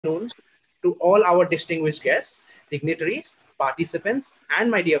afternoon to all our distinguished guests, dignitaries, participants,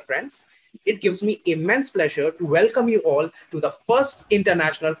 and my dear friends. It gives me immense pleasure to welcome you all to the first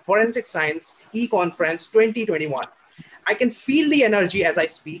International Forensic Science e-conference 2021. I can feel the energy as I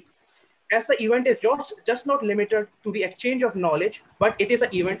speak, as the event is just not limited to the exchange of knowledge, but it is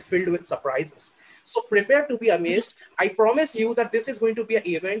an event filled with surprises. So prepare to be amazed. I promise you that this is going to be an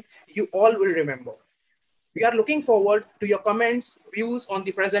event you all will remember. We are looking forward to your comments, views on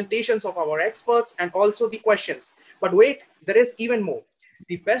the presentations of our experts, and also the questions. But wait, there is even more.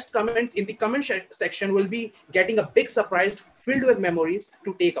 The best comments in the comment section will be getting a big surprise filled with memories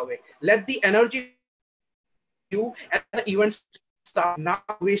to take away. Let the energy you as the event start now.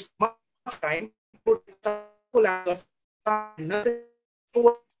 Waste much time.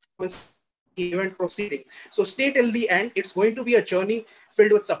 Event proceeding. So stay till the end. It's going to be a journey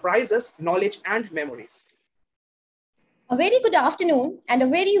filled with surprises, knowledge, and memories. A very good afternoon and a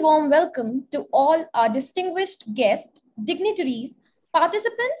very warm welcome to all our distinguished guests, dignitaries,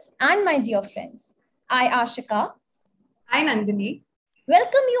 participants, and my dear friends. I, Ashika. Hi, Nandini.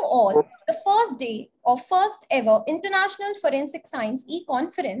 Welcome you all to the first day of first ever International Forensic Science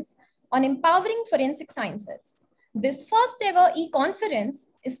e-conference on empowering forensic sciences. This first ever e-conference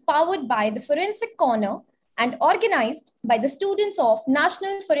is powered by the Forensic Corner and organized by the students of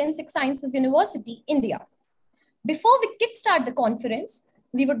National Forensic Sciences University, India. Before we kickstart the conference,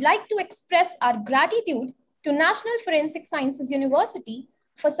 we would like to express our gratitude to National Forensic Sciences University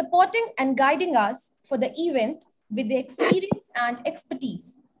for supporting and guiding us for the event with their experience and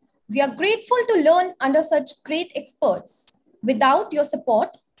expertise. We are grateful to learn under such great experts. Without your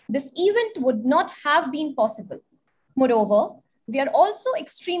support, this event would not have been possible. Moreover, we are also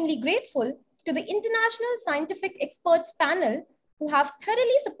extremely grateful to the International Scientific Experts Panel who have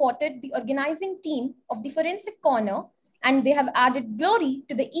thoroughly supported the organizing team of the Forensic Corner, and they have added glory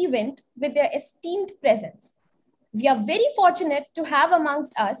to the event with their esteemed presence. We are very fortunate to have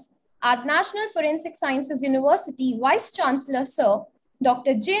amongst us our National Forensic Sciences University Vice Chancellor, Sir,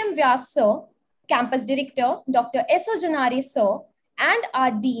 Dr. J.M. Vyas, Sir, Campus Director, Dr. S.O. Janare, Sir, and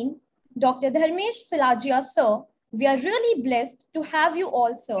our Dean, Dr. Dharmesh Silajia, Sir. We are really blessed to have you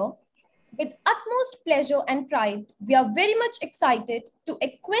all, Sir. With utmost pleasure and pride, we are very much excited to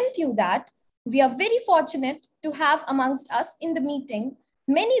acquaint you that we are very fortunate to have amongst us in the meeting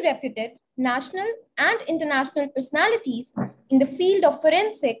many reputed national and international personalities in the field of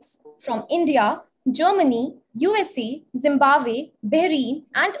forensics from India, Germany, USA, Zimbabwe, Bahrain,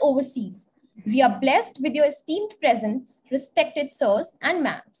 and overseas. We are blessed with your esteemed presence, respected sirs and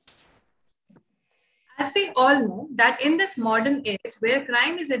ma'ams. As we all know that in this modern age where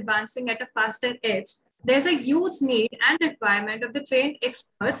crime is advancing at a faster edge, there's a huge need and requirement of the trained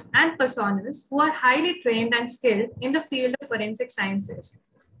experts and personals who are highly trained and skilled in the field of forensic sciences.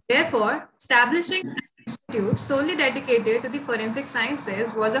 Therefore, establishing an institute solely dedicated to the forensic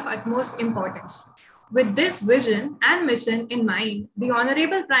sciences was of utmost importance. With this vision and mission in mind, the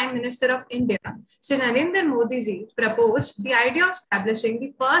Honorable Prime Minister of India, Shri Narendra Modi ji, proposed the idea of establishing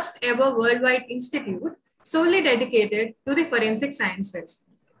the first ever worldwide institute solely dedicated to the forensic sciences.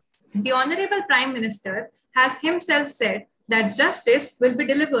 The Honorable Prime Minister has himself said that justice will be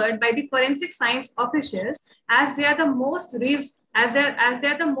delivered by the forensic science officials as they are the most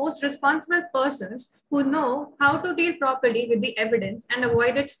responsible persons who know how to deal properly with the evidence and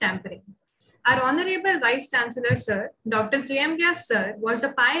avoid its tampering. Our Honorable Vice Chancellor, Sir, Dr. J.M. Vyas, Sir, was the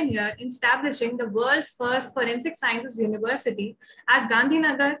pioneer in establishing the world's first Forensic Sciences University at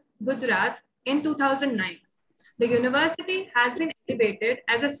Gandhinagar, Gujarat in 2009. The university has been elevated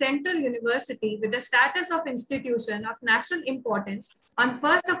as a central university with the status of institution of national importance on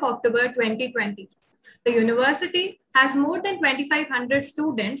 1st of October 2020. The university has more than 2,500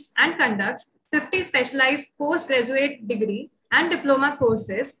 students and conducts 50 specialized postgraduate degree and diploma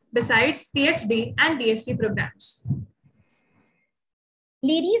courses besides PhD and DSc programs.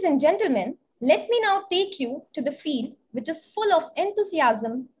 Ladies and gentlemen, let me now take you to the field which is full of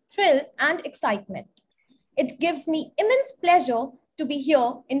enthusiasm, thrill, and excitement. It gives me immense pleasure to be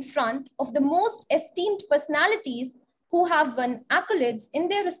here in front of the most esteemed personalities who have won accolades in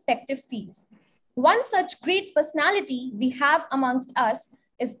their respective fields. One such great personality we have amongst us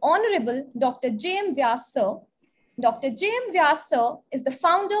is Honorable Dr. J.M. Vyas, Sir. Dr. J.M. Vyas, Sir, is the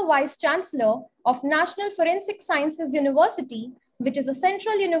founder Vice Chancellor of National Forensic Sciences University, which is a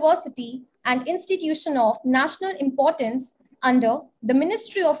central university and institution of national importance under the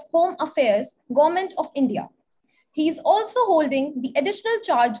Ministry of Home Affairs, Government of India. He is also holding the additional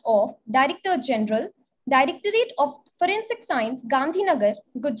charge of Director General, Directorate of Forensic Science, Gandhinagar,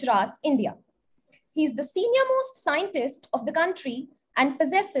 Gujarat, India. He is the senior-most scientist of the country and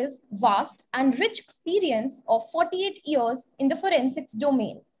possesses vast and rich experience of 48 years in the forensics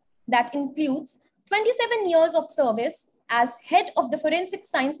domain. That includes 27 years of service as head of the Forensic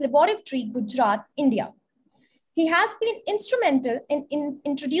Science Laboratory, Gujarat, India. He has been instrumental in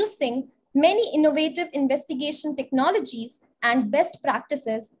introducing many innovative investigation technologies and best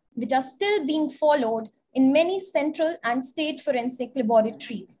practices which are still being followed in many central and state forensic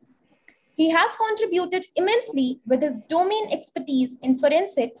laboratories. He has contributed immensely with his domain expertise in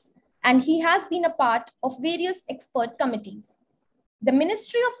forensics, and he has been a part of various expert committees. The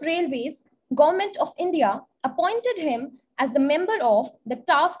Ministry of Railways, Government of India, appointed him as the member of the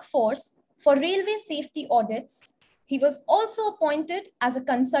Task Force for Railway Safety Audits. He was also appointed as a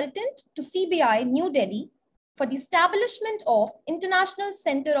consultant to CBI New Delhi for the establishment of International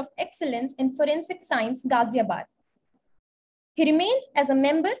Center of Excellence in Forensic Science, Ghaziabad. He remained as a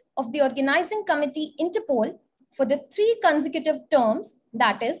member of the organizing committee Interpol for the 3 consecutive terms,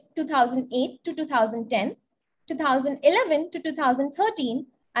 that is 2008 to 2010, 2011 to 2013,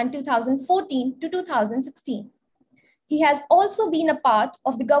 and 2014 to 2016. He has also been a part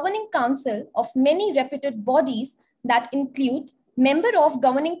of the governing council of many reputed bodies that include member of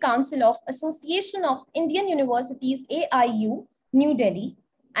Governing Council of Association of Indian Universities AIU, New Delhi,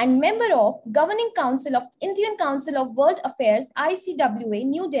 and member of Governing Council of Indian Council of World Affairs ICWA,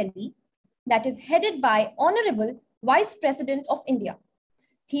 New Delhi, that is headed by Honorable Vice President of India.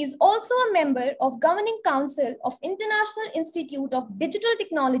 He is also a member of Governing Council of International Institute of Digital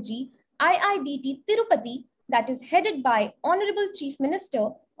Technology, IIDT Tirupati, that is headed by Honorable Chief Minister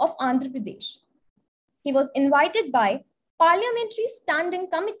of Andhra Pradesh. He was invited by Parliamentary Standing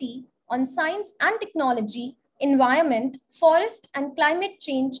Committee on Science and Technology, Environment, Forest and Climate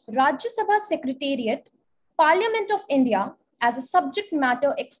Change, Rajya Sabha Secretariat, Parliament of India as a subject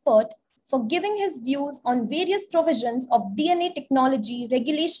matter expert for giving his views on various provisions of DNA Technology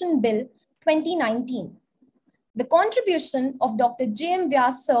Regulation Bill 2019. The contribution of Dr. J.M.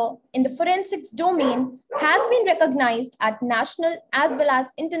 Vyas Sir in the forensics domain has been recognized at national as well as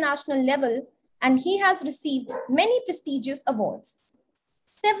international level, and he has received many prestigious awards.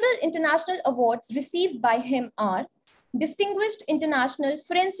 Several international awards received by him are Distinguished International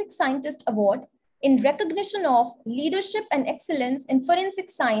Forensic Scientist Award in recognition of leadership and excellence in forensic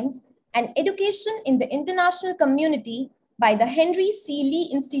science and education in the international community by the Henry C. Lee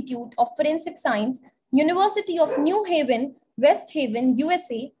Institute of Forensic Science, University of New Haven, West Haven,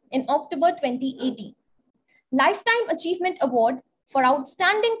 USA in October 2018. Lifetime Achievement Award for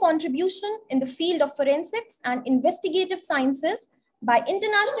outstanding contribution in the field of forensics and investigative sciences by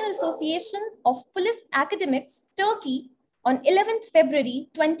International Association of Police Academics, Turkey on 11th February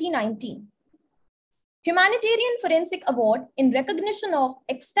 2019. Humanitarian Forensic Award in recognition of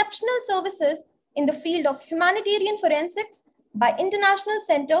exceptional services in the field of humanitarian forensics by International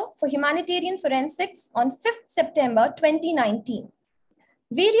Center for Humanitarian Forensics on 5th September 2019.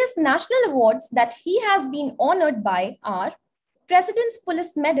 Various national awards that he has been honored by are President's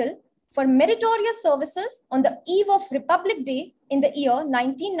Police Medal for meritorious services on the eve of Republic Day in the year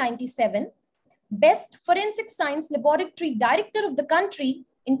 1997, Best Forensic Science Laboratory Director of the country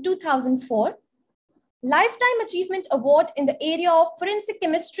in 2004, Lifetime Achievement Award in the area of Forensic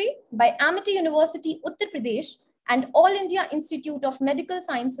Chemistry by Amity University, Uttar Pradesh and All India Institute of Medical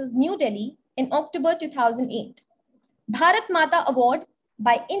Sciences, New Delhi in October 2008. Bharat Mata Award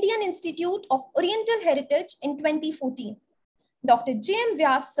by Indian Institute of Oriental Heritage in 2014. Dr. J.M.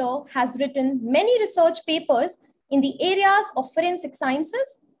 Vyas Sir has written many research papers in the areas of forensic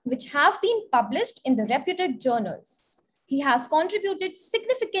sciences, which have been published in the reputed journals. He has contributed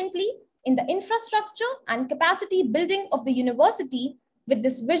significantly in the infrastructure and capacity building of the university with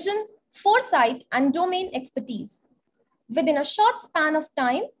this vision, foresight, and domain expertise. Within a short span of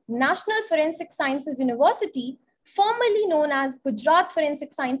time, National Forensic Sciences University, formerly known as Gujarat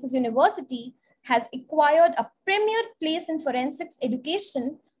Forensic Sciences University, has acquired a premier place in forensics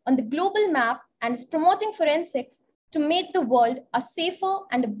education on the global map and is promoting forensics to make the world a safer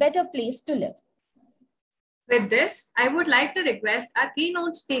and a better place to live. With this, I would like to request our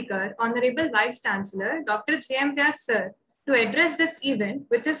keynote speaker, Honorable Vice Chancellor, Dr. J.M. Vyas Sir, to address this event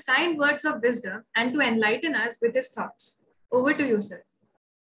with his kind words of wisdom and to enlighten us with his thoughts. Over to you, sir.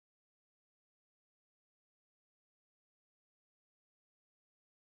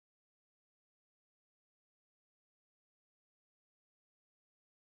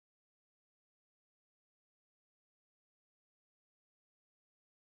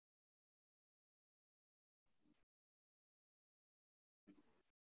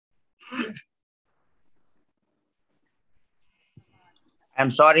 I'm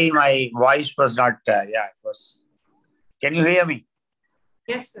sorry, my voice was not, it was. Can you hear me?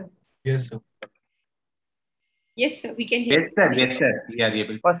 Yes, sir. Yes, sir. Yes, sir. We can hear. Yes, sir. Yes, sir. We are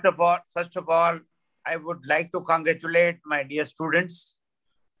able. First of all, I would like to congratulate my dear students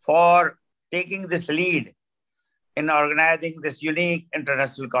for taking this lead in organizing this unique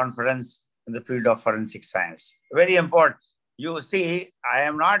international conference in the field of forensic science. Very important. You see, I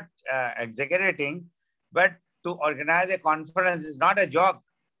am not exaggerating, but to organize a conference is not a joke.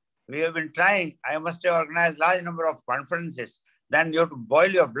 We have been trying. I must have organized large number of conferences. Then you have to boil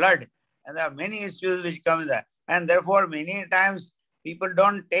your blood. And there are many issues which come in there. And therefore, many times people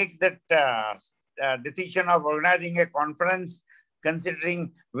don't take that decision of organizing a conference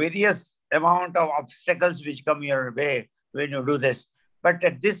considering various amount of obstacles which come your way when you do this. But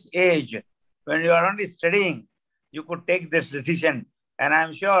at this age, when you are only studying, you could take this decision. And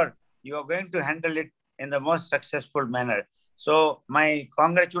I'm sure you are going to handle it in the most successful manner. So my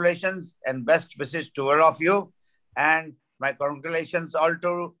congratulations and best wishes to all of you. And my congratulations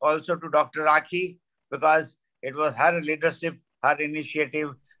also to Dr. Rakhi, because it was her leadership, her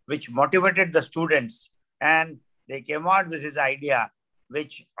initiative, which motivated the students. And they came out with this idea,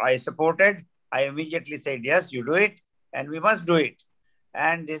 which I supported. I immediately said, yes, you do it, and we must do it.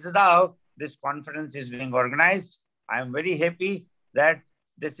 And this is how this conference is being organized. I am very happy that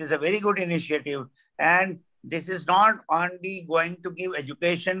this is a very good initiative. And this is not only going to give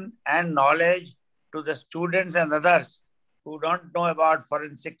education and knowledge to the students and others who don't know about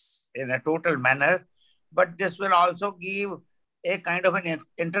forensics in a total manner, but this will also give a kind of an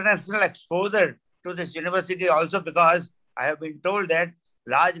international exposure to this university also, because I have been told that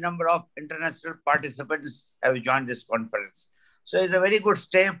large number of international participants have joined this conference. So it's a very good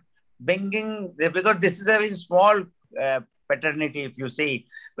step, bringing, because this is a very small fraternity, if you see,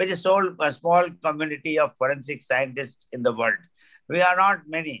 very small community of forensic scientists in the world. We are not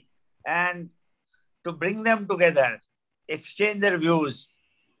many. And to bring them together, exchange their views,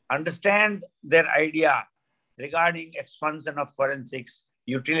 understand their idea regarding expansion of forensics,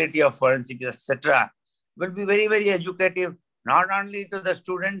 utility of forensics, etc., will be very, very educative, not only to the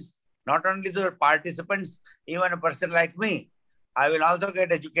students, not only to the participants, even a person like me. I will also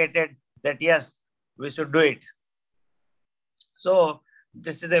get educated that, yes, we should do it. So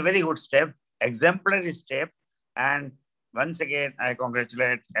this is a very good step, exemplary step. And once again, I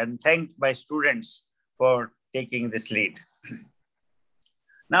congratulate and thank my students for taking this lead.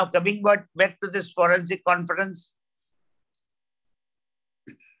 Now, coming back to this forensic conference.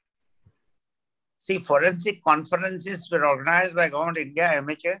 See, forensic conferences were organized by Government of India,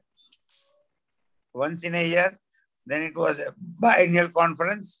 MHA, once in a year. Then it was a biennial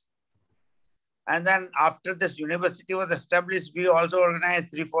conference. And then after this university was established, we also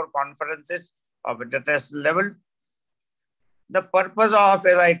organized 3-4 conferences of international level. The purpose of,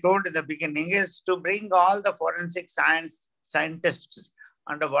 as I told in the beginning, is to bring all the forensic scientists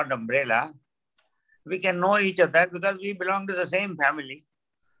under one umbrella. We can know each other because we belong to the same family.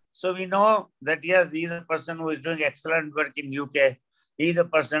 So we know that, yes, he is a person who is doing excellent work in UK. He is a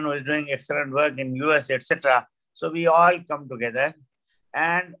person who is doing excellent work in US, etc. So we all come together.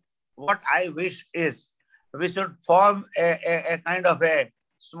 And what I wish is we should form a kind of a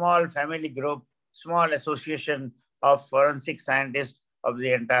small family group, small association of forensic scientists of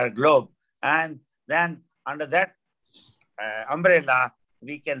the entire globe. And then under that umbrella,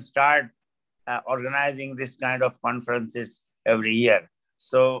 we can start organizing this kind of conferences every year.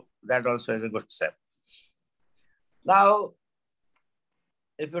 So that also is a good step. Now,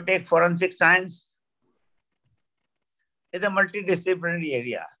 if you take forensic science, it's a multidisciplinary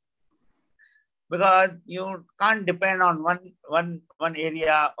area, because you can't depend on one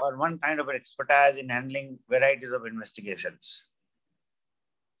area or one kind of expertise in handling varieties of investigations.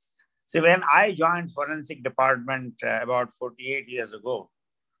 See, when I joined forensic department about 48 years ago,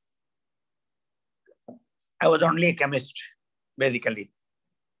 I was only a chemist, basically.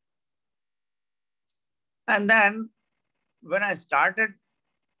 And then when I started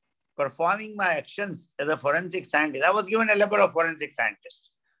performing my actions as a forensic scientist, I was given a label of forensic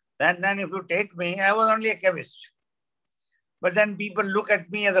scientist. Then if you take me, I was only a chemist. But then people look at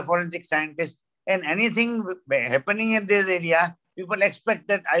me as a forensic scientist, and anything happening in this area, people expect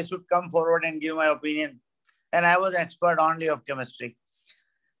that I should come forward and give my opinion. And I was an expert only of chemistry.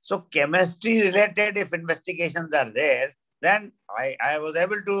 So chemistry related, if investigations are there, then I was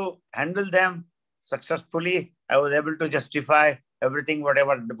able to handle them successfully. I was able to justify everything,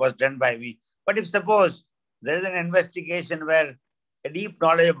 whatever was done by me. But if suppose there is an investigation where a deep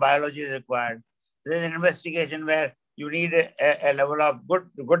knowledge of biology is required, there is an investigation where you need a level of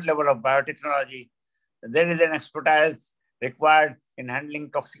good level of biotechnology, there is an expertise required in handling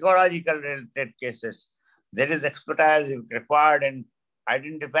toxicological related cases, there is expertise required in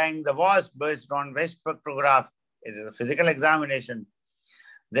identifying the wasp based on waste spectrograph. It is a physical examination.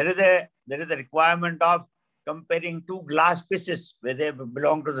 There is a requirement of comparing two glass pieces, whether they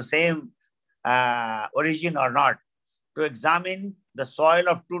belong to the same origin or not, to examine the soil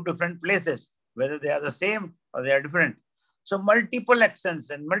of two different places, whether they are the same or they are different. So multiple actions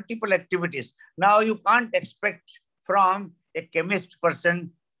and multiple activities. Now you can't expect from a chemist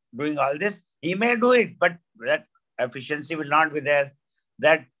person doing all this. He may do it, but that efficiency will not be there.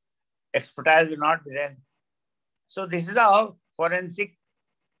 That expertise will not be there. So this is how forensic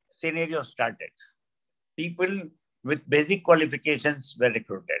scenario started. People with basic qualifications were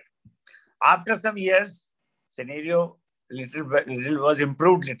recruited. After some years, scenario was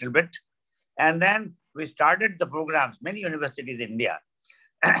improved little bit. And then we started the programs, many universities in India,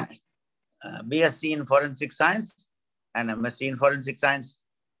 BSc in Forensic Science and MSc in Forensic Science.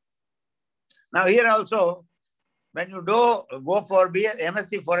 Now here also, when you go for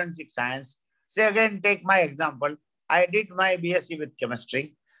MSc Forensic Science, say again, take my example. I did my BSc with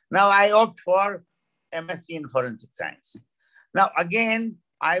chemistry. Now I opt for MSc in Forensic Science. Now again,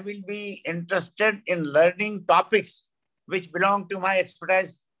 I will be interested in learning topics which belong to my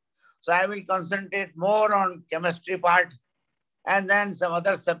expertise. So I will concentrate more on chemistry part, and then some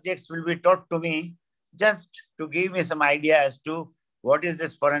other subjects will be taught to me just to give me some idea as to what is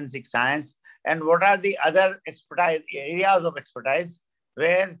this forensic science and what are the other expertise, areas of expertise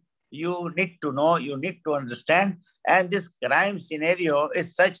where you need to know, you need to understand. And this crime scenario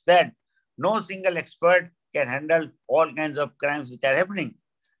is such that no single expert can handle all kinds of crimes which are happening.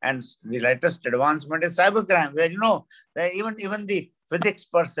 And the latest advancement is cybercrime, where that even the physics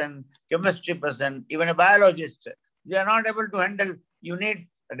person, chemistry person, even a biologist, they are not able to handle. You need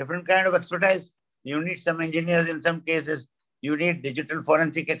a different kind of expertise. You need some engineers in some cases. You need digital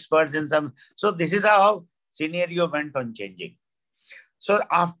forensic experts in some. So this is how scenario went on changing. So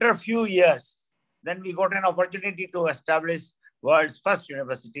after a few years, then we got an opportunity to establish world's first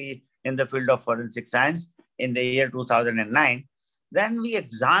university in the field of forensic science in the year 2009. Then we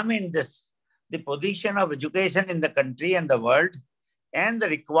examined the position of education in the country and the world, and the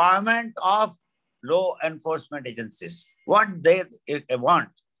requirement of law enforcement agencies, what they want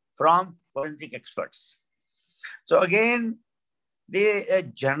from forensic experts. So again,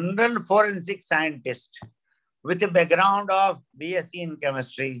 the general forensic scientist with a background of BSc in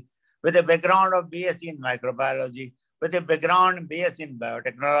chemistry, with a background of BSc in microbiology, with a background in BSc in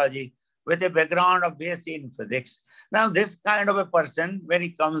biotechnology, with a background of BSc in physics. Now, this kind of a person, when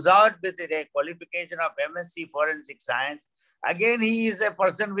he comes out with a qualification of MSc Forensic Science, again, he is a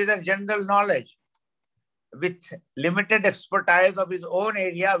person with a general knowledge, with limited expertise of his own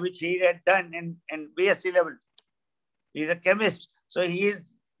area, which he had done in BSc level. He is a chemist. So he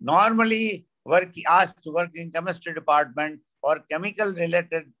is normally asked to work in chemistry department or chemical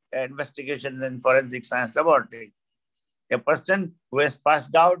related investigations in forensic science laboratory. A person who has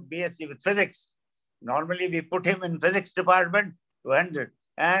passed out BSc with physics, normally we put him in physics department to handle.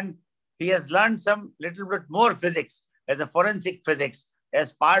 And he has learned some little bit more physics as a forensic physics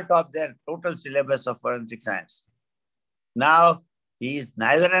as part of their total syllabus of forensic science. Now, he is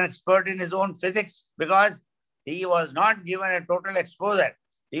neither an expert in his own physics because he was not given a total exposure.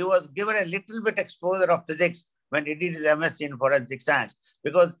 He was given a little bit exposure of physics when he did his MSc in forensic science.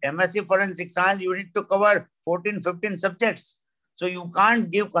 Because MSc forensic science, you need to cover 14, 15 subjects. So you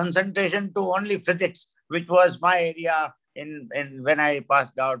can't give concentration to only physics, which was my area when I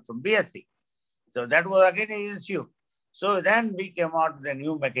passed out from BSc. So that was again an issue. So then we came out with a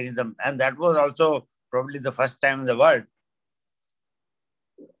new mechanism, and that was also probably the first time in the world.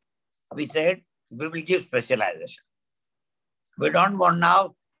 We said we will give specialization. We don't want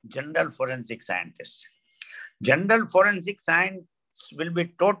now general forensic scientists. General forensic science will be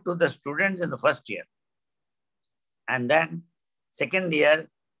taught to the students in the first year. And then second year,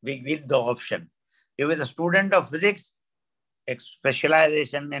 we give the option. If it's a student of physics,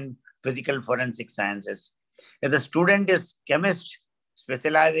 specialization in physical forensic sciences. If the student is chemist,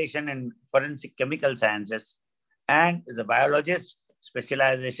 specialization in forensic chemical sciences. And is a biologist,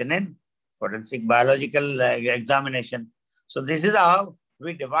 specialization in forensic biological examination. So this is how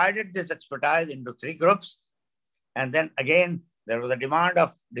we divided this expertise into 3 groups. And then again, there was a demand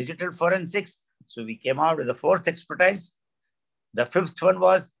of digital forensics. So we came out with the 4th expertise. The 5th one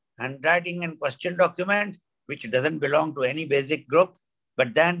was handwriting and question document, which doesn't belong to any basic group.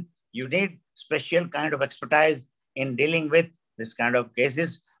 But then you need special kind of expertise in dealing with this kind of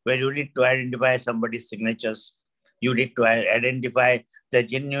cases where you need to identify somebody's signatures. You need to identify the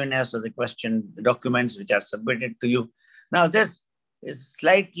genuineness of the question documents which are submitted to you. Now this is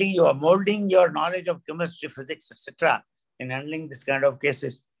slightly, you are molding your knowledge of chemistry, physics, etc. in handling this kind of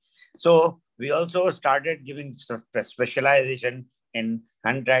cases. So we also started giving specialization in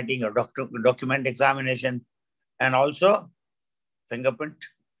handwriting or document examination and also fingerprint.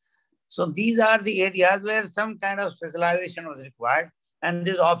 So these are the areas where some kind of specialization was required, and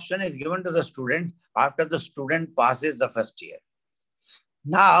this option is given to the student after the student passes the first year.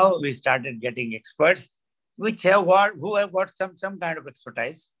 Now we started getting experts who have got some kind of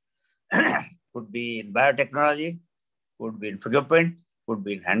expertise. Could be in biotechnology, could be in fingerprint, could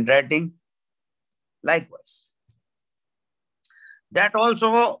be in handwriting. Likewise. That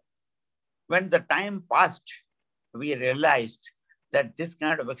also, when the time passed, we realized that this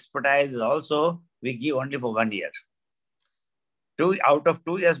kind of expertise is also we give only for 1 year. Out of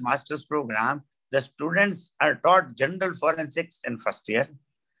 2 years master's program, the students are taught general forensics in first year.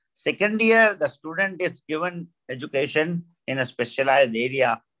 Second year, the student is given education in a specialized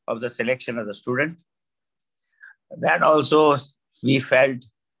area of the selection of the student. That also we felt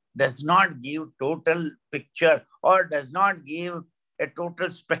does not give total picture or does not give a total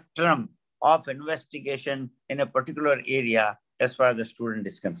spectrum of investigation in a particular area as far as the student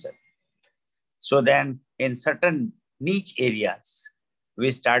is concerned. So then in certain niche areas,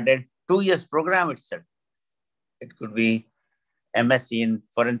 we started 2 years program itself. It could be MSc in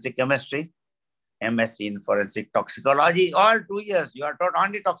forensic chemistry, MSc in forensic toxicology, all 2 years. You are taught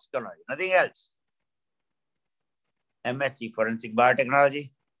only toxicology, nothing else. MSc forensic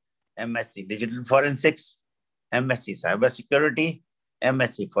biotechnology, MSc digital forensics, MSc cybersecurity,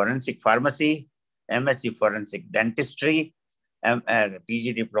 MSc forensic pharmacy, MSc forensic dentistry,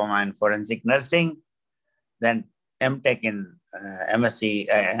 PG diploma in forensic nursing, then MTech in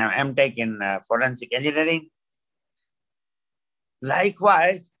MTech in forensic engineering.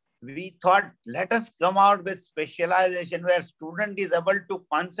 Likewise, we thought, let us come out with specialization where student is able to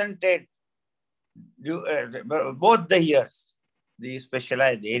concentrate both the years, the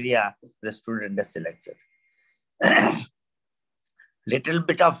specialized area the student has selected. Little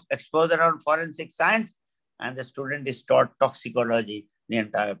bit of exposure on forensic science, and the student is taught toxicology the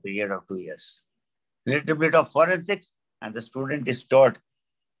entire period of 2 years. Little bit of forensics, and the student is taught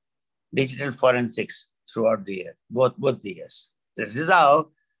digital forensics throughout the year, both the years. This is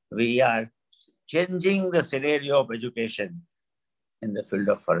how we are changing the scenario of education in the field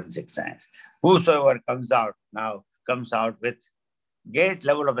of forensic science. Whosoever comes out now comes out with great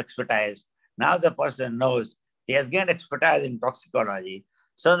level of expertise. Now the person knows he has gained expertise in toxicology.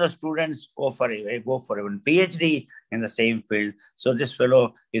 So the students go for even PhD in the same field. So this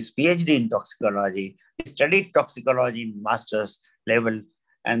fellow is PhD in toxicology. He studied toxicology in master's level,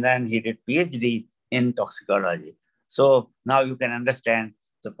 and then he did PhD in toxicology. So now you can understand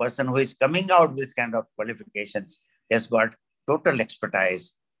the person who is coming out with this kind of qualifications has got total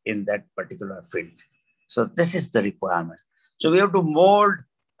expertise in that particular field. So this is the requirement. So we have to mold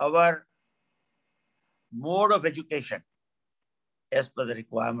our mode of education as per the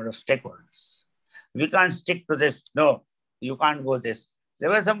requirement of stakeholders. We can't stick to this. No, you can't go this. There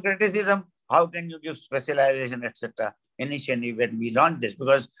was some criticism. How can you give specialization, etc. initially when we launched this?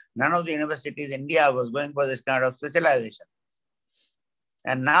 Because none of the universities in India was going for this kind of specialization.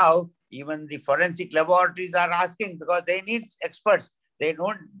 And now even the forensic laboratories are asking because they need experts. They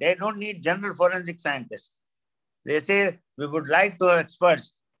don't need general forensic scientists. They say we would like to have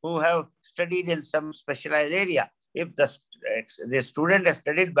experts who have studied in some specialized area. If the student has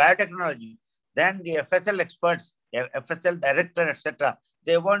studied biotechnology, then the FSL experts, FSL director, etc.,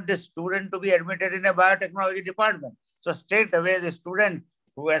 they want the student to be admitted in a biotechnology department. So straight away, the student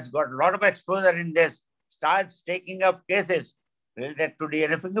who has got a lot of exposure in this starts taking up cases related to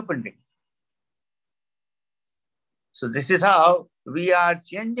DNA fingerprinting. So this is how we are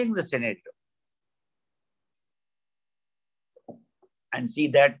changing the scenario. And see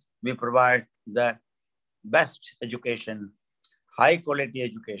that we provide the best education, high quality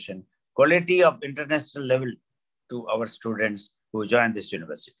education, quality of international level to our students who join this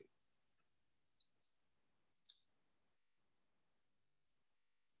university.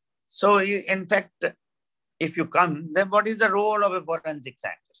 So in fact, if you come, then what is the role of a forensic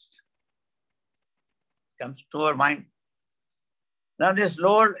scientist? Comes to our mind. Now this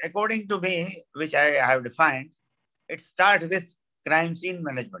role, according to me, which I have defined, it starts with crime scene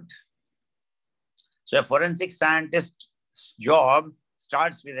management. So a forensic scientist's job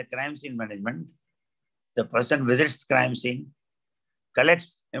starts with a crime scene management. The person visits crime scene,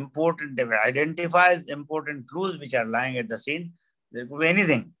 collects identifies important clues which are lying at the scene. There could be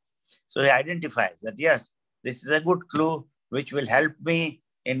anything. So he identifies that, yes, this is a good clue which will help me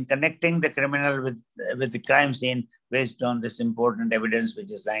in connecting the criminal with the crime scene based on this important evidence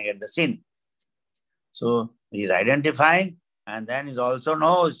which is lying at the scene. So he's identifying, and then he also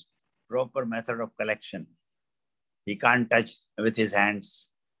knows proper method of collection. He can't touch with his hands.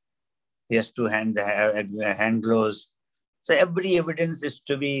 He has to hand gloves. So every evidence is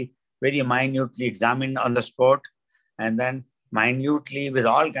to be very minutely examined on the spot, and then minutely with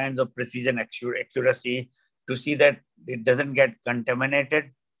all kinds of precision, accuracy, to see that it doesn't get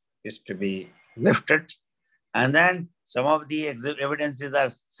contaminated, is to be lifted. And then some of the evidences are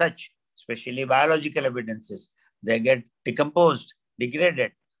such, especially biological evidences, they get decomposed,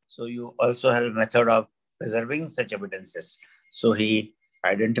 degraded. So you also have a method of preserving such evidences. So he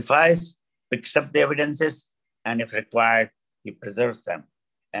identifies, picks up the evidences, and if required, he preserves them.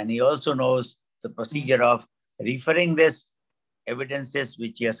 And he also knows the procedure of referring this evidences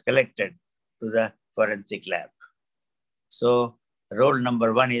which he has collected to the forensic lab. So role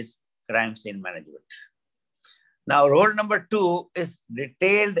number 1 is crime scene management. Now, role number 2 is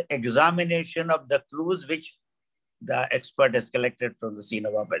detailed examination of the clues which the expert has collected from the scene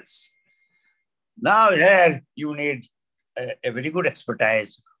of offense. Now, here you need a very good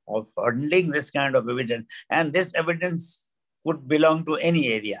expertise of handling this kind of evidence. And this evidence could belong to any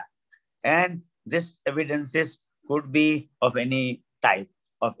area. And this evidences could be of any type,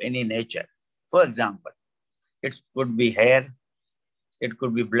 of any nature. For example, it could be hair, it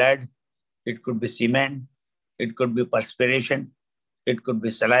could be blood, it could be semen, it could be perspiration, it could be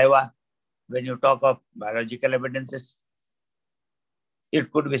saliva. When you talk of biological evidences,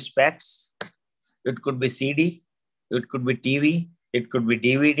 it could be specs, it could be CD, it could be TV, it could be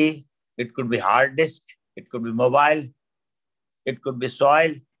DVD, it could be hard disk, it could be mobile, it could be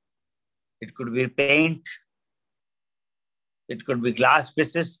soil, it could be paint, it could be glass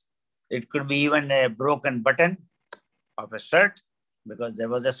pieces, it could be even a broken button of a shirt, because there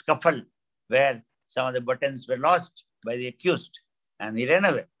was a scuffle where some of the buttons were lost by the accused and he ran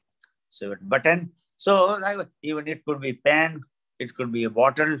away. So button, so even it could be pen, it could be a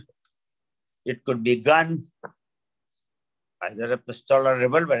bottle, it could be gun, either a pistol or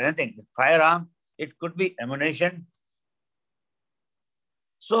revolver, anything, firearm, it could be ammunition.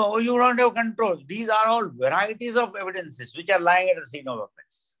 So you don't have control. These are all varieties of evidences which are lying at the scene of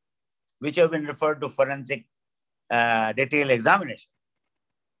offense, which have been referred to forensic detailed examination.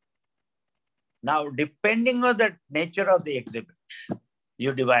 Now, depending on the nature of the exhibit,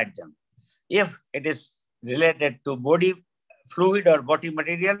 you divide them. If it is related to body fluid or body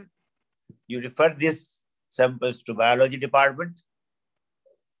material, you refer these samples to biology department.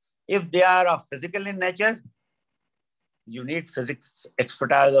 If they are of physical in nature, you need physics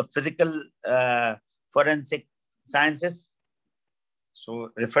expertise of physical forensic sciences. So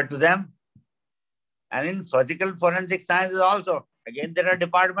refer to them. And in physical forensic sciences also, again, there are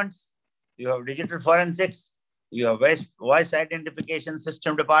departments. You have digital forensics, you have voice identification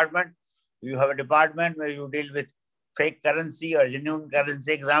system department, you have a department where you deal with fake currency or genuine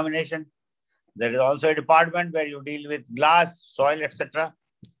currency examination. There is also a department where you deal with glass, soil, etc.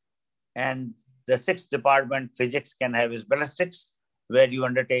 And the 6th department, physics, can have is ballistics, where you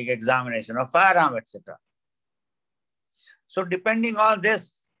undertake examination of firearm, etc. So depending on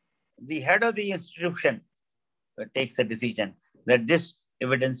this, the head of the institution takes a decision that this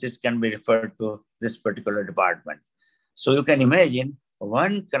evidences can be referred to this particular department. So you can imagine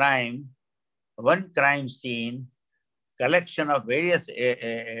one crime scene, collection of various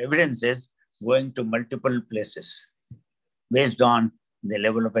evidences going to multiple places based on the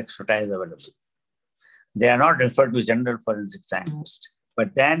level of expertise available. They are not referred to general forensic scientists,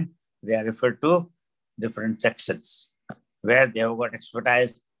 but then they are referred to different sections where they have got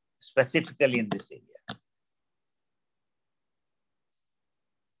expertise specifically in this area.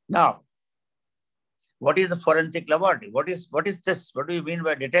 Now, what is the forensic laboratory? What is this? What do you mean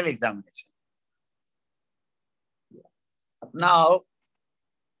by detailed examination? Now,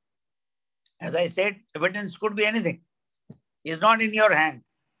 as I said, evidence could be anything. It's not in your hand.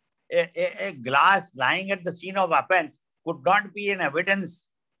 A glass lying at the scene of offense could not be an evidence.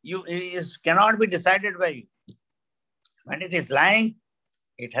 It cannot be decided by you. When it is lying,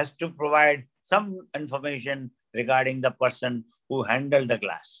 it has to provide some information regarding the person who handled the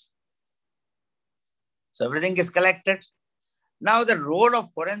glass. So everything is collected. Now the role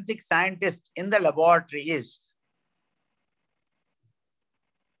of forensic scientist in the laboratory is,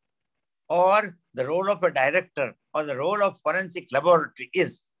 or the role of a director or the role of forensic laboratory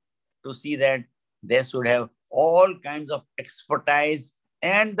is to see that they should have all kinds of expertise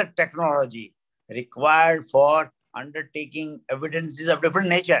and the technology required for undertaking evidences of different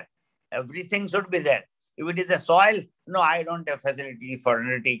nature. Everything should be there. If it is a soil, no, I don't have facility for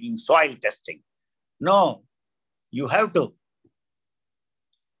undertaking soil testing. No, you have to.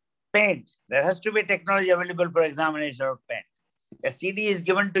 Paint. There has to be technology available for examination of paint. A CD is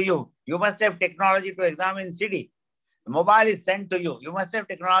given to you. You must have technology to examine CD. The mobile is sent to you. You must have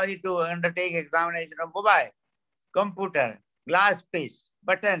technology to undertake examination of mobile, computer, glass piece,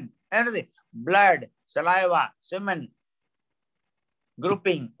 button, everything. Blood, saliva, semen,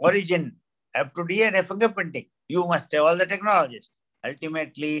 grouping, origin, up to DNA fingerprinting. You must have all the technologies.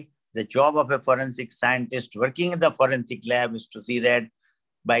 Ultimately, the job of a forensic scientist working in the forensic lab is to see that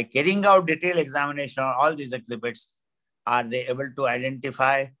by carrying out detailed examination on all these exhibits, are they able to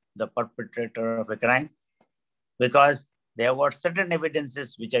identify the perpetrator of a crime? Because they have got certain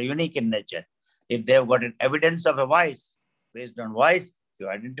evidences which are unique in nature. If they have got an evidence of a voice, based on voice, you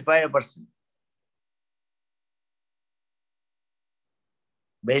identify a person.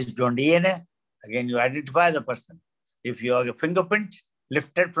 Based on DNA, again, you identify the person. If you have a fingerprint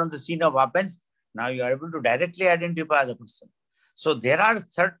lifted from the scene of offense, now you are able to directly identify the person. So there are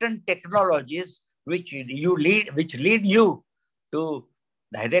certain technologies which lead you to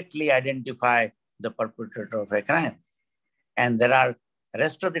directly identify the perpetrator of a crime. And there are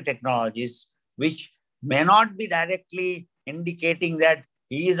rest of the technologies which may not be directly indicating that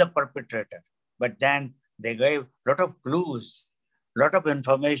he is a perpetrator, but then they gave a lot of clues, a lot of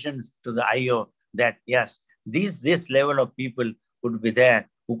information to the IO that yes, this level of people could be there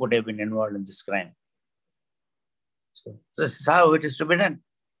who could have been involved in this crime. So this is how it is to be done.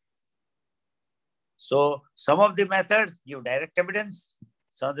 So some of the methods give direct evidence,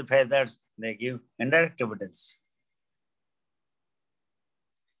 some of the methods they give indirect evidence.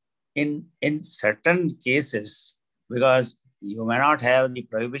 In certain cases, because you may not have the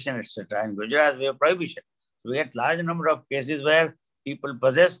prohibition, etc. In Gujarat, we have prohibition. We get large number of cases where people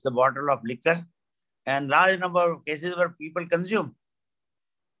possess the bottle of liquor and large number of cases where people consume.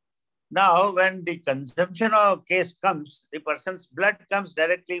 Now, when the consumption of case comes, the person's blood comes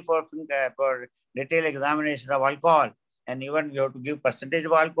directly for detailed examination of alcohol. And even you have to give percentage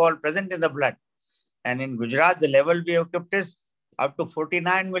of alcohol present in the blood. And in Gujarat, the level we have kept is up to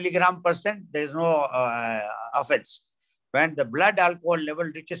 49 mg%. There is no offense. When the blood alcohol level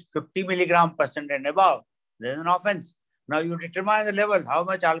reaches 50 mg% and above, there is an offense. Now you determine the level, how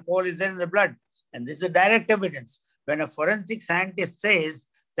much alcohol is there in the blood. And this is direct evidence. When a forensic scientist says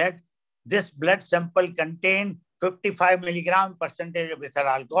that this blood sample contained 55 mg% of ethyl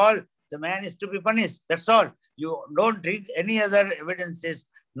alcohol, the man is to be punished. That's all. You don't read any other evidences.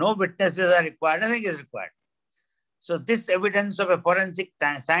 No witnesses are required. Nothing is required. So this evidence of a forensic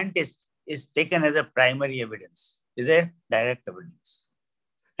scientist is taken as a primary evidence. Is a direct evidence.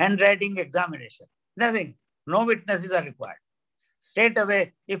 Handwriting examination. Nothing. No witnesses are required. Straight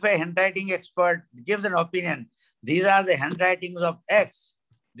away, if a handwriting expert gives an opinion, these are the handwritings of X.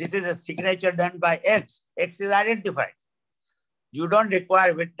 This is a signature done by X. X is identified. You don't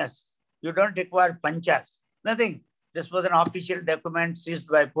require witness. You don't require panchas. Nothing. This was an official document seized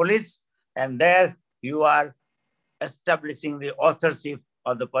by police, and there you are establishing the authorship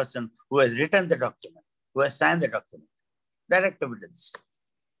of the person who has written the document, who has signed the document. Direct evidence.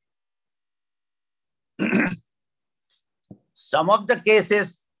 Some of the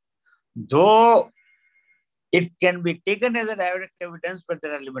cases, though it can be taken as a direct evidence, but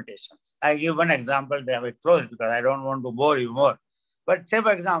there are limitations. I give one example that I will close because I don't want to bore you more. But say,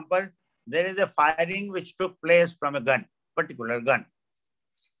 for example, there is a firing which took place from a gun, particular gun.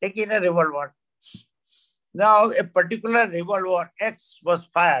 Take in a revolver. Now, a particular revolver X was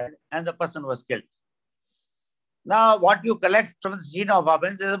fired and the person was killed. Now, what you collect from the scene of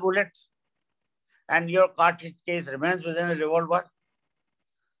offense is a bullet, and your cartridge case remains within the revolver.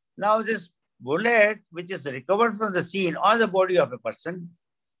 Now, this bullet, which is recovered from the scene or the body of a person,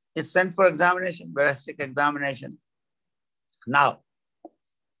 is sent for examination, ballistic examination. Now,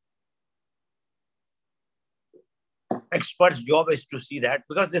 expert's job is to see that,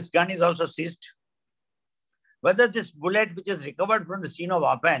 because this gun is also seized, whether this bullet which is recovered from the scene of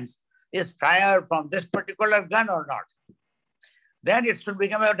offense is fired from this particular gun or not. Then it should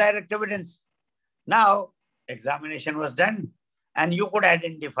become a direct evidence. Now, examination was done, and you could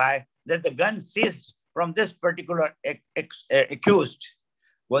identify that the gun seized from this particular accused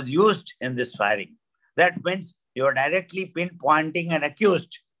was used in this firing. That means you are directly pinpointing an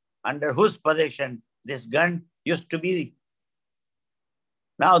accused under whose possession this gun used to be.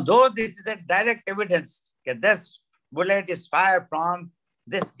 Now, though this is a direct evidence that this bullet is fired from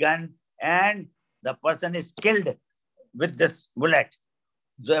this gun and the person is killed with this bullet,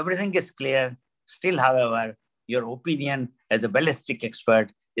 so everything is clear. Still, however, your opinion as a ballistic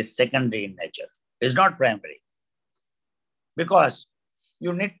expert is secondary in nature. It's not primary. Because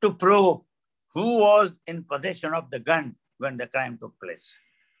you need to prove who was in possession of the gun when the crime took place.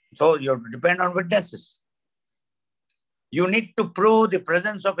 So you depend on witnesses. You need to prove the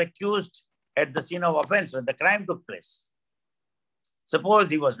presence of accused at the scene of offense when the crime took place. Suppose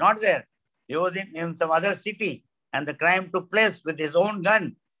he was not there. He was in some other city and the crime took place with his own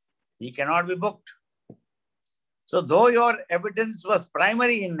gun. He cannot be booked. So though your evidence was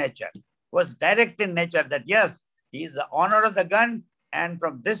primary in nature, was direct in nature, that yes, he is the owner of the gun and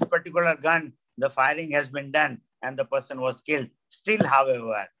from this particular gun, the firing has been done and the person was killed. Still,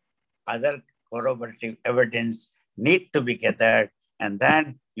 however, other corroborative evidence need to be gathered, and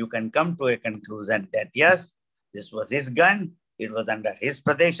then you can come to a conclusion that yes, this was his gun, it was under his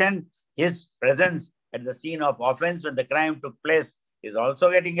protection, his presence at the scene of offense when the crime took place is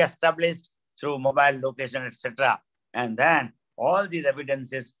also getting established through mobile location, etc. And then all these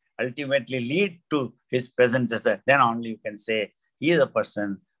evidences ultimately lead to his presence. Then only you can say he is a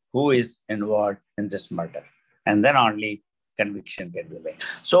person who is involved in this murder. And then only conviction can be made.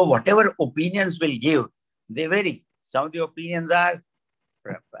 So whatever opinions will give, they vary. Some of the opinions are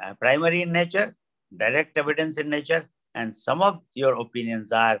primary in nature, direct evidence in nature, and some of your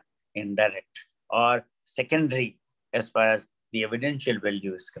opinions are indirect or secondary as far as the evidential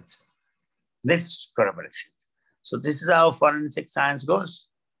value is concerned. That's corroboration. So this is how forensic science goes.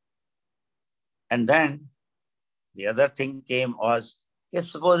 And then the other thing came was, if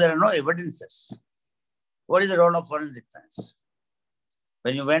suppose there are no evidences, what is the role of forensic science?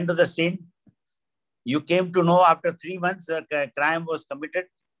 When you went to the scene, you came to know after 3 months a crime was committed.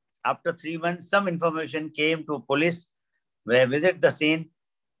 After 3 months, some information came to police, where visit the scene.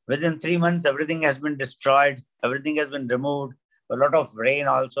 Within 3 months, everything has been destroyed. Everything has been removed. A lot of rain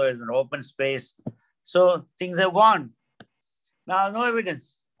also is an open space. So things have gone. Now, no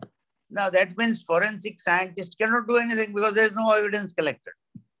evidence. Now, that means forensic scientists cannot do anything because there is no evidence collected.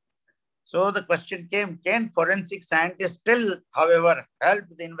 So the question came, can forensic scientists still, however, help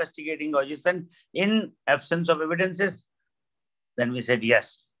the investigating officer in absence of evidences? Then we said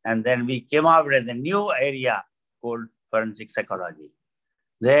yes. And then we came out with a new area called forensic psychology.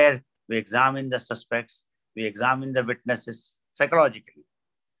 There we examine the suspects, we examine the witnesses psychologically.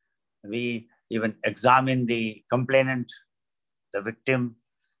 We even examine the complainant, the victim,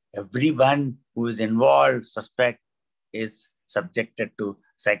 everyone who is involved, suspect, is subjected to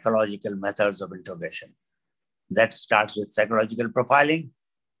psychological methods of interrogation. That starts with psychological profiling.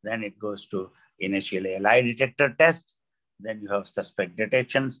 Then it goes to initially a lie detector test. Then you have suspect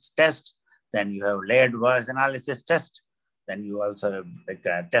detection test. Then you have layered voice analysis test. Then you also have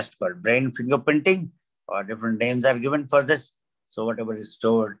a test called brain fingerprinting, or different names are given for this. So whatever is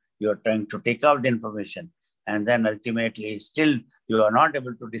stored, you are trying to take out the information. And then ultimately, still, you are not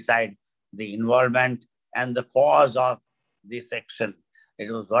able to decide the involvement and the cause of this action.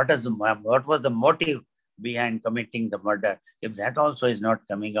 It was what was the motive behind committing the murder. If that also is not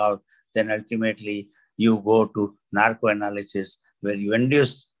coming out, then ultimately you go to narco-analysis, where you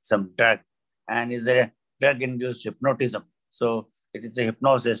induce some drug. And is there a drug-induced hypnotism? So it is a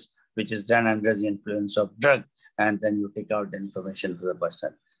hypnosis which is done under the influence of drug, and then you take out the information for the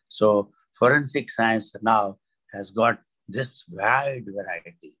person. So forensic science now has got this wide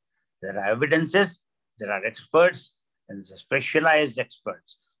variety. There are evidences, there are experts, and specialized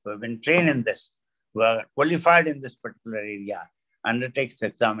experts who have been trained in this, who are qualified in this particular area, undertakes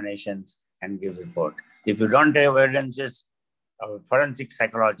examinations and give report. If you don't have evidences, a forensic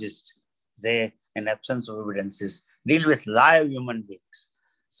psychologist, they, in absence of evidences, deal with live human beings.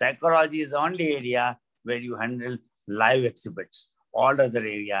 Psychology is the only area where you handle live exhibits. All other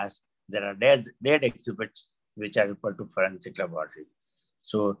areas, there are dead exhibits which are referred to forensic laboratory.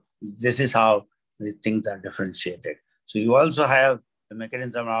 So this is how these things are differentiated. So you also have the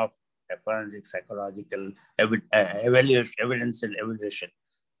mechanism of a forensic psychological evidence and evaluation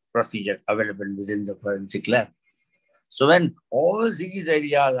procedure available within the forensic lab. So when all these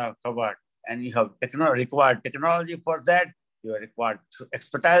areas are covered and you have required technology for that, you are required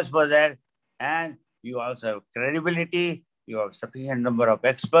expertise for that, and you also have credibility, you have sufficient number of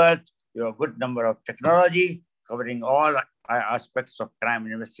experts, you have a good number of technology covering all aspects of crime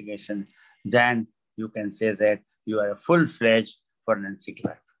investigation, then you can say that you are a full-fledged forensic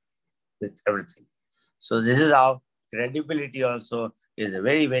lab with everything. So this is how credibility also is a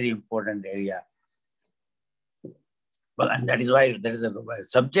very, very important area. And that is why there is a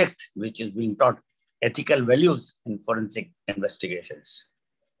subject which is being taught, ethical values in forensic investigations.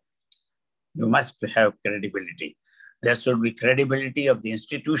 You must have credibility. There should be credibility of the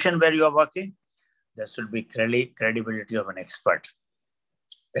institution where you are working. There should be credibility of an expert.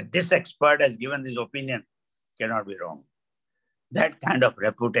 That this expert has given this opinion cannot be wrong. That kind of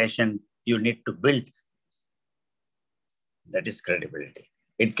reputation you need to build. That is credibility.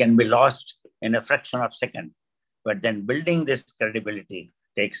 It can be lost in a fraction of a second. But then building this credibility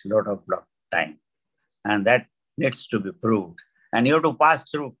takes a lot of time. And that needs to be proved. And you have to pass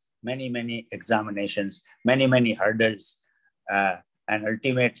through many examinations, many hurdles. And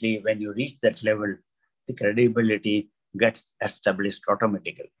ultimately, when you reach that level, the credibility gets established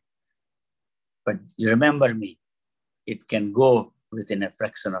automatically. But you remember me, it can go within a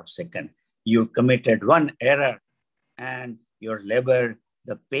fraction of a second. You committed one error and your labor,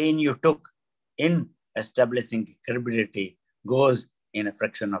 the pain you took in establishing credibility goes in a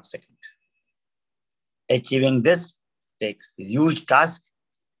fraction of a second. Achieving this takes a huge task,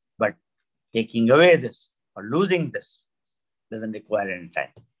 but taking away this or losing this doesn't require any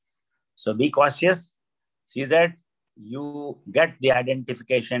time. So be cautious. See that you get the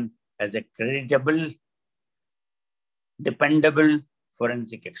identification as a credible, dependable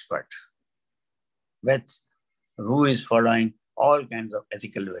forensic expert with who is following all kinds of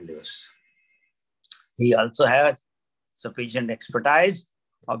ethical values. He also has sufficient expertise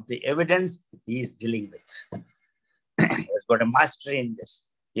of the evidence he is dealing with. He has got a mastery in this.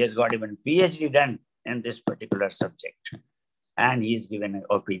 He has got even PhD done in this particular subject. And he is given an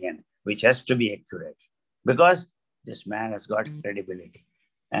opinion which has to be accurate because this man has got credibility.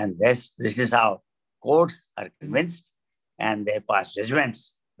 And this is how courts are convinced and they pass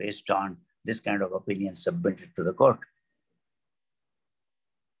judgments based on this kind of opinion submitted to the court.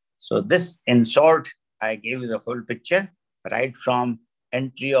 So this, in short, I gave you the whole picture, right from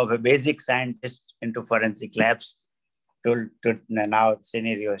entry of a basic scientist into forensic labs to now the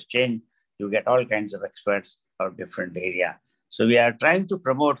scenario has changed. You get all kinds of experts of different area. So we are trying to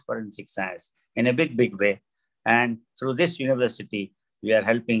promote forensic science in a big way. And through this university, we are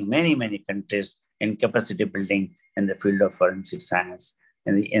helping many countries in capacity building in the field of forensic science,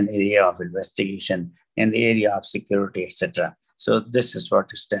 in the area of investigation, in the area of security, etc. So this is what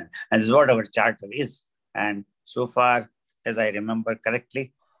is done. And this is what our charter is. And so far, as I remember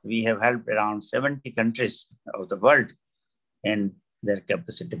correctly, we have helped around 70 countries of the world in their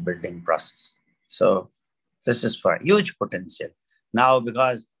capacity building process. So this is for huge potential. Now,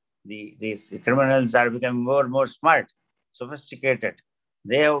 because these criminals are becoming more and more smart, sophisticated,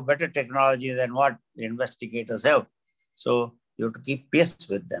 they have better technology than what the investigators have. So you have to keep pace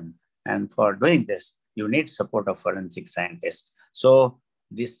with them. And for doing this, you need support of forensic scientists. So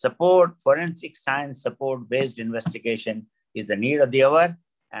this support, forensic science support-based investigation is the need of the hour,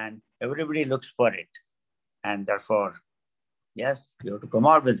 and everybody looks for it. And therefore, yes, you have to come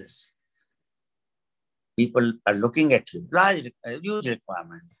out with this. People are looking at you, huge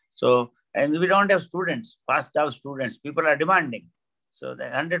requirement. So, and we don't have students, passed out students, people are demanding. So the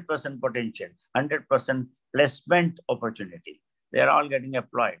 100% potential, 100% placement opportunity, they are all getting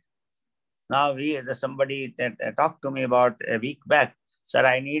employed. Now somebody that talked to me about a week back, sir,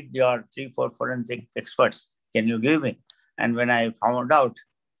 I need your 3-4 forensic experts. Can you give me? And when I found out,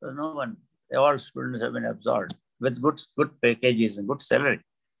 no one, all students have been absorbed with good packages and good salary.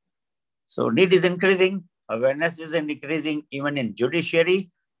 So need is increasing, awareness is increasing even in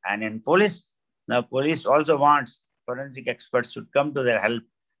judiciary and in police. Now police also wants forensic experts to come to their help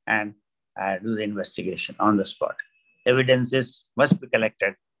and do the investigation on the spot. Evidences must be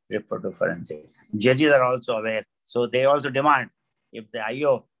collected, report to forensic. Judges are also aware, so they also demand if the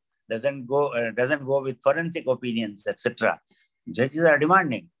IO doesn't go with forensic opinions, etc. Judges are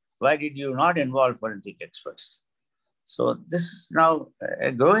demanding, why did you not involve forensic experts? So this is now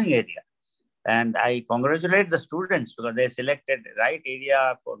a growing area. And I congratulate the students because they selected the right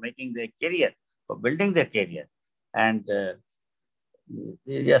area for making their career, for building their career. And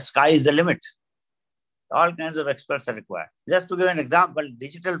the sky is the limit. All kinds of experts are required. Just to give an example,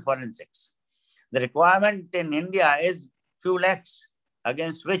 digital forensics. The requirement in India is few lakhs,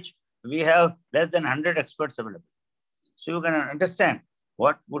 against which we have less than 100 experts available. So you can understand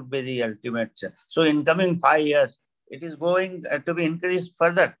what would be the ultimate. So in coming 5 years, it is going to be increased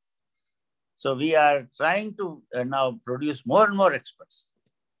further. So we are trying to now produce more and more experts.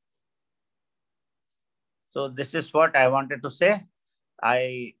 So this is what I wanted to say.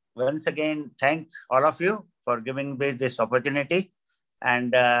 I once again thank all of you for giving me this opportunity.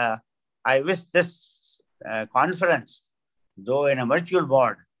 And I wish this conference, though in a virtual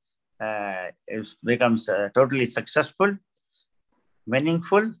mode, becomes totally successful,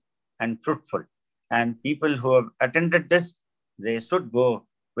 meaningful, and fruitful. And people who have attended this, they should go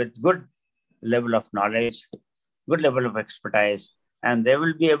with good level of knowledge, good level of expertise, and they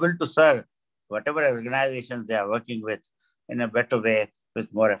will be able to serve whatever organizations they are working with in a better way,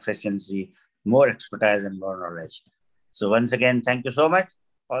 with more efficiency, more expertise, and more knowledge. So once again, thank you so much.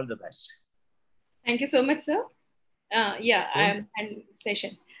 All the best. Thank you so much, sir. and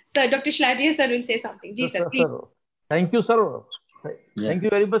session. Sir, Dr. Shlajia sir will say something. Ji, sir, please. Sir. Thank you, sir. Thank you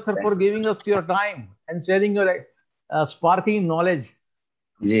very much, sir, for giving us your time and sharing your sparking knowledge.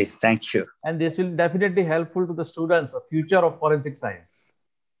 Yes, thank you. And this will definitely helpful to the students, the future of forensic science.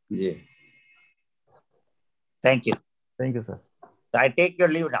 Yeah. Thank you. Thank you, sir. I take your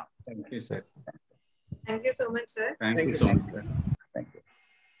leave now. Thank you, sir. Thank you so much, sir. Thank you so much, sir. Thank you.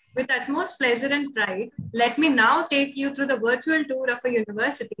 With utmost pleasure and pride, let me now take you through the virtual tour of a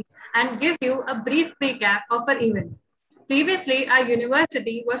university and give you a brief recap of our event. Previously, our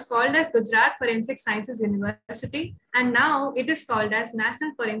university was called as Gujarat Forensic Sciences University, and now it is called as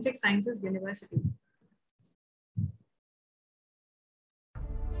National Forensic Sciences University.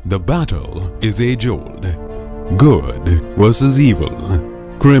 The battle is age-old. Good versus evil.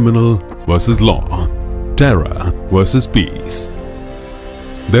 Criminal versus law. Terror versus peace.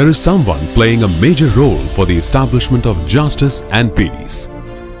 There is someone playing a major role for the establishment of justice and peace.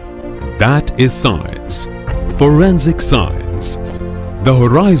 That is science. Forensic science. The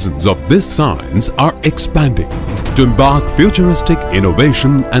horizons of this science are expanding to embark futuristic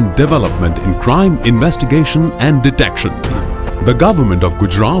innovation and development in crime investigation and detection. The government of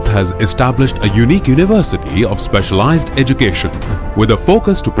Gujarat has established a unique university of specialized education with a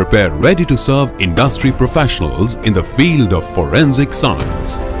focus to prepare ready-to-serve industry professionals in the field of forensic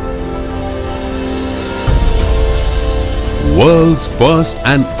science. World's first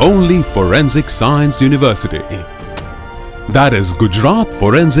and only forensic science university. That is Gujarat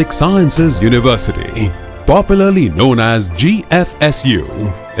Forensic Sciences University, popularly known as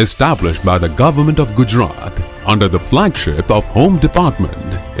GFSU, established by the government of Gujarat under the flagship of Home Department,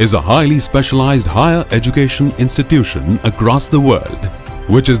 is a highly specialized higher education institution across the world,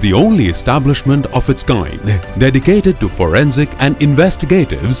 which is the only establishment of its kind dedicated to forensic and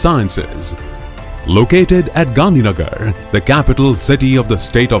investigative sciences. Located at Gandhinagar, the capital city of the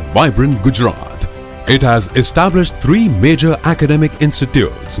state of vibrant Gujarat, it has established 3 major academic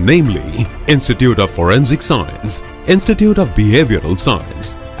institutes, namely Institute of Forensic Science, Institute of Behavioral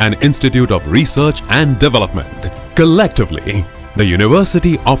Science, and Institute of Research and Development. Collectively, the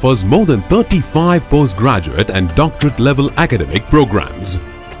university offers more than 35 postgraduate and doctorate level academic programs.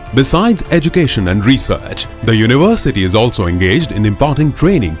 Besides education and research, the university is also engaged in imparting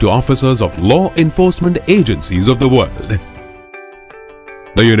training to officers of law enforcement agencies of the world.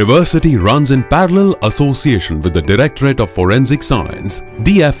 The university runs in parallel association with the Directorate of Forensic Science,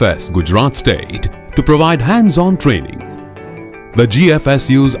 DFS Gujarat State, to provide hands-on training. The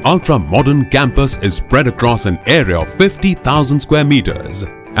GFSU's ultra-modern campus is spread across an area of 50,000 square meters,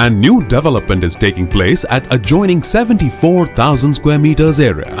 and new development is taking place at adjoining 74,000 square meters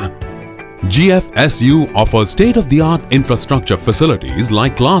area. GFSU offers state-of-the-art infrastructure facilities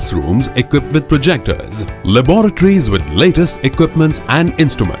like classrooms equipped with projectors, laboratories with latest equipments and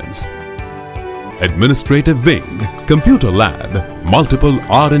instruments, administrative wing, computer lab, multiple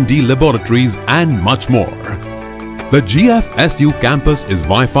R&D laboratories, and much more. The GFSU campus is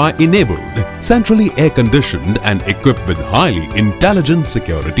Wi-Fi enabled, centrally air-conditioned and equipped with highly intelligent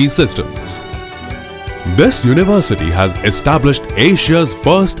security systems. This university has established Asia's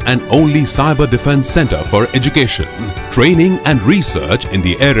first and only Cyber Defense Center for education, training and research in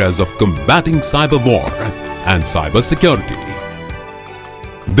the areas of combating cyber war and cyber security.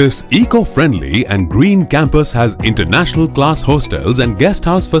 This eco-friendly and green campus has international class hostels and guest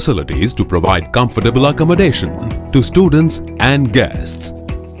house facilities to provide comfortable accommodation to students and guests.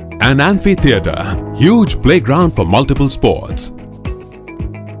 An amphitheater, huge playground for multiple sports,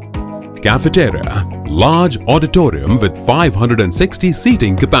 cafeteria, large auditorium with 560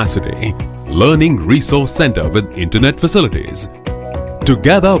 seating capacity, learning resource center with internet facilities,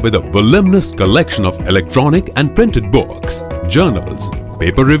 together with a voluminous collection of electronic and printed books, journals,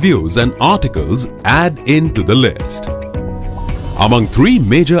 paper reviews and articles add into the list. Among 3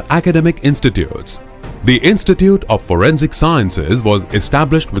 major academic institutes, the Institute of Forensic Sciences was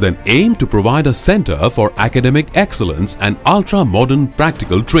established with an aim to provide a center for academic excellence and ultra-modern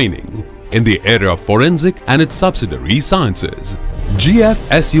practical training in the area of forensic and its subsidiary sciences.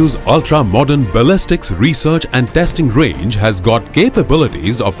 GFSU's ultra-modern ballistics research and testing range has got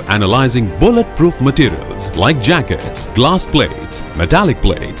capabilities of analyzing bulletproof materials like jackets, glass plates, metallic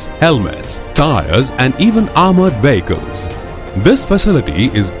plates, helmets, tires, and even armored vehicles. This facility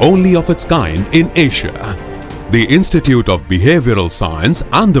is only of its kind in Asia. The Institute of Behavioral Science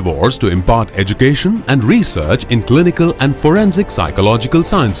endeavors to impart education and research in clinical and forensic psychological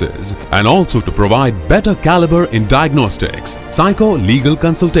sciences, and also to provide better caliber in diagnostics, psycho-legal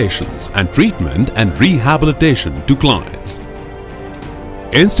consultations, and treatment and rehabilitation to clients.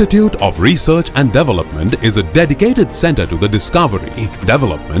 Institute of Research and Development is a dedicated center to the discovery,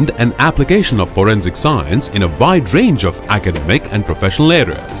 development and application of forensic science in a wide range of academic and professional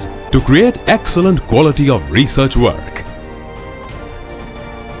areas to create excellent quality of research work.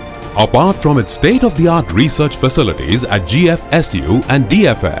 Apart from its state-of-the-art research facilities at GFSU and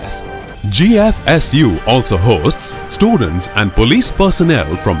DFS, GFSU also hosts students and police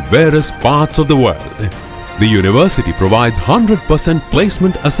personnel from various parts of the world. The university provides 100%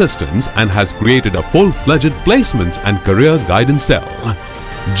 placement assistance and has created a full-fledged placements and career guidance cell.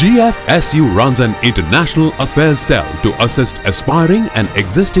 GFSU runs an international affairs cell to assist aspiring and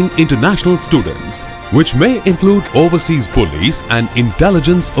existing international students, which may include overseas police and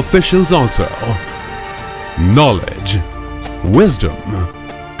intelligence officials also. Knowledge, wisdom,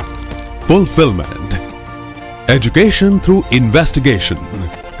 fulfillment, education through investigation.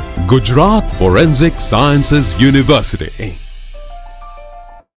 Gujarat Forensic Sciences University.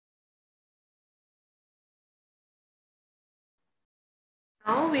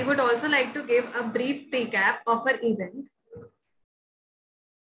 Now, we would also like to give a brief recap of our event.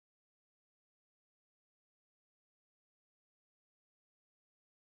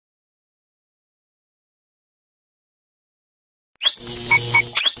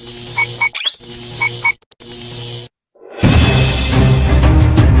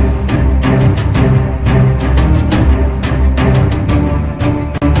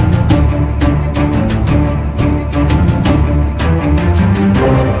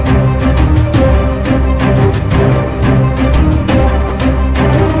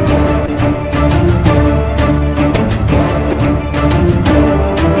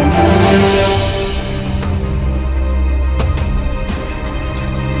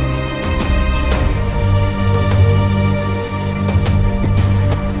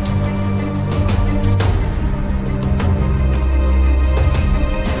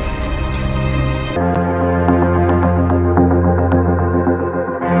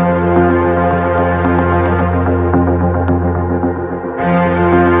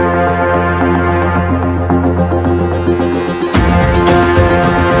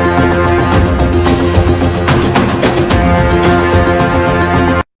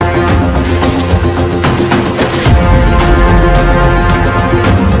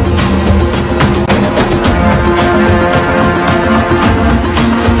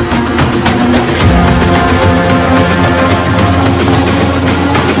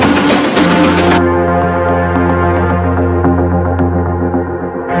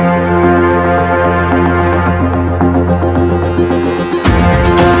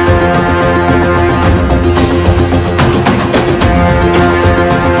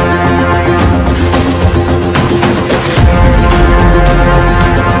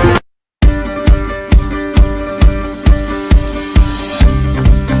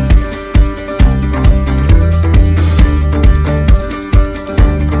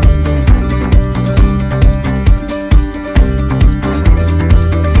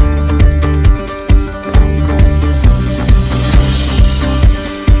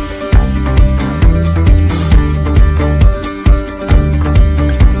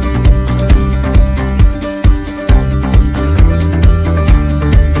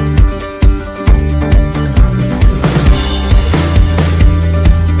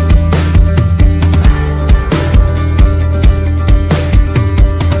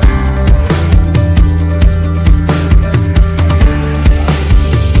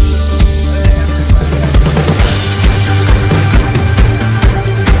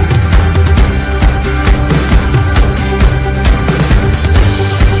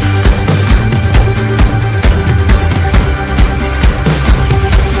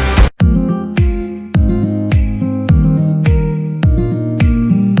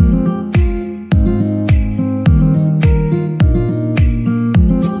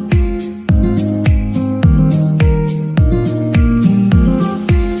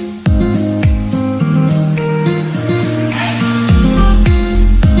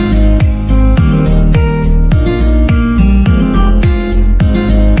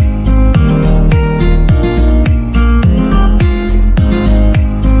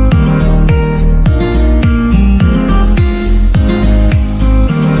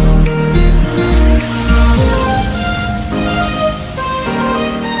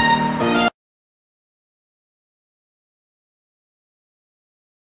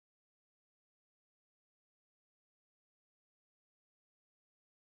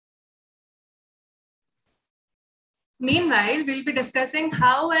 Meanwhile, we'll be discussing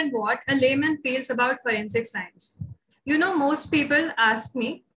how and what a layman feels about forensic science. You know, most people ask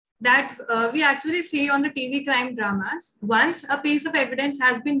me, that we actually see on the TV crime dramas. Once a piece of evidence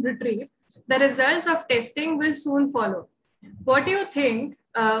has been retrieved, the results of testing will soon follow. What do you think?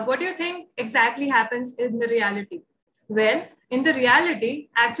 What do you think exactly happens in the reality? Well, in the reality,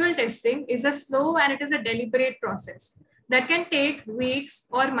 actual testing is a slow and it is a deliberate process that can take weeks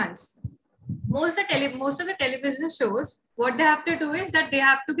or months. Most of the television shows, what they have to do is that they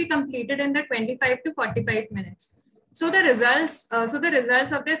have to be completed in the 25 to 45 minutes. So the results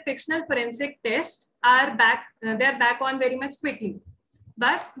of their fictional forensic test are back. They're back on very much quickly.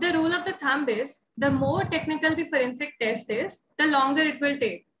 But the rule of the thumb is the more technical the forensic test is, the longer it will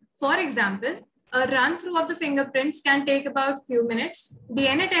take. For example, a run through of the fingerprints can take about few minutes.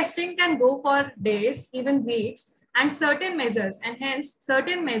 DNA testing can go for days, even weeks, and certain measures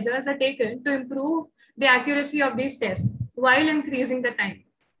are taken to improve the accuracy of these tests while increasing the time.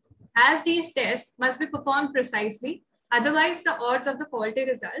 As these tests must be performed precisely, otherwise the odds of the faulty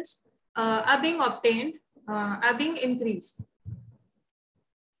results are being increased.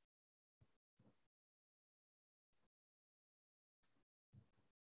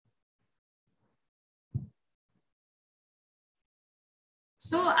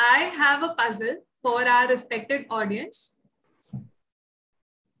 So I have a puzzle for our respected audience.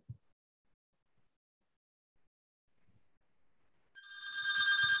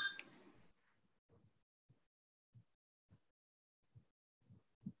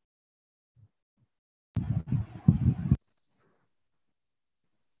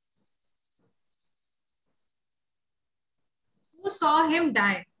 Who saw him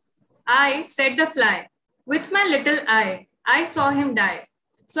die? I, said the fly. With my little eye, I saw him die.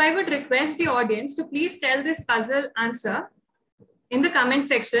 So I would request the audience to please tell this puzzle answer in the comment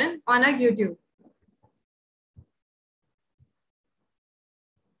section on our YouTube.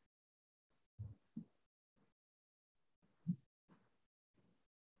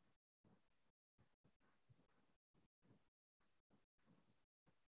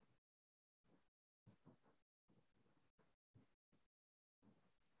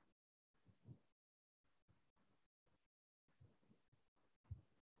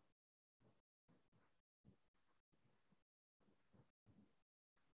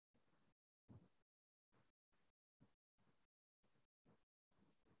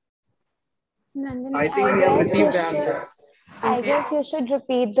 Nandini, I think we have guess received the you should- answer. I guess you should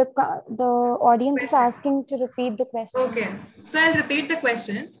repeat the audience is asking to repeat the question. Okay, so I'll repeat the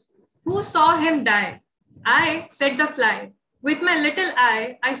question. Who saw him die? I, said the fly. With my little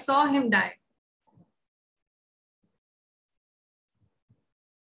eye, I saw him die.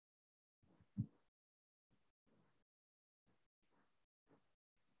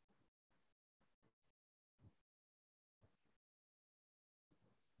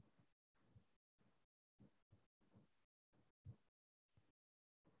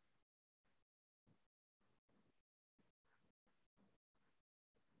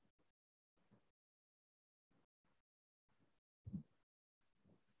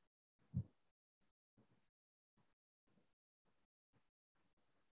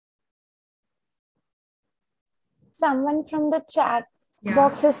 Someone from the chat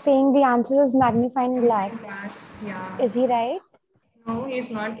box is saying the answer is magnifying glass. Yeah. Is he right? No, he's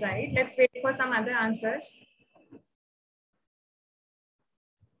not right. Let's wait for some other answers.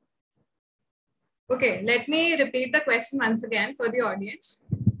 Okay, let me repeat the question once again for the audience.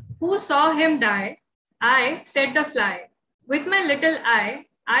 Who saw him die? I, said the fly. With my little eye,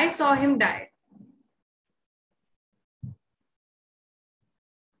 I saw him die.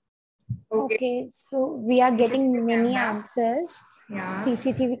 Okay, so we are getting many answers. Yeah.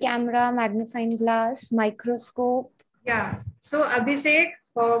 CCTV camera, magnifying glass, microscope. Yeah. So Abhishek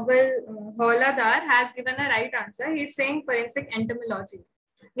Hauladar has given a right answer. He's saying forensic entomology.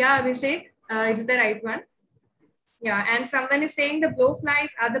 Yeah, Abhishek, it is the right one. Yeah, and someone is saying the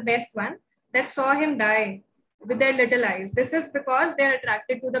blowflies are the best one that saw him die with their little eyes. This is because they're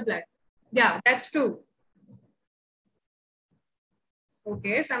attracted to the blood. Yeah, that's true.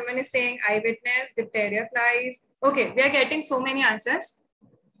 Okay, someone is saying eyewitness, diphtheria flies. Okay, we are getting so many answers.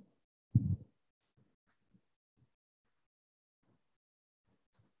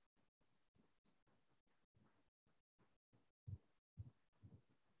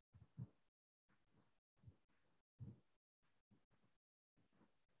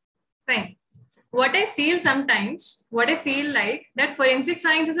 Fine. What I feel like that forensic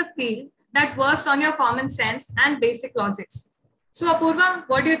science is a field that works on your common sense and basic logics. So Apurva,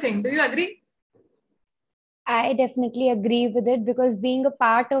 what do you think? Do you agree? I definitely agree with it, because being a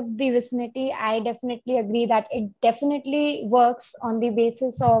part of the vicinity, I definitely agree that it definitely works on the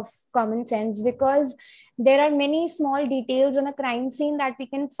basis of common sense, because there are many small details on a crime scene that we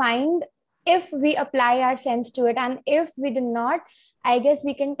can find if we apply our sense to it. And if we do not, I guess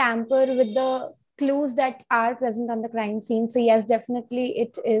we can tamper with the clues that are present on the crime scene. So yes, definitely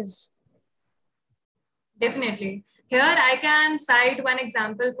it is. Definitely. Here I can cite one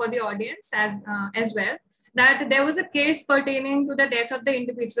example for the audience as well, that there was a case pertaining to the death of the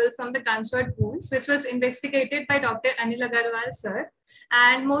individual from the gunshot wounds, which was investigated by Dr. Anil Agarwal, sir.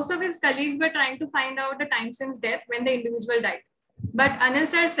 And most of his colleagues were trying to find out the time since death when the individual died. But Anil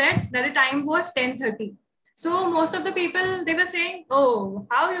sir said that the time was 10:30. So most of the people, they were saying, oh,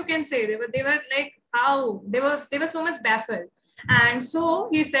 how you can say? They were like, how? They were so much baffled. And so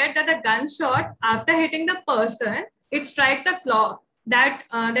he said that the gunshot, after hitting the person, it struck the clock that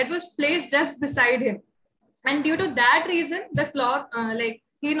was placed just beside him. And due to that reason, the clock,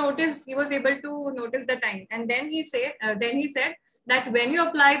 he was able to notice the time. And then he said that when you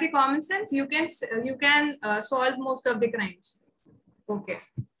apply the common sense, you can solve most of the crimes. Okay.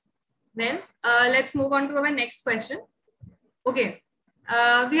 Then let's move on to our next question. Okay.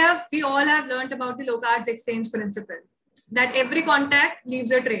 We all have learned about the Locard's exchange principle, that every contact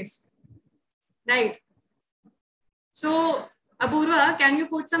leaves a trace, right? So, Apurva, can you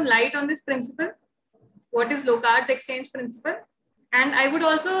put some light on this principle? What is Locard's exchange principle? And I would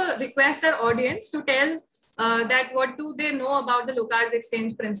also request our audience to tell that what do they know about the Locard's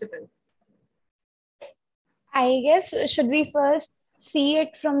exchange principle? I guess, should we first see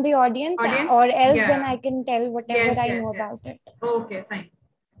it from the audience? Or else then I can tell whatever I know about it. Okay, fine.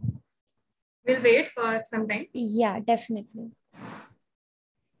 We'll wait for some time. Yeah, definitely.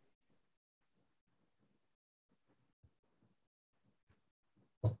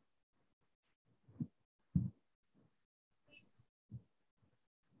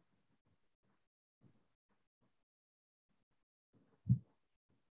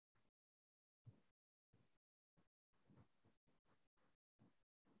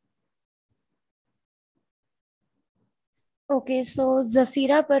 Okay, so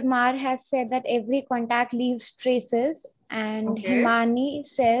Zafira Parmar has said that every contact leaves traces, and Himani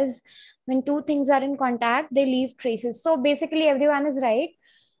says when two things are in contact, they leave traces. So basically everyone is right.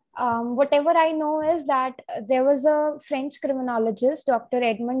 Whatever I know is that there was a French criminologist, Dr.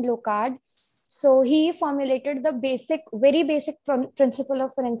 Edmond Locard. So he formulated the very basic principle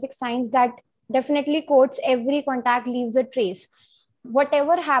of forensic science that definitely quotes every contact leaves a trace.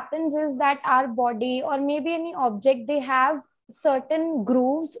 Whatever happens is that our body or maybe any object, they have certain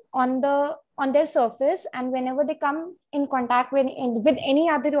grooves on their surface, and whenever they come in contact with any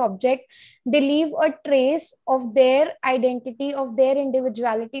other object, they leave a trace of their identity, of their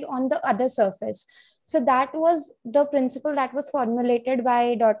individuality on the other surface. So that was the principle that was formulated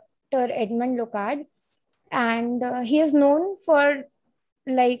by Dr. Edmond Locard, and he is known for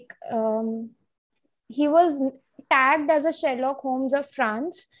he was tagged as a Sherlock Holmes of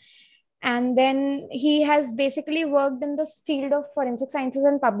France. And then he has basically worked in the field of forensic sciences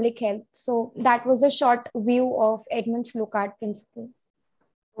and public health. So that was a short view of Edmond Locard principle.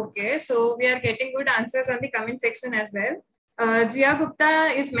 Okay, so we are getting good answers on the comment section as well. Jia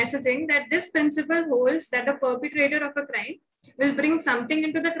Gupta is messaging that this principle holds that the perpetrator of a crime will bring something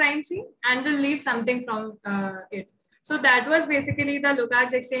into the crime scene and will leave something from it. So that was basically the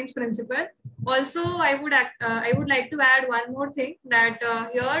Locard's exchange principle. Also, I would like to add one more thing, that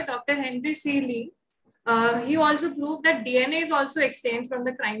here Dr. Henry C. Lee, he also proved that DNA is also exchanged from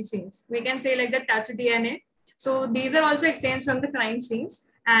the crime scenes. We can say like the touch DNA. So these are also exchanged from the crime scenes,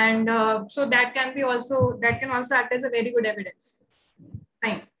 and so that can also act as a very good evidence.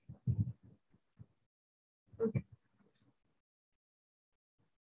 Fine. Okay.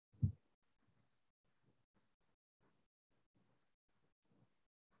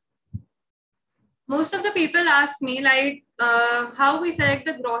 Most of the people ask me how we select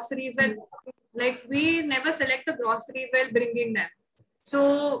the groceries, and we never select the groceries while bringing them.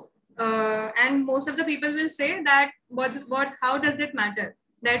 So and most of the people will say that how does it matter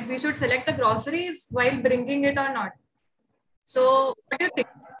that we should select the groceries while bringing it or not? So what do you think,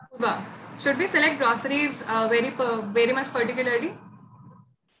 Purva? Should we select groceries very much particularly?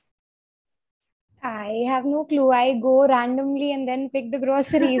 I have no clue. I go randomly and then pick the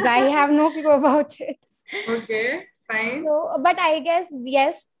groceries. I have no clue about it. Okay, fine. So, but I guess,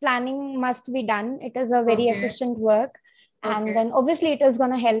 yes, planning must be done. It is a very efficient work. And then obviously it is going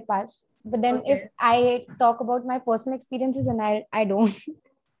to help us. But then if I talk about my personal experiences, and I don't.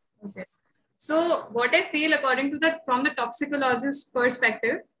 Okay. So what I feel, according to from the toxicologist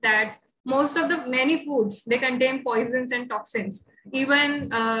perspective, that most of the many foods, they contain poisons and toxins. Even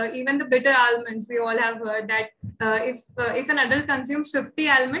the bitter almonds, we all have heard that if an adult consumes 50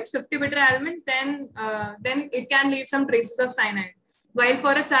 almonds, 50 bitter almonds, then it can leave some traces of cyanide. While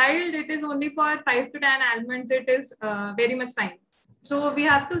for a child, it is only for 5 to 10 almonds, it is very much fine. So we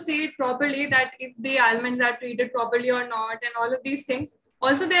have to see it properly, that if the almonds are treated properly or not, and all of these things.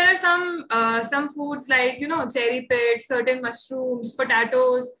 Also, there are some foods like, cherry pits, certain mushrooms,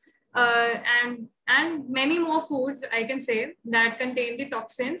 potatoes, and many more foods, I can say, that contain the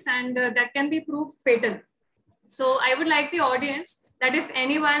toxins, and that can be proved fatal. So I would like the audience that if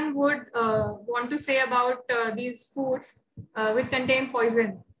anyone would want to say about these foods which contain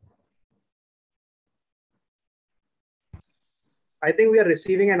poison. I think we are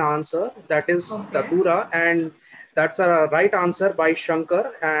receiving an answer. That is Datura, and that's a right answer by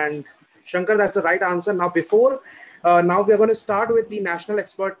Shankar. And Shankar, that's the right answer. Now, now we are going to start with the national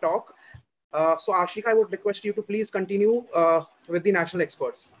expert talk. So Ashika, I would request you to please continue with the national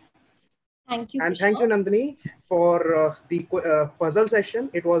experts. Thank you. And thank you, Nandini, for the puzzle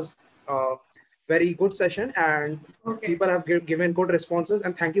session. It was a very good session, and people have given good responses.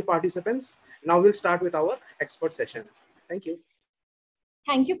 And thank you, participants. Now we'll start with our expert session. Thank you.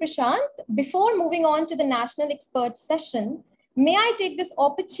 Thank you, Prashant. Before moving on to the national expert session, may I take this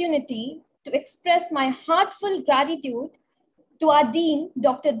opportunity to express my heartfelt gratitude to our Dean,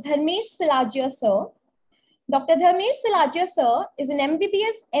 Dr. Dharmesh Silagia, sir. Dr. Dharmesh Silagia, sir, is an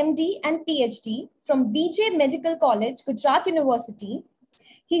MBBS, MD, and PhD from BJ Medical College, Gujarat University.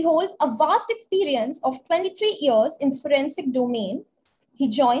 He holds a vast experience of 23 years in the forensic domain. He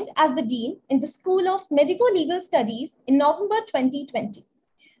joined as the Dean in the School of Medico-Legal Studies in November 2020.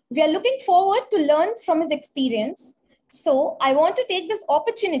 We are looking forward to learn from his experience. So I want to take this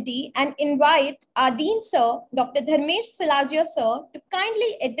opportunity and invite our Dean, sir, Dr. Dharmesh Silagia, sir, to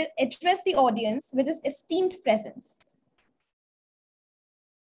kindly address the audience with his esteemed presence.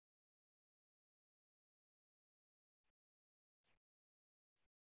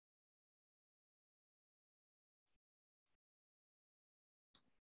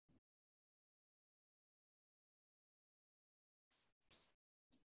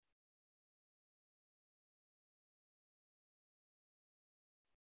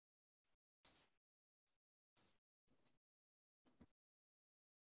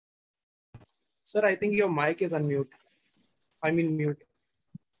 Sir, I think your mic is unmute. I mean mute.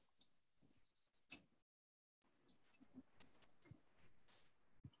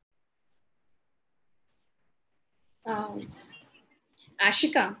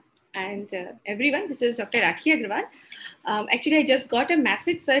 Ashika and everyone, this is Dr. Rakhi Agrawal. Actually, I just got a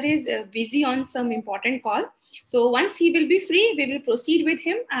message. Sir is busy on some important call. So once he will be free, we will proceed with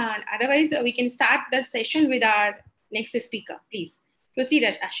him. And otherwise, we can start the session with our next speaker. Please proceed,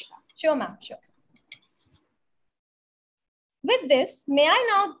 Ashika. Sure, ma'am. Sure. With this, may I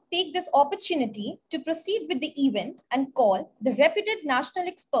now take this opportunity to proceed with the event and call the reputed national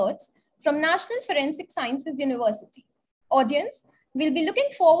experts from National Forensic Sciences University. Audience, we'll be looking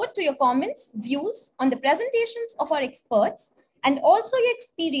forward to your comments, views on the presentations of our experts, and also your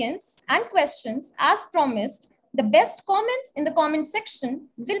experience and questions. As promised, the best comments in the comment section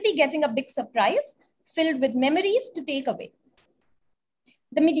will be getting a big surprise filled with memories to take away.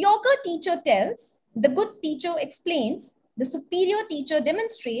 The mediocre teacher tells, the good teacher explains, the superior teacher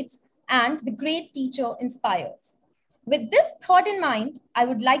demonstrates, and the great teacher inspires. With this thought in mind, I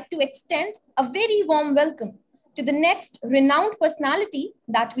would like to extend a very warm welcome to the next renowned personality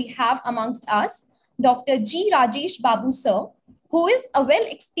that we have amongst us, Dr. G. Rajesh Babu, sir, who is a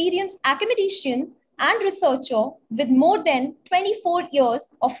well-experienced academician and researcher with more than 24 years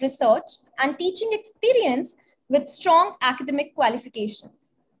of research and teaching experience with strong academic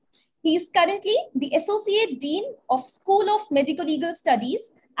qualifications. He is currently the Associate Dean of School of Medico-Legal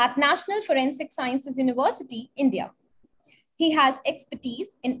Studies at National Forensic Sciences University, India. He has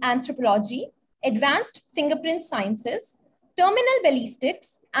expertise in anthropology, advanced fingerprint sciences, terminal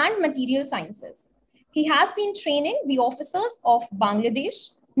ballistics, and material sciences. He has been training the officers of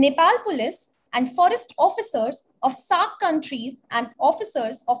Bangladesh, Nepal Police, and forest officers of SAARC countries and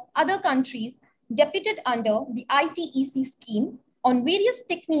officers of other countries deputed under the ITEC scheme on various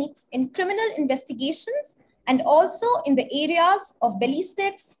techniques in criminal investigations and also in the areas of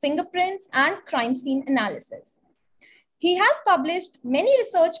ballistics, fingerprints, and crime scene analysis. He has published many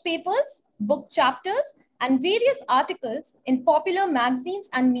research papers, book chapters, and various articles in popular magazines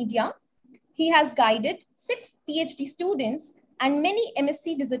and media. He has guided 6 PhD students and many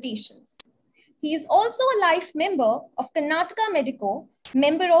MSc dissertations. He is also a life member of Karnataka Medico,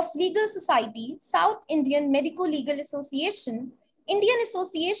 member of Legal Society, South Indian Medico-Legal Association, Indian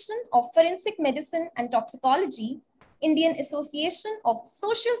Association of Forensic Medicine and Toxicology, Indian Association of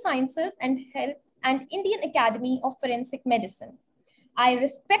Social Sciences and Health, and Indian Academy of Forensic Medicine. I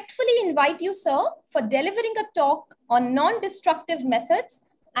respectfully invite you, sir, for delivering a talk on non-destructive methods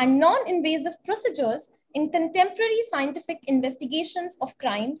and non-invasive procedures in contemporary scientific investigations of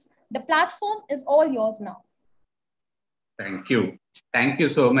crimes. The platform is all yours now. Thank you. Thank you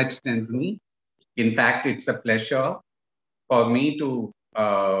so much, Nandini. In fact, it's a pleasure for me to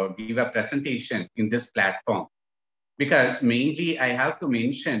give a presentation in this platform, because mainly I have to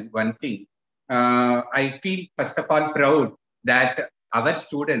mention one thing. I feel, first of all, proud that our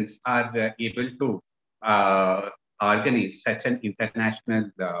students are able to organize such an international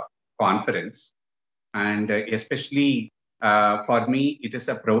conference. And especially for me, it is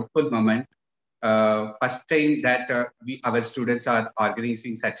a proudful moment. First time that our students are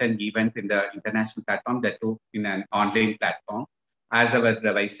organizing such an event in the international platform, that too in an online platform. As our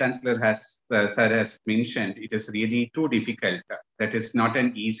Vice Chancellor sir has mentioned, it is really too difficult. That is not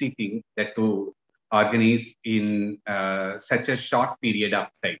an easy thing that to organize in such a short period of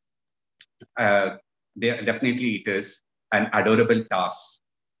time. Definitely it is an adorable task.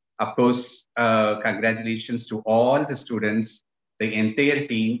 Of course, congratulations to all the students, the entire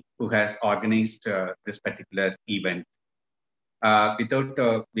team who has organized this particular event.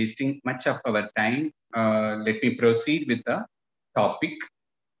 Without wasting much of our time, let me proceed with the topic.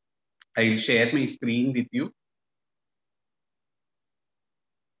 I will share my screen with you.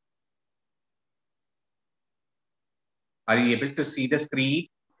 Are you able to see the screen?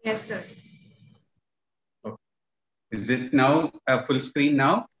 Yes, sir. Okay. Is it now a full screen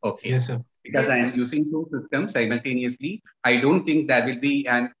now? Okay. Yes, sir. Because Yes, I am sir. using two systems simultaneously, I don't think there will be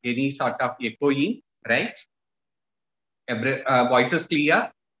any sort of echoing, right? Voice is clear?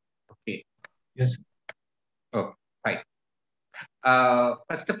 Okay. Yes. Oh, fine.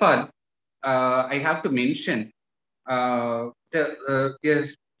 First of all, I have to mention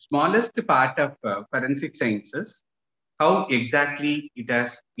the smallest part of forensic sciences, how exactly it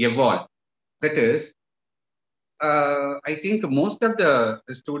has evolved. That is, I think most of the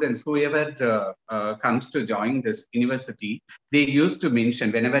students, whoever comes to join this university, they used to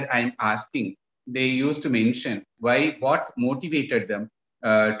mention, whenever I'm asking, they used to mention what motivated them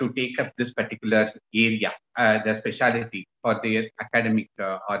to take up this particular area, the specialty for their academic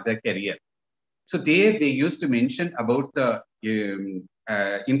or their career. So there they used to mention about the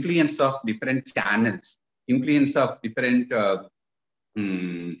influence of different channels, influence of different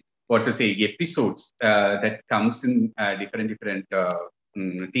what to say, episodes that comes in different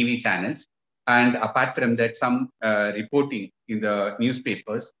TV channels. And apart from that, some reporting in the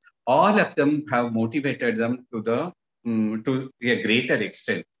newspapers, all of them have motivated them to a greater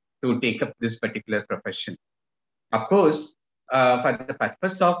extent to take up this particular profession. Of course, for the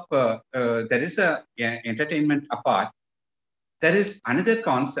purpose of there is a entertainment apart, there is another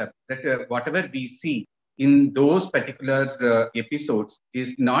concept that whatever we see in those particular episodes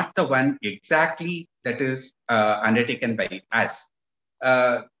is not the one exactly that is undertaken by us.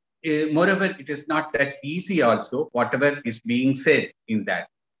 Moreover, it is not that easy also, whatever is being said in that.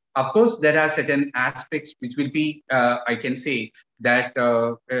 Of course, there are certain aspects which will be, I can say, that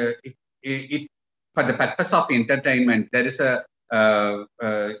for the purpose of entertainment, there is a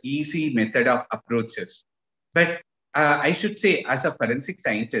easy method of approaches. But I should say, as a forensic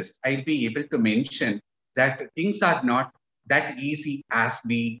scientist, I'll be able to mention that things are not that easy as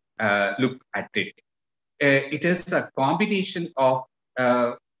we look at it. It is a combination of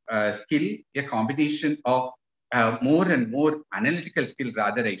skill, a combination of more and more analytical skill,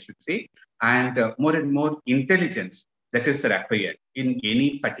 rather, I should say, and more and more intelligence that is required in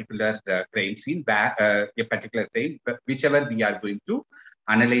any particular crime scene, a particular crime, whichever we are going to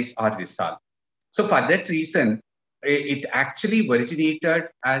analyze or resolve. So for that reason, it actually originated,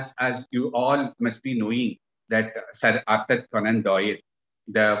 as you all must be knowing, that Sir Arthur Conan Doyle,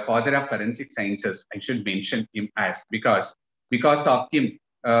 the father of forensic sciences, I should mention him as, because of him,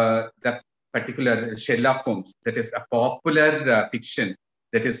 the particular Sherlock Holmes, that is a popular fiction,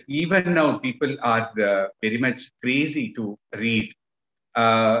 that is even now people are very much crazy to read.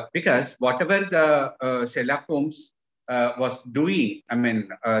 Because whatever the Sherlock Holmes was doing, I mean,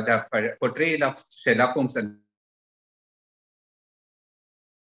 the portrayal of Sherlock Holmes and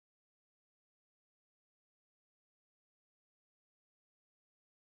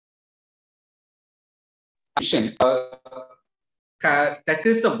that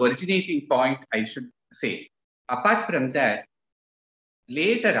is the originating point, I should say. Apart from that,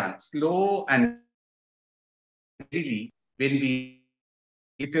 later on, slow and really, when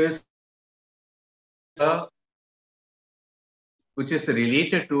it is which is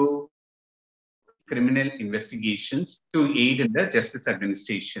related to criminal investigations to aid in the justice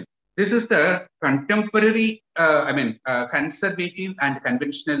administration. This is the contemporary, conservative and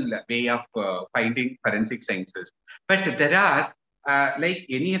conventional way of finding forensic sciences. But there are, like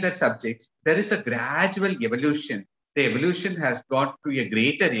any other subjects, there is a gradual evolution. The evolution has got to a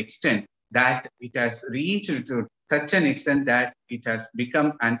greater extent that it has reached to such an extent that it has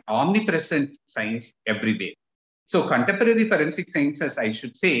become an omnipresent science everywhere. So contemporary forensic sciences, I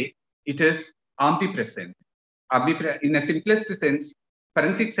should say, it is omnipresent. In a simplest sense,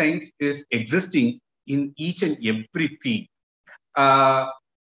 forensic science is existing in each and every field.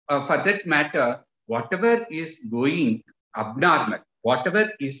 For that matter, whatever is going abnormal, whatever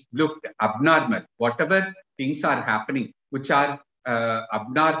is looked abnormal, whatever things are happening which are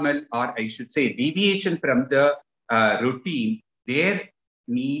abnormal, or I should say deviation from the routine, there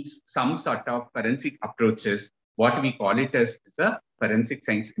needs some sort of forensic approaches, what we call it as a forensic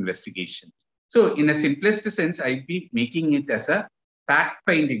science investigation. So in a simplest sense, I'll be making it as a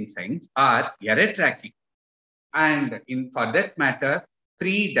fact-finding science or error tracking. And for that matter,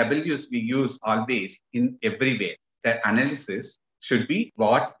 3 W's we use always in everywhere. The analysis should be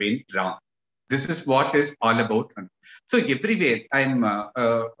what went wrong. This is what is all about. So everywhere, I'm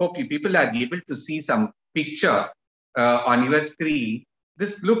hope you people are able to see some picture on your screen.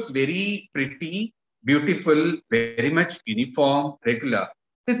 This looks very pretty, beautiful, very much uniform, regular.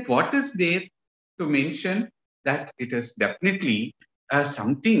 Then what is there to mention that it is definitely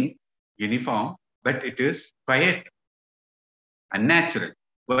something uniform, but it is quite unnatural.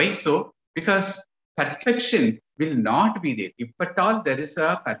 Why so? Because perfection will not be there. If at all there is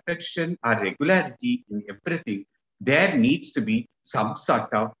a perfection or regularity in everything, there needs to be some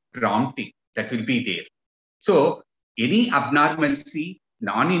sort of prompting that will be there. So any abnormality,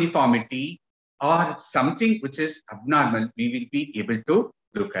 non-uniformity, or something which is abnormal, we will be able to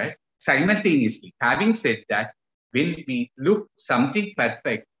look at simultaneously. Having said that, when we look something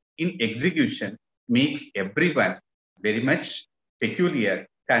perfect in execution, makes everyone very much peculiar,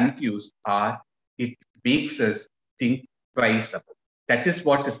 confused, or it makes us think twice about. That is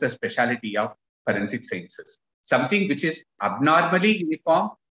what is the speciality of forensic sciences. Something which is abnormally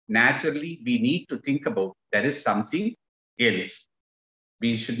uniform, naturally we need to think about there is something else.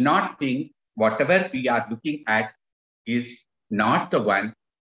 We should not think whatever we are looking at is not the one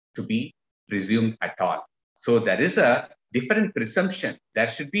to be presumed at all. So there is a different presumption. There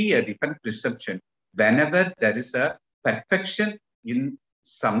should be a different presumption whenever there is a perfection in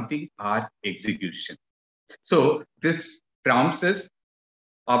something or execution. So this prompts us,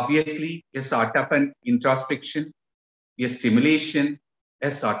 obviously, a sort of an introspection, a stimulation,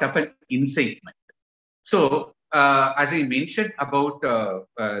 a sort of an incitement. So as I mentioned about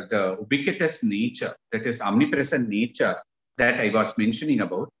the ubiquitous nature, that is omnipresent nature that I was mentioning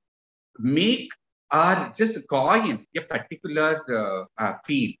about, make or just coin a particular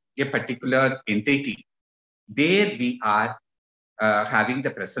field, a particular entity. There we are having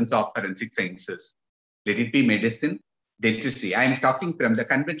the presence of forensic sciences. Let it be medicine, dentistry. I am talking from the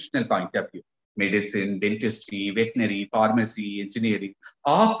conventional point of view. Medicine, dentistry, veterinary, pharmacy, engineering.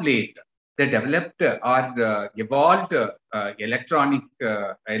 Of late, they developed or evolved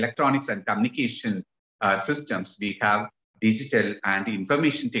electronics and communication systems. We have digital and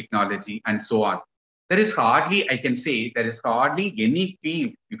information technology and so on. There is hardly, I can say, there is hardly any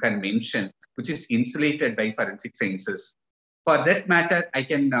field you can mention which is insulated by forensic sciences. For that matter,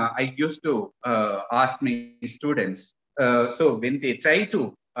 I used to ask my students, so when they try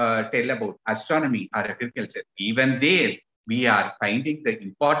to tell about astronomy or agriculture, even there we are finding the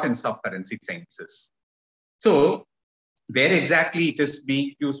importance of forensic sciences. So where exactly it is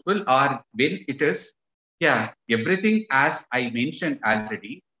being useful, or when it is, everything as I mentioned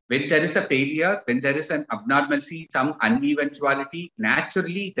already, when there is a failure, when there is an abnormality, some uneventuality,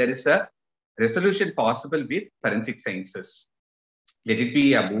 naturally there is a resolution possible with forensic sciences. Let it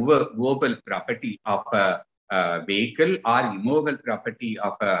be a movable property of a vehicle or immovable property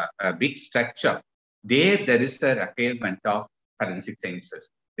of a big structure. There is a requirement of forensic sciences.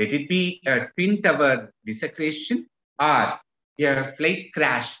 Let it be a twin tower desecration or a flight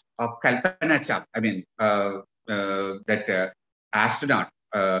crash of Kalpana Chawla. I mean, that astronaut,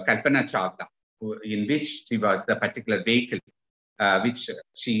 Kalpana Chawla, in which she was the particular vehicle which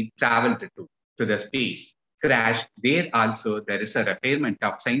she traveled to the space, crashed. There also, there is a requirement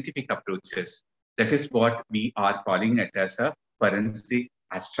of scientific approaches. That is what we are calling it as a forensic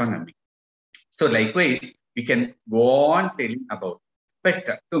astronomy. So likewise, we can go on telling about.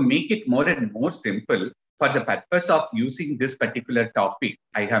 But to make it more and more simple, for the purpose of using this particular topic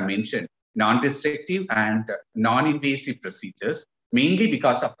I have mentioned, non-destructive and non-invasive procedures, mainly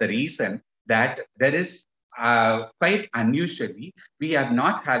because of the reason that there is quite unusually, we are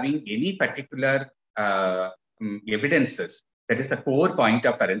not having any particular evidences. That is the core point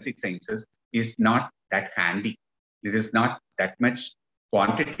of forensic sciences, is not that handy. It is not that much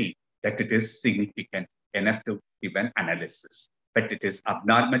quantity that it is significant enough to give an analysis, but it is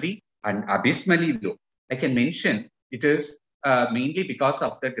abnormally and abysmally low. I can mention it is mainly because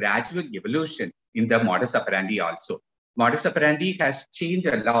of the gradual evolution in the modus operandi also. Modus operandi has changed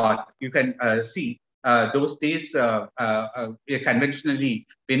a lot. You can see those days conventionally,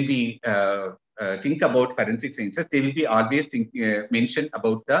 when we think about forensic sciences, they will be always mentioned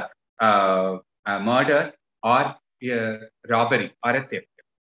about the murder or robbery or a theft,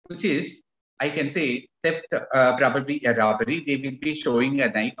 which is, I can say, theft, probably a robbery. They will be showing a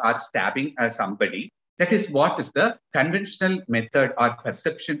knife or stabbing somebody. That is what is the conventional method or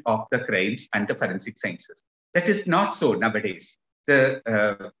perception of the crimes and the forensic sciences. That is not so nowadays.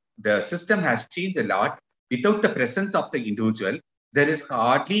 The system has changed a lot. Without the presence of the individual, there is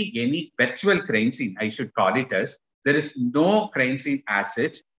hardly any virtual crime scene, I should call it as. There is no crime scene as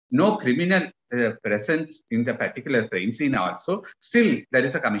such, no criminal presence in the particular crime scene also. Still, there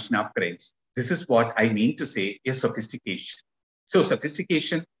is a commission of crimes. This is what I mean to say is sophistication. So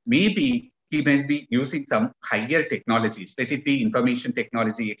sophistication, maybe he may be using some higher technologies, let it be information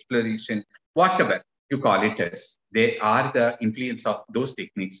technology, exploration, whatever you call it as. They are the influence of those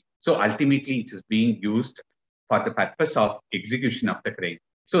techniques. So ultimately, it is being used for the purpose of execution of the crime.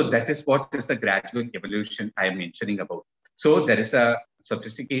 So that is what is the gradual evolution I am mentioning about. So there is a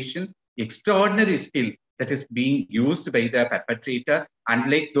sophistication, extraordinary skill that is being used by the perpetrator.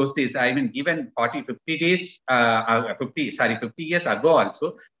 Unlike those days, I mean, even 50 years ago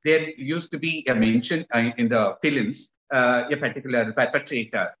also, there used to be a mention in the films, a particular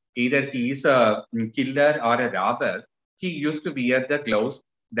perpetrator, either he is a killer or a robber, he used to wear the gloves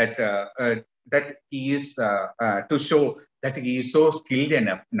that that he is to show that he is so skilled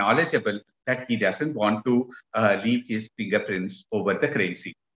enough, knowledgeable, that he doesn't want to leave his fingerprints over the crime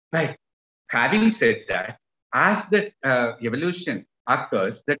scene. But having said that, as the evolution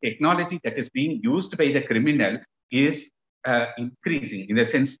occurs, the technology that is being used by the criminal is increasing, in the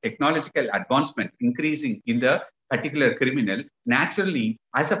sense technological advancement increasing in the particular criminal. Naturally,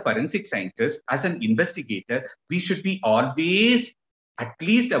 as a forensic scientist, as an investigator, we should be always at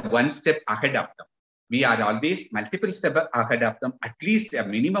least a one step ahead of them. We are always multiple steps ahead of them, at least a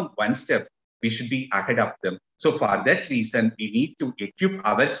minimum one step we should be ahead of them. So for that reason, we need to equip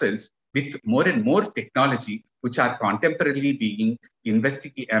ourselves with more and more technology, which are contemporarily being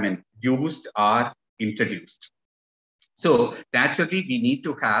used or introduced. So naturally, we need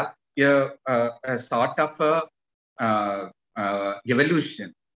to have a sort of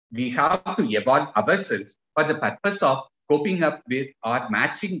evolution. We have to evolve ourselves for the purpose of coping up with or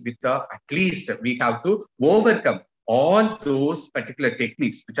matching with the, at least we have to overcome all those particular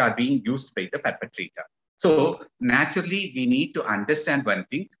techniques which are being used by the perpetrator. So naturally, we need to understand one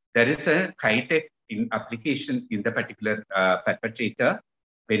thing. There is a high-tech application in the particular perpetrator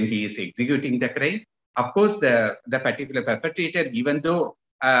when he is executing the crime. Of course, the particular perpetrator, even though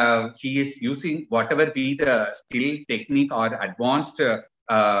he is using whatever be the skill, technique, or advanced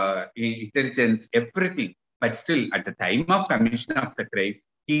intelligence, everything, but still at the time of commission of the crime,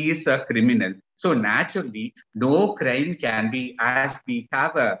 he is a criminal. So naturally, no crime can be, as we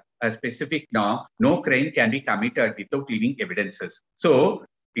have a specific norm, no crime can be committed without leaving evidences. So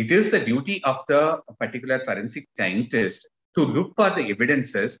it is the duty of the particular forensic scientist to look for the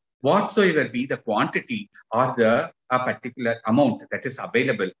evidences, whatsoever be the quantity or the particular amount that is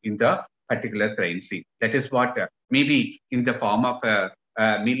available in the particular crime scene. That is what maybe in the form of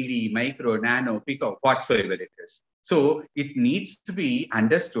milli, micro, nano, pico, whatsoever it is. So it needs to be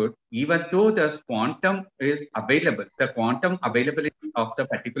understood, even though the quantum is available, the quantum availability of the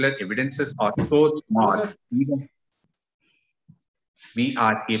particular evidences are so small, even we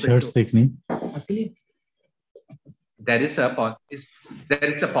are able to. There is a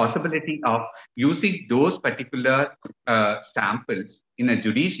possibility of using those particular samples in a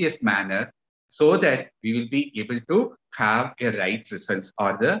judicious manner, so that we will be able to have a right results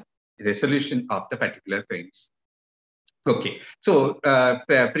or the resolution of the particular crimes. Okay, so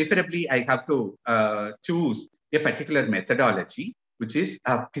preferably I have to choose a particular methodology, which is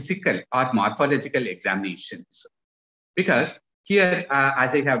physical or morphological examinations, because here,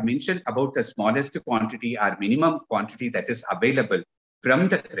 as I have mentioned about the smallest quantity or minimum quantity that is available from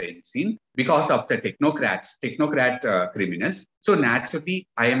the crime scene because of the technocrat criminals. So naturally,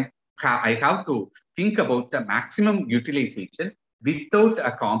 I have to think about the maximum utilization without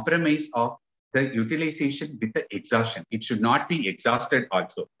a compromise of the utilization with the exhaustion. It should not be exhausted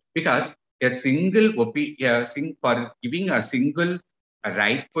also, because a single for giving a single a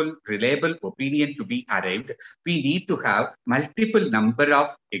rightful, reliable opinion to be arrived, we need to have multiple number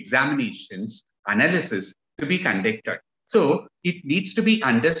of examinations, analysis to be conducted. So it needs to be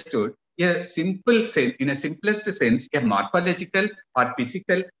understood a simple sense, in a simplest sense, a morphological or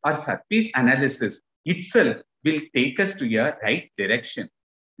physical or surface analysis itself will take us to a right direction.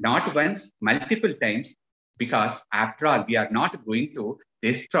 Not once, multiple times, because after all, we are not going to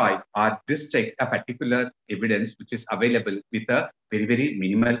destroy or restrict a particular evidence which is available with a very, very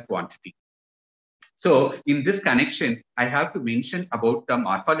minimal quantity. So in this connection, I have to mention about the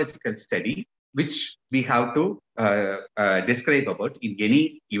morphological study, which we have to describe about in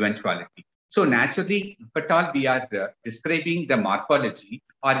any eventuality. So naturally, if at all we are describing the morphology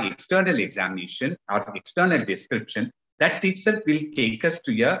or external examination or external description, that itself will take us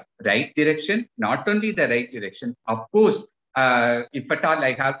to a right direction, not only the right direction. Of course, if at all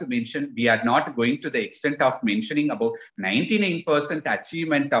I have to mention, we are not going to the extent of mentioning about 99%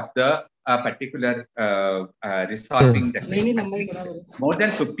 achievement of the particular resolving the more than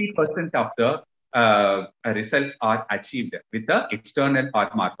 50% of the results are achieved with the external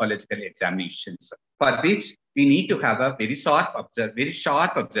or morphological examinations, for which we need to have a very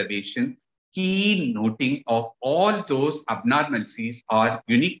sharp observation, keen noting of all those abnormalities or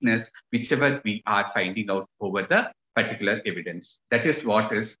uniqueness, whichever we are finding out over the particular evidence. That is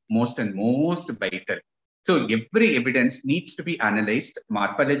what is most and most vital. So every evidence needs to be analyzed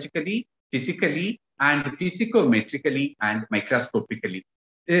morphologically, physically, and physicometrically and microscopically.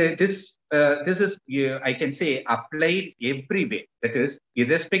 This is, I can say, applied everywhere. That is,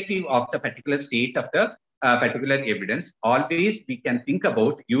 irrespective of the particular state of the particular evidence, always we can think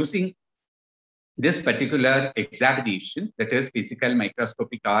about using this particular examination, that is physical,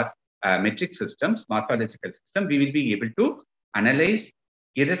 microscopic, or metric systems, morphological system. We will be able to analyze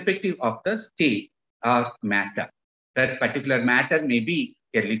irrespective of the state of matter. That particular matter may be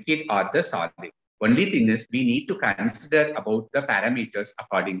a liquid or the solid. Only thing is, we need to consider about the parameters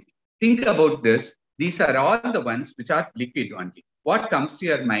accordingly. Think about this. These are all the ones which are liquid only. What comes to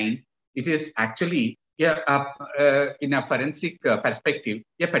your mind? It is actually in a forensic perspective,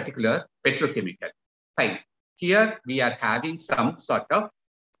 a particular petrochemical. Fine. Here we are having some sort of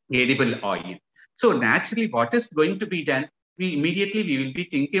edible oil. So naturally, what is going to be done? We will be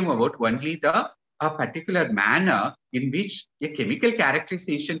thinking about only a particular manner in which a chemical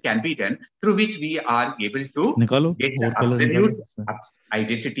characterization can be done, through which we are able to get the absolute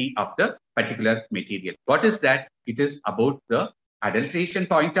identity of the particular material. What is that? It is about the adulteration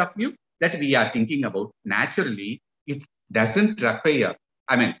point of view that we are thinking about. Naturally, it doesn't require,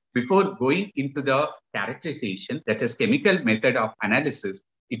 I mean, before going into the characterization, that is chemical method of analysis,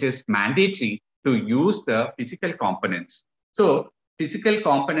 it is mandatory to use the physical components. So physical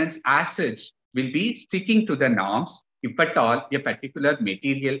components as such will be sticking to the norms if at all a particular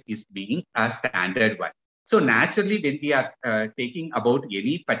material is being a standard one. So naturally, when we are taking about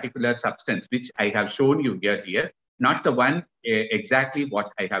any particular substance, which I have shown you earlier, not the one exactly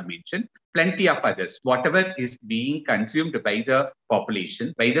what I have mentioned, plenty of others, whatever is being consumed by the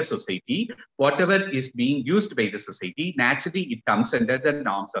population, by the society, whatever is being used by the society, naturally it comes under the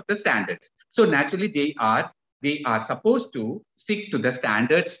norms of the standards. So naturally they are supposed to stick to the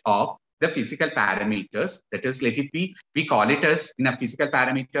standards of the physical parameters. That is, let it be, we call it as in a physical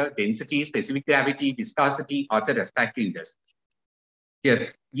parameter, density, specific gravity, viscosity, or the respective index.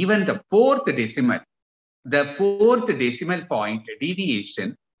 Here, even the fourth decimal point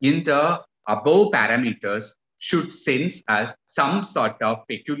deviation in the above parameters should sense as some sort of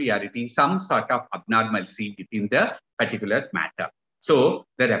peculiarity, some sort of abnormality within the particular matter. So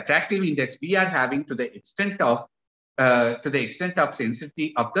the refractive index we are having to the extent of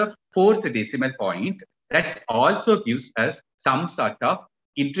sensitivity of the fourth decimal point, that also gives us some sort of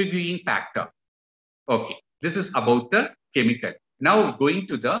intriguing factor. Okay, this is about the chemical. Now going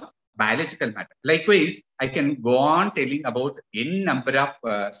to the biological matter. Likewise, I can go on telling about any number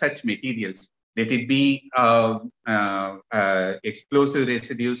of such materials. Let it be explosive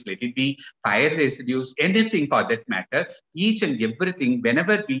residues, let it be fire residues, anything for that matter. Each and everything,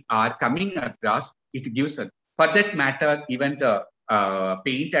 whenever we are coming across, it gives us. For that matter, even the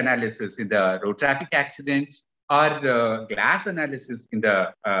paint analysis in the road traffic accidents or glass analysis in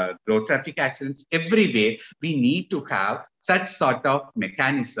the road traffic accidents, everywhere we need to have such sort of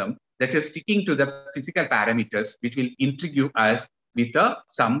mechanism that is sticking to the physical parameters, which will intrigue us with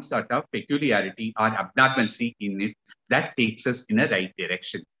some sort of peculiarity or abnormality in it that takes us in a right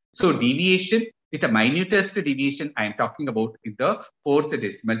direction. So deviation With the minutest deviation, I am talking about in the 4th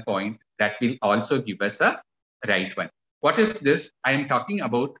decimal point, that will also give us a right one. What is this? I am talking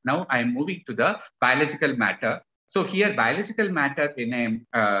about, now I am moving to the biological matter. So here, biological matter, when I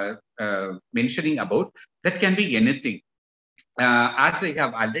am mentioning about, that can be anything. As I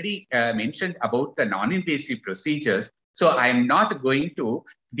have already mentioned about the non-invasive procedures, so I am not going to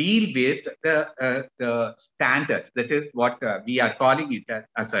deal with the standards. That is what we are calling it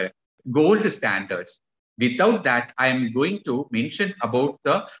as a gold standards. Without that, I am going to mention about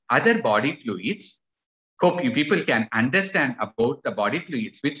the other body fluids. Hope you people can understand about the body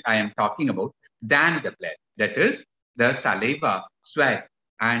fluids which I am talking about than the blood. That is the saliva, sweat,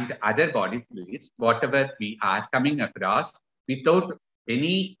 and other body fluids, whatever we are coming across without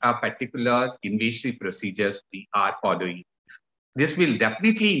any particular invasive procedures we are following. This will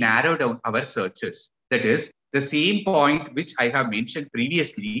definitely narrow down our searches. That is, the same point which I have mentioned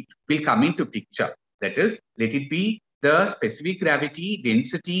previously will come into picture. That is, let it be the specific gravity,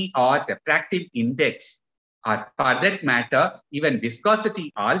 density, or refractive index, or for that matter, even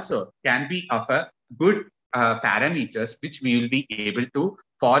viscosity also can be of a good parameters which we will be able to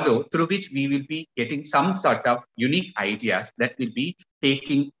follow, through which we will be getting some sort of unique ideas that will be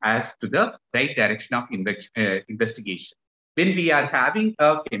taking us to the right direction of investigation. When we are having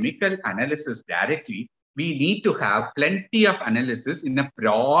a chemical analysis directly, we need to have plenty of analysis in a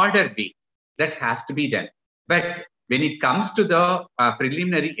broader way that has to be done. But when it comes to the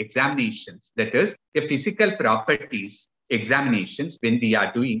preliminary examinations, that is the physical properties examinations, when we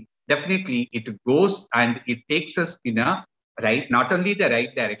are doing, definitely it goes and it takes us in a right, not only the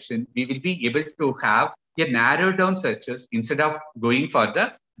right direction, we will be able to have a narrowed down searches instead of going for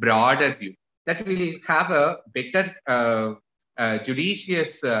the broader view. That will have a better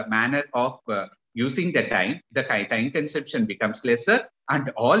judicious manner of using the time. The time consumption becomes lesser, and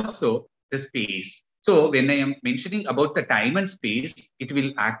also the space. So when I am mentioning about the time and space, it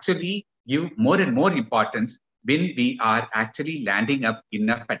will actually give more and more importance when we are actually landing up in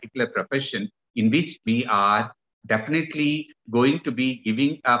a particular profession in which we are definitely going to be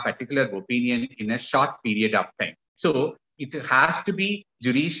giving a particular opinion in a short period of time. So it has to be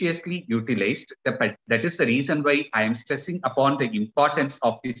judiciously utilized. That is the reason why I am stressing upon the importance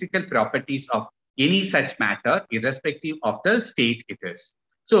of physical properties of any such matter, irrespective of the state it is.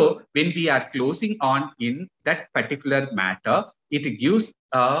 So when we are closing on in that particular matter, it gives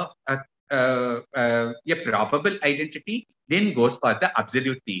a probable identity, then goes for the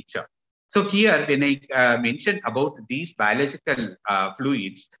absolute nature. So here, when I mentioned about these biological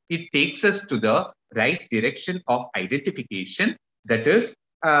fluids, it takes us to the right direction of identification. That is,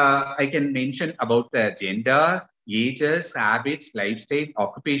 I can mention about the gender, ages, habits, lifestyle,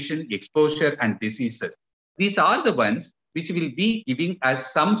 occupation, exposure, and diseases. These are the ones which will be giving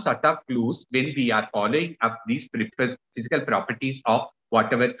us some sort of clues when we are following up these physical properties of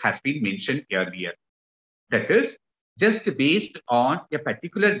whatever has been mentioned earlier. That is, just based on a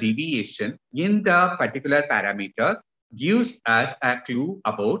particular deviation in the particular parameter gives us a clue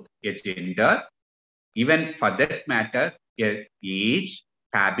about a gender, even for that matter, a age,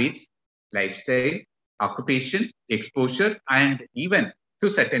 habits, lifestyle, occupation, exposure, and even to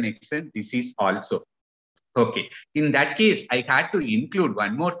certain extent, disease also. Okay, in that case, I had to include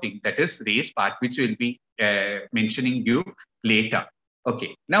one more thing, that is race part, which will be mentioning you later.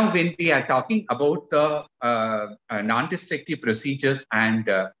 Okay, now when we are talking about the non-destructive procedures and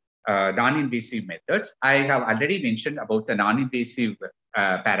non-invasive methods, I have already mentioned about the non-invasive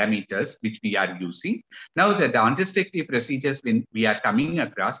parameters which we are using. Now the non-destructive procedures, when we are coming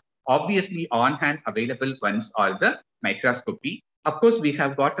across, obviously on-hand available ones are the microscopy. Of course, we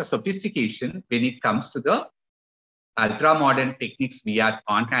have got a sophistication when it comes to the ultra-modern techniques we are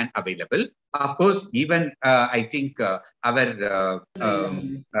on hand available. Of course, even I think our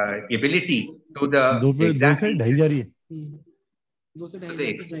ability to the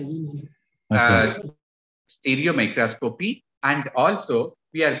exactly stereo microscopy, and also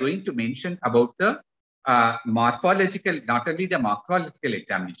we are going to mention about the morphological, not only the morphological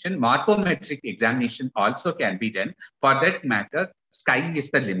examination, morphometric examination also can be done. For that matter, sky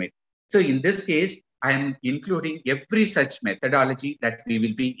is the limit. So in this case, I am including every such methodology that we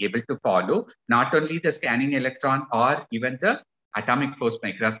will be able to follow, not only the scanning electron or even the atomic force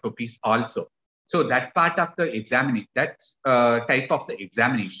microscopies also. So that part of the examining, that type of the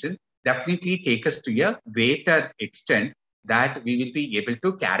examination definitely take us to a greater extent that we will be able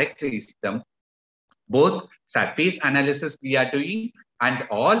to characterize them. Both surface analysis we are doing, and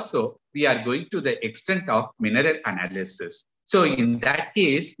also we are going to the extent of mineral analysis. So in that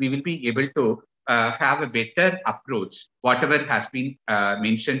case, we will be able to have a better approach, whatever has been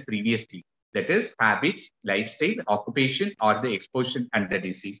mentioned previously. that is habits, lifestyle, occupation, or the exposure and the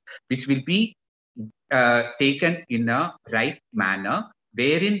disease, which will be taken in a right manner,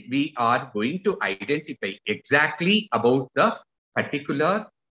 wherein we are going to identify exactly about the particular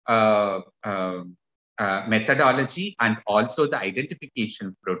methodology and also the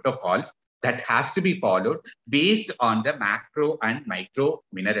identification protocols that has to be followed based on the macro and micro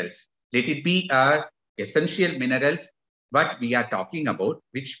minerals. Let it be essential minerals, what we are talking about,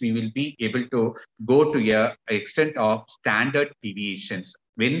 which we will be able to go to a extent of standard deviations.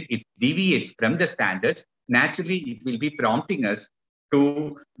 When it deviates from the standards, naturally it will be prompting us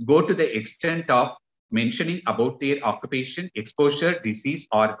to go to the extent of mentioning about their occupation, exposure, disease,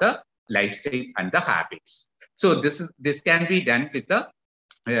 or the lifestyle and the habits. So this can be done with the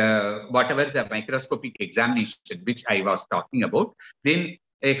whatever the microscopic examination which I was talking about. Then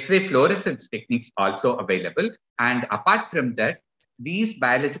X-ray fluorescence techniques also available. And apart from that, these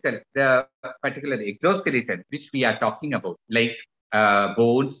biological, the particular exoskeleton which we are talking about, like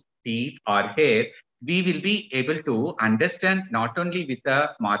bones, teeth, or hair, we will be able to understand not only with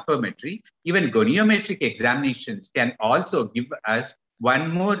the morphometry, even goniometric examinations can also give us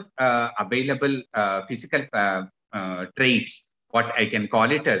one more available physical traits. What I can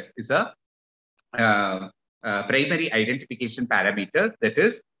call it as is a primary identification parameter, that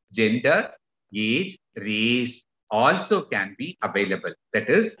is gender, age, race, also can be available. That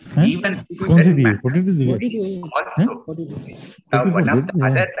is even also one of the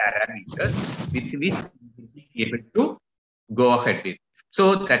other parameters with which we will be able to go ahead with.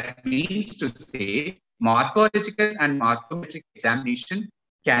 So that means to say morphological and morphometric examination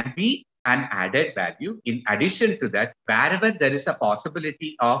can be an added value. In addition to that, wherever there is a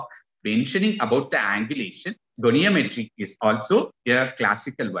possibility of mentioning about the angulation, goniometry is also a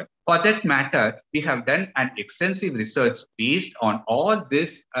classical one. For that matter, we have done an extensive research based on all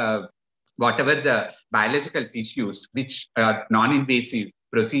this, whatever the biological tissues, which are non-invasive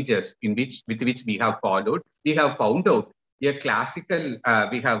procedures with which we have followed. We have found out a classical,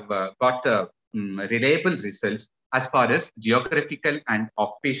 we have got the reliable results as far as geographical and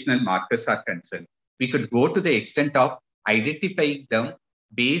occupational markers are concerned. We could go to the extent of identifying them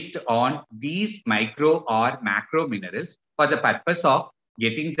based on these micro or macro minerals for the purpose of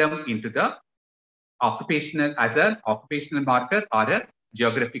getting them into the occupational as an occupational marker or a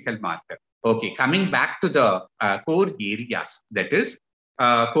geographical marker. Okay, coming back to the core areas, that is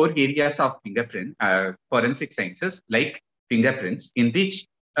core areas of fingerprint, forensic sciences like fingerprints, in which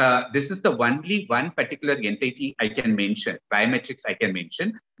this is the only one particular entity I can mention, biometrics I can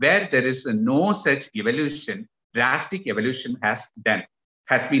mention, where there is no such evolution, drastic evolution has been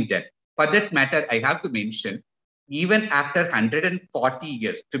done. For that matter, I have to mention, even after 140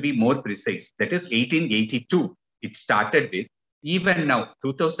 years, to be more precise, that is 1882, it started with, even now,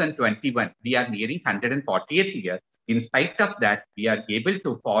 2021, we are nearing 140th year. In spite of that, we are able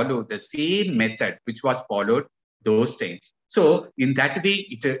to follow the same method which was followed those times. So in that way,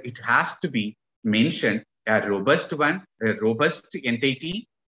 it has to be mentioned, a robust one, a robust entity,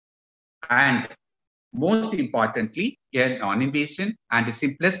 and most importantly, a non-invasion and the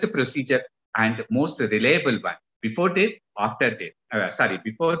simplest procedure and most reliable one. Before death, after death.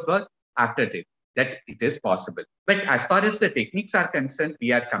 Before birth, after death, that it is possible. But as far as the techniques are concerned,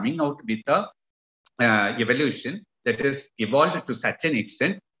 we are coming out with a evolution that is evolved to such an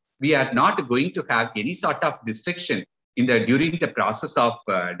extent, we are not going to have any sort of restriction during the process of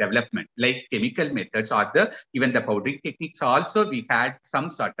development, like chemical methods or even the powdering techniques. Also, we had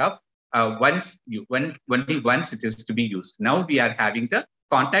some sort of only once it is to be used. Now we are having the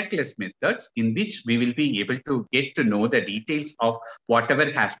contactless methods in which we will be able to get to know the details of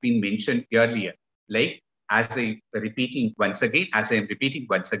whatever has been mentioned earlier. Like as I am repeating once again,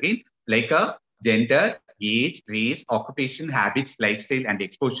 like a gender, age, race, occupation, habits, lifestyle, and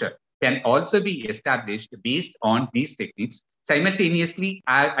exposure can also be established based on these techniques. Simultaneously,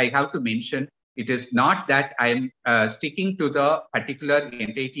 I have to mention, it is not that I am sticking to the particular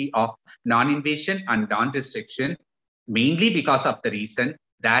entity of non-invasion and non-restriction, mainly because of the reason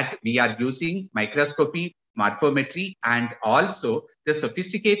that we are using microscopy, morphometry, and also the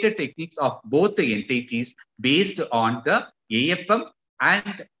sophisticated techniques of both the entities based on the AFM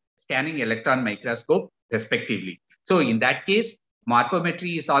and scanning electron microscope, respectively. So in that case,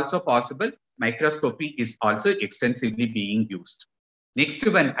 morphometry is also possible. Microscopy is also extensively being used. Next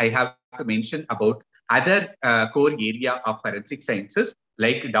one, I have to mention about other core area of forensic sciences,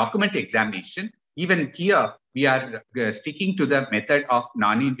 like document examination. Even here, we are sticking to the method of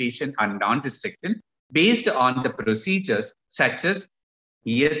non-invasion and non-restriction based on the procedures such as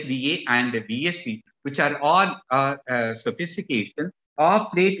ESDA and VSC, which are all sophistication of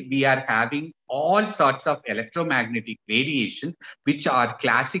late, we are having all sorts of electromagnetic radiations, which are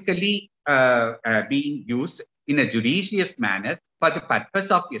classically being used in a judicious manner for the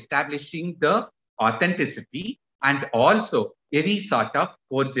purpose of establishing the authenticity and also any sort of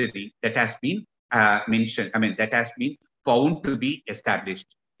forgery that has been mentioned, that has been found to be established.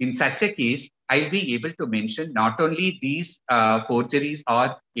 In such a case, I'll be able to mention not only these forgeries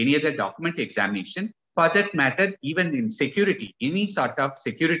or any other document examination, for that matter, even in security, any sort of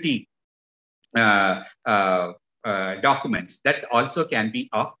security documents that also can be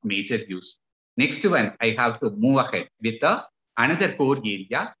of major use. Next one, I have to move ahead with another core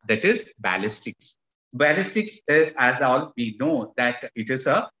area, that is ballistics. Ballistics is, as all we know, that it is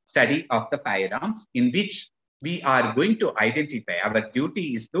a study of the firearms in which we are going to identify, our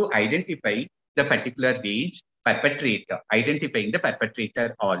duty is to identify the particular range, perpetrator, identifying the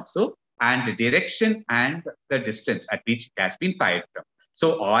perpetrator also, and the direction and the distance at which it has been fired from.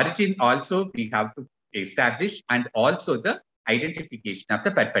 So origin also we have to establish, and also the identification of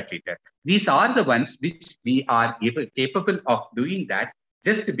the perpetrator. These are the ones which we are capable of doing that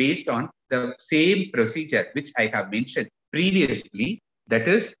just based on the same procedure which I have mentioned previously, that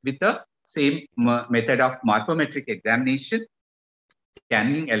is with the same method of morphometric examination,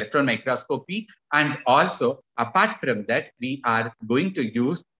 scanning, electron microscopy, and also apart from that, we are going to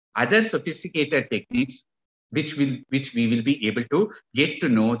use other sophisticated techniques which we will be able to get to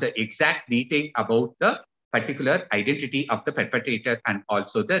know the exact detail about the particular identity of the perpetrator and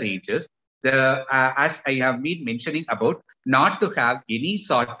also the ranges. As I have been mentioning about, not to have any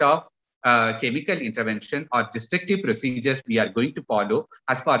sort of chemical intervention or destructive procedures we are going to follow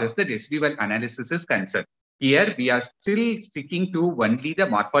as far as the residual analysis is concerned. Here, we are still sticking to only the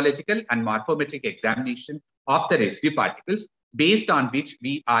morphological and morphometric examination of the residue particles, based on which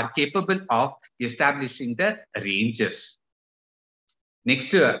we are capable of establishing the ranges.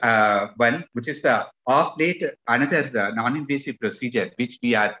 Next one, which is the of late, another non-invasive procedure which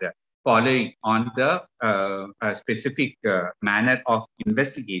we are following on the specific manner of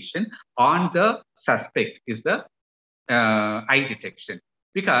investigation on the suspect is the eye detection.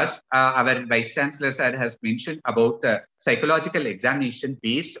 Because our Vice Chancellor sir has mentioned about the psychological examination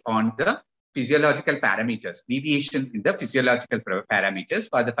based on the physiological parameters, deviation in the physiological parameters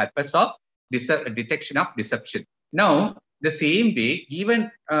for the purpose of detection of deception. Now, the same way,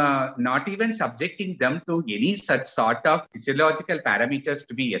 even not even subjecting them to any such sort of physiological parameters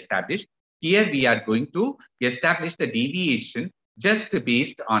to be established, here we are going to establish the deviation just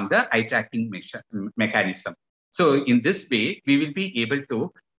based on the eye tracking mechanism. So in this way, we will be able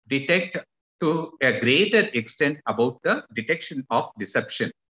to detect to a greater extent about the detection of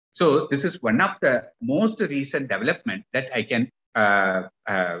deception. So this is one of the most recent development that I can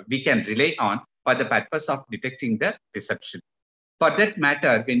we can rely on for the purpose of detecting the deception. For that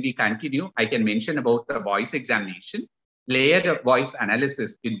matter, when we continue, I can mention about the voice examination, layered voice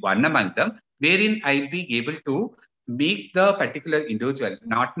analysis in one among them, wherein I'll be able to make the particular individual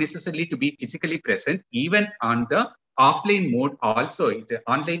not necessarily to be physically present, even on the offline mode also,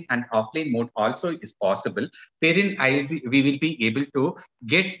 online and offline mode also is possible, wherein we will be able to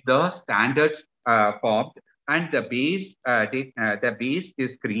get the standards formed, and the base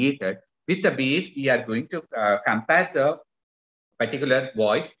is created. With the base, we are going to compare the particular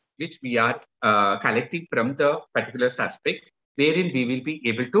voice which we are collecting from the particular suspect, wherein we will be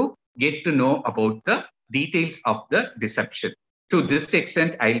able to get to know about the details of the deception. To this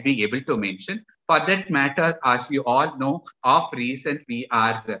extent, I'll be able to mention. For that matter, as you all know, of recent, we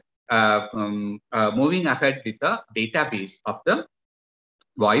are moving ahead with the database of the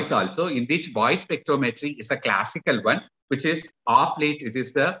voice also, in which voice spectrometry is a classical one, which is of late, it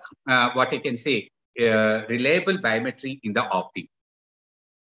is the, what I can say, reliable biometry in the optic.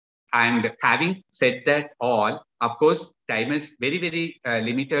 And having said that all, of course, time is very, very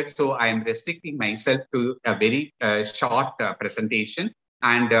limited. So I am restricting myself to a very short presentation.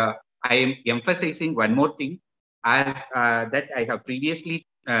 And I am emphasizing one more thing, as that I have previously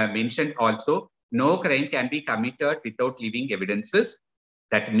mentioned also, no crime can be committed without leaving evidences.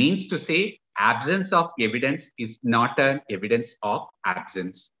 That means to say, absence of evidence is not an evidence of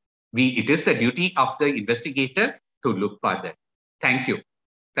absence. It is the duty of the investigator to look for that. Thank you.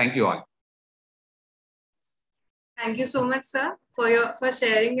 Thank you all. Thank you so much, sir, for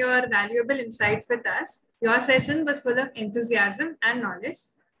sharing your valuable insights with us. Your session was full of enthusiasm and knowledge.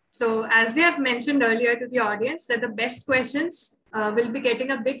 So as we have mentioned earlier to the audience, that the best questions will be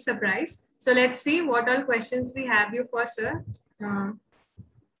getting a big surprise. So let's see what all questions we have you for, sir.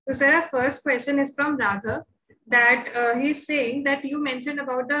 So sir, our first question is from Raghav, that he's saying that you mentioned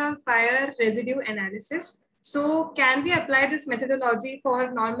about the fire residue analysis. So can we apply this methodology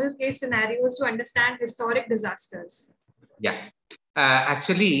for normal case scenarios to understand historic disasters? Yeah,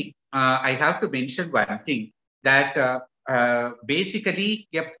 actually, I have to mention one thing that basically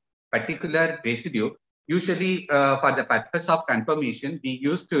a particular residue, usually for the purpose of confirmation, we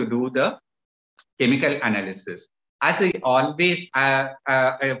used to do the chemical analysis. As I always, for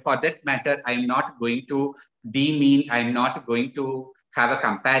that matter, I'm not going to demean, I'm not going to have a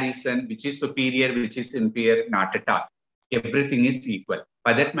comparison which is superior, which is inferior, not at all. Everything is equal.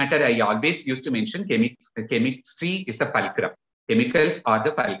 For that matter, I always used to mention chemistry is the fulcrum. Chemicals are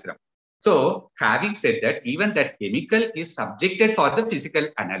the fulcrum. So having said that, even that chemical is subjected for the physical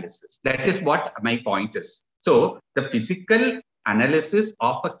analysis. That is what my point is. So the physical analysis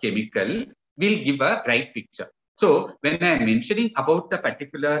of a chemical will give a right picture. So when I'm mentioning about the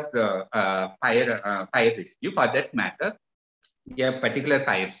particular fire residue, for that matter, a particular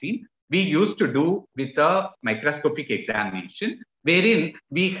fire scene, we used to do with a microscopic examination, wherein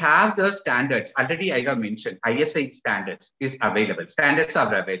we have the standards. Already I have mentioned ISI standards is available. Standards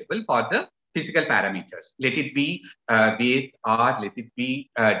are available for the physical parameters. Let it be weight, or let it be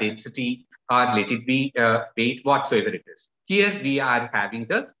density, or let it be weight, whatsoever it is. Here we are having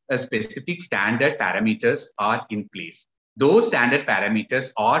the specific standard parameters are in place. Those standard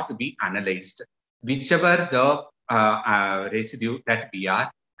parameters are to be analyzed, whichever the residue that we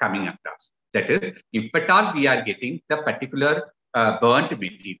are coming across. That is, if at all we are getting the particular burnt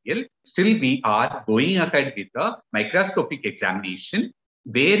material, still we are going ahead with the microscopic examination,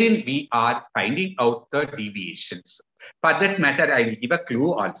 wherein we are finding out the deviations. For that matter, I will give a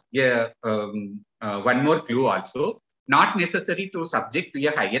clue also. Yeah, one more clue also. Not necessary to subject to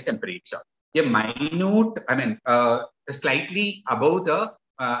a higher temperature. A minute, slightly above the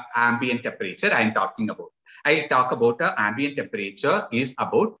ambient temperature I am talking about. I'll talk about the ambient temperature is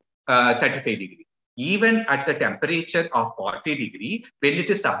about 35 degrees. Even at the temperature of 40 degrees, when it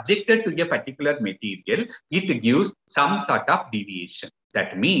is subjected to a particular material, it gives some sort of deviation.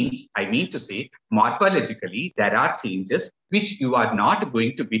 That means, I mean to say, morphologically, there are changes which you are not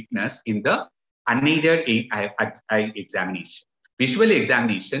going to witness in the unaided eye examination. Visual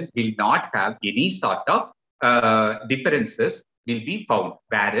examination will not have any sort of differences will be found.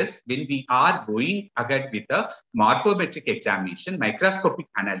 Whereas when we are going ahead with a morphometric examination, microscopic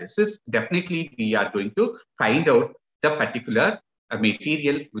analysis, definitely we are going to find out the particular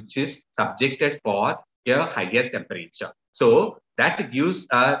material which is subjected for a higher temperature. So that gives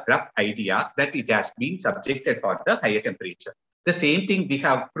a rough idea that it has been subjected for the higher temperature. The same thing we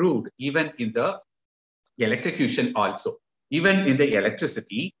have proved even in the electrocution also. Even in the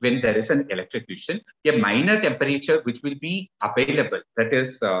electricity, when there is an electrocution, a minor temperature which will be available, that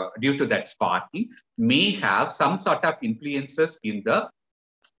is due to that sparking, may have some sort of influences in the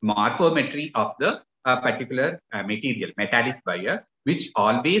morphometry of the particular material, metallic wire, which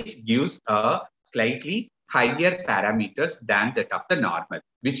always gives a slightly higher parameters than that of the normal,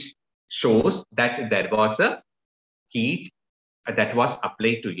 which shows that there was a heat that was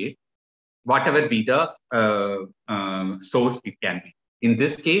applied to it, whatever be the source it can be. In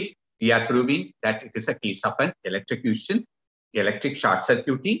this case, we are proving that it is a case of an electrocution, electric short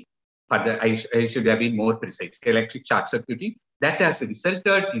circuiting. Further, I should have been more precise. Electric short circuiting that has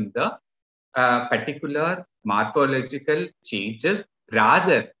resulted in the particular morphological changes.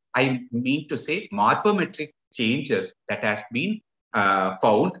 Rather, I mean to say morphometric changes that has been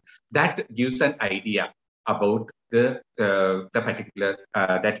found that gives an idea about the particular,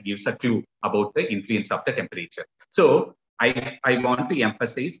 that gives a clue about the influence of the temperature. So I want to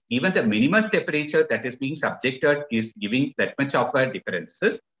emphasize even the minimum temperature that is being subjected is giving that much of a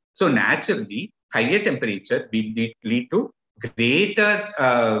differences. So naturally, higher temperature will lead to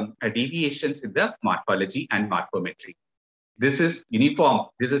greater deviations in the morphology and morphometry. This is uniform.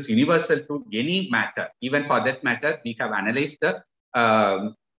 This is universal to any matter. Even for that matter, we have analyzed the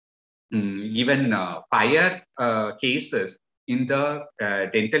even fire cases in the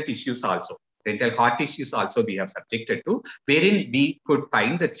dental tissues also. Dental heart tissues also we have subjected to, wherein we could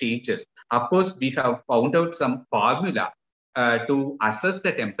find the changes. Of course, we have found out some formula to assess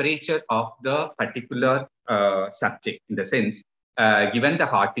the temperature of the particular subject, in the sense, given the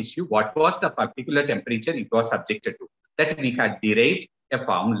heart tissue, what was the particular temperature it was subjected to. That we had derived a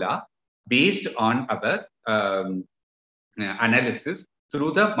formula based on our analysis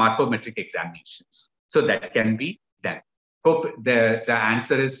through the morphometric examinations. So that can be done. Hope the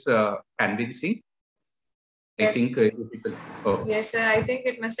answer is convincing. Yes. I think people. Oh. Yes, sir. I think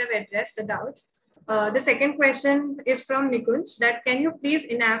it must have addressed the doubts. The second question is from Nikunj, that can you please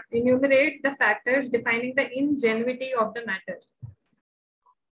enumerate the factors defining the ingenuity of the matter?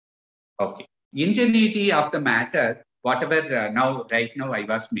 Okay. ingenuity of the matter, whatever right now I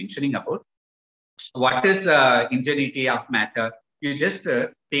was mentioning about, what is ingenuity of matter? You just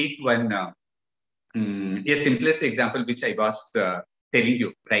take one, a simplest example, which I was telling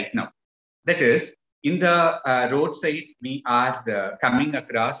you right now. That is, in the roadside, we are coming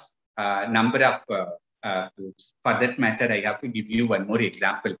across a number of routes. For that matter, I have to give you one more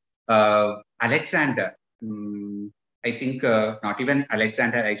example. Alexander, I think not even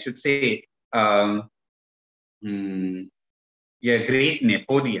Alexander, I should say, a great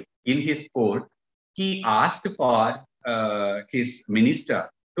Napoleon, in his court, he asked for his minister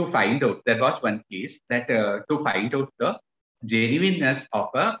to find out. There was one case that to find out the genuineness of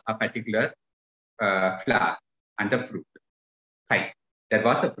a particular flower and the fruit. Fine. There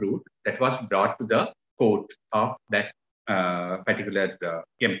was a fruit that was brought to the court of that particular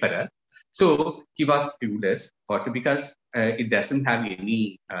emperor. So he was clueless, because it doesn't have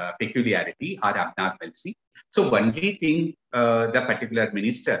any peculiarity or abnormality. So only thing the particular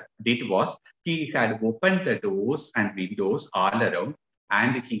minister did was, he had opened the doors and windows all around,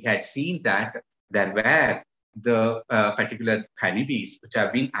 and he had seen that there were the particular honeybees which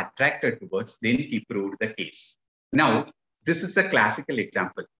have been attracted towards. Then he proved the case. Now, this is a classical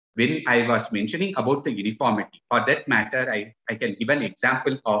example. When I was mentioning about the uniformity, for that matter, I can give an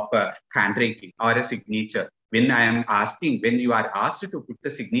example of a handwriting or a signature. When I am asking, when you are asked to put the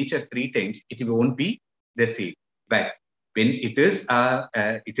signature 3 times, it won't be the same. But when it is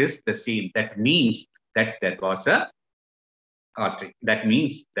the same, that means that there was a artery. That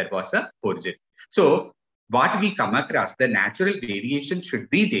means there was a forgery. So what we come across, the natural variation should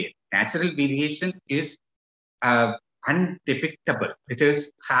be there. Natural variation is undepictable. It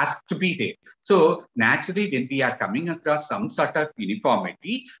has to be there. So naturally, when we are coming across some sort of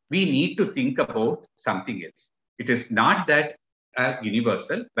uniformity, we need to think about something else. It is not that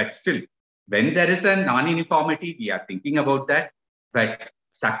universal, but still, when there is a non-uniformity, we are thinking about that. But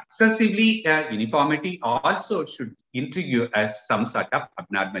successively, uniformity also should intrigue as some sort of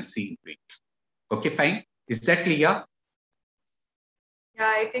abnormalcy into it. Okay, fine. Is that clear?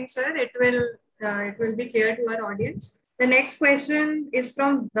 Yeah, I think, sir, it will be clear to our audience. The next question is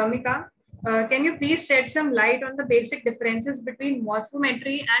from Ramika. Can you please shed some light on the basic differences between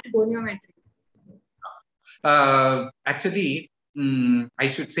morphometry and goniometry? Actually, I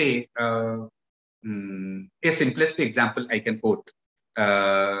should say a simplest example I can quote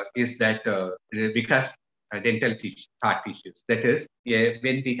is that because dental heart tissues, that is,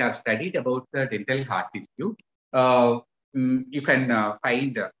 when we have studied about the dental heart tissue, you can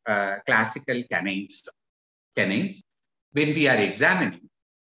find classical canines. When we are examining,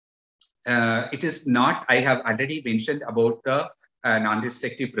 it is not, I have already mentioned about the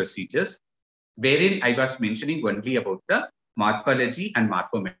non-destructive procedures, wherein I was mentioning only about the morphology and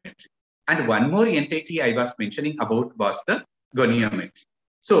morphometry. And one more entity I was mentioning about was the goniometry.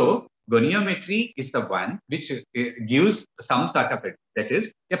 So goniometry is the one which gives some sort of, that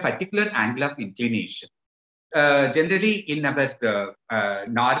is, a particular angle of inclination. Generally, in our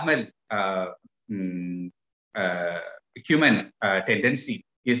normal human tendency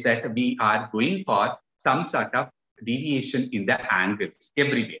is that we are going for some sort of deviation in the angles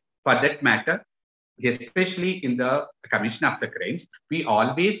everywhere. For that matter, especially in the commission of the crimes, we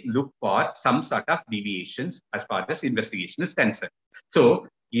always look for some sort of deviations as far as investigation is concerned. So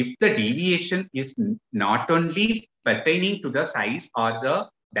if the deviation is not only pertaining to the size or the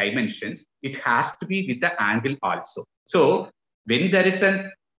dimensions, it has to be with the angle also. So when there is a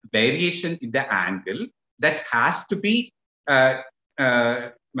variation in the angle, that has to be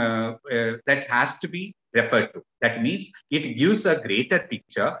referred to. That means it gives a greater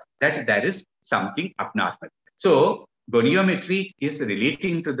picture that there is something abnormal. So goniometry is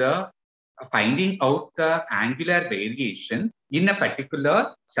relating to the finding out the angular variation in a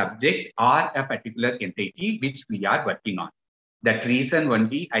particular subject or a particular entity which we are working on. That reason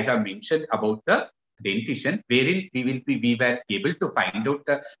only I have mentioned about the dentition, wherein we were able to find out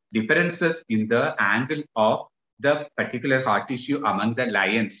the differences in the angle of the particular heart tissue among the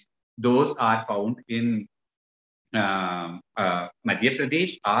lions. Those are found in Madhya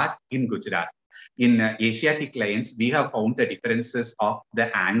Pradesh or in Gujarat. In Asiatic lions, we have found the differences of the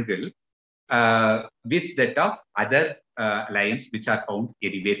angle with that of other lions which are found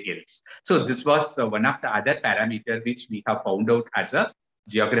anywhere else. So this was one of the other parameters which we have found out as a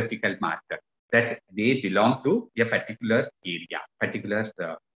geographical marker, that they belong to a particular area, particular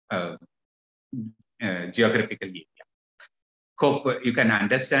geographical area. Hope you can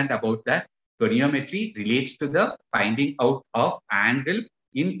understand about that. Goniometry relates to the finding out of angle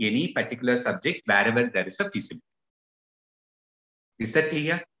in any particular subject wherever there is a feasibility. Is that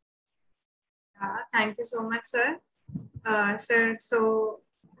clear? Thank you so much, sir. Sir, so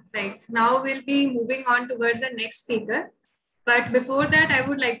now we'll be moving on towards the next speaker. But before that, I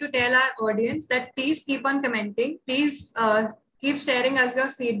would like to tell our audience that please keep on commenting. Please keep sharing us your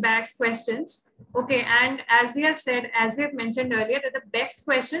feedbacks, questions. Okay, and as we have mentioned earlier, that the best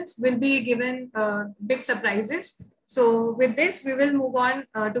questions will be given big surprises. So with this, we will move on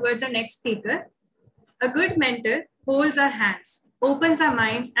towards the next speaker. A good mentor holds our hands, opens our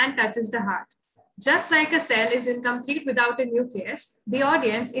minds, and touches the heart. Just like a cell is incomplete without a nucleus, the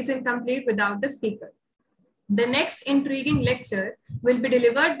audience is incomplete without the speaker. The next intriguing lecture will be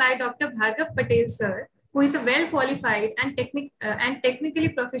delivered by Dr. Bhargav Patel, sir, who is a well-qualified and technically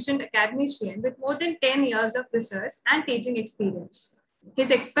proficient academician with more than 10 years of research and teaching experience.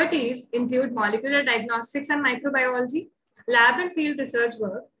 His expertise include molecular diagnostics and microbiology, lab and field research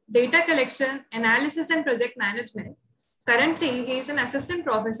work, data collection, analysis, and project management. Currently, he is an assistant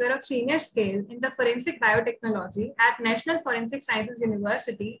professor of senior scale in the forensic biotechnology at National Forensic Sciences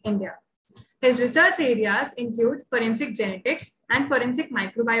University, India. His research areas include forensic genetics and forensic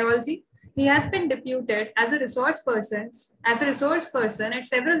microbiology. He has been deputed as a resource person at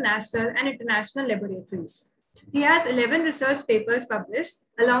several national and international laboratories. He has 11 research papers published,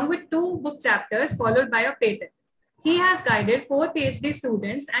 along with 2 book chapters followed by a patent. He has guided 4 PhD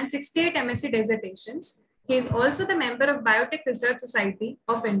students and 68 MSc dissertations. He is also the member of Biotech Research Society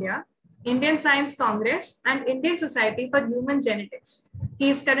of India, Indian Science Congress, and Indian Society for Human Genetics. He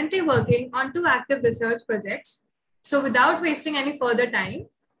is currently working on 2 active research projects. So without wasting any further time,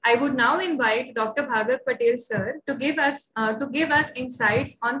 I would now invite Dr. Bhargav Patel, sir, to give us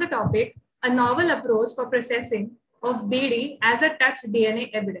insights on the topic, a novel approach for processing of BD as a touch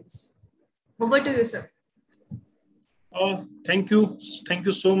DNA evidence. Over to you, sir. Thank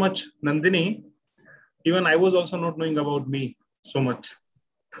you so much, Nandini. Even I was also not knowing about me so much.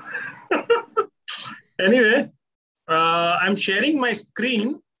 Anyway, I'm sharing my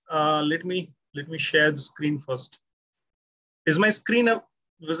screen. Let me share the screen first. Is my screen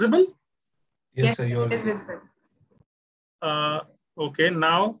visible? Yes, sir, it is visible. Okay,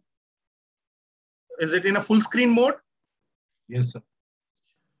 now is it in a full screen mode? Yes, sir.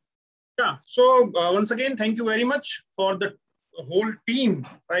 Yeah, so once again, thank you very much for the whole team,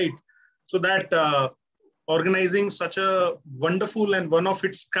 right? So that organizing such a wonderful and one of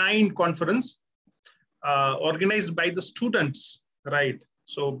its kind conference organized by the students, right?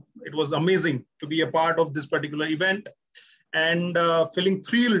 So it was amazing to be a part of this particular event and feeling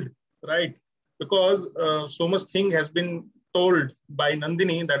thrilled, right? Because so much thing has been told by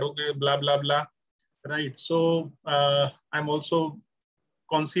Nandini that, okay, blah, blah, blah, right? So I'm also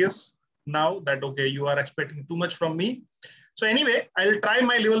conscious now that, okay, you are expecting too much from me. So anyway, I'll try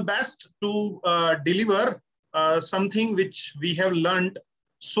my level best to deliver something which we have learned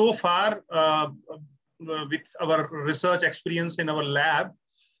so far with our research experience in our lab.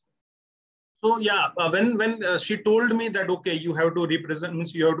 So yeah, when she told me that, okay, you have to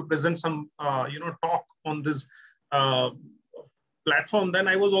present some talk on this platform, then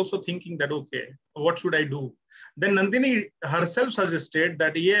I was also thinking that, okay, what should I do? Then Nandini herself suggested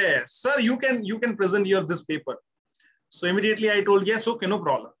that, yes, sir, you can present this paper. So immediately I told, yes, okay, no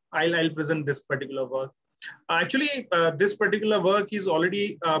problem. I'll present this particular work. Actually, this particular work is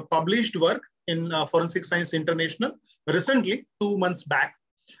already published work in Forensic Science International recently, 2 months back.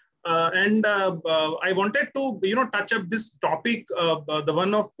 And I wanted to, touch up this topic. The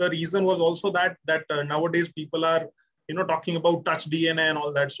one of the reason was also that nowadays people are, talking about touch DNA and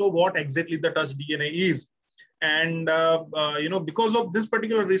all that. So what exactly the touch DNA is? And, because of this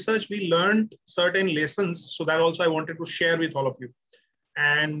particular research, we learned certain lessons. So that also I wanted to share with all of you.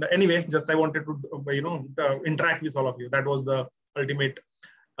 And anyway, just I wanted to, interact with all of you. That was the ultimate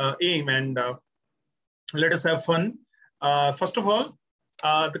aim. And let us have fun. First of all,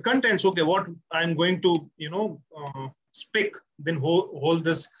 the contents, okay, what I'm going to, speak, then hold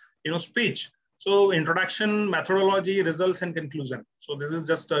this, speech. So introduction, methodology, results, and conclusion. So this is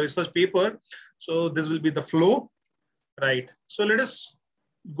just a research paper. So this will be the flow, right? So let us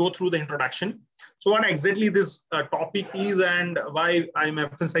go through the introduction. So what exactly this topic is and why I'm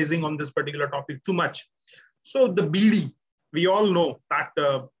emphasizing on this particular topic too much. So the BD, we all know that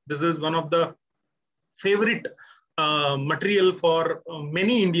this is one of the favorite material for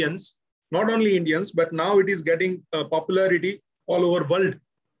many Indians, not only Indians, but now it is getting popularity all over world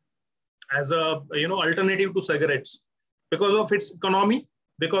as a alternative to cigarettes because of its economy,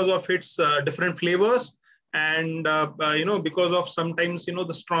 because of its different flavors, and because of sometimes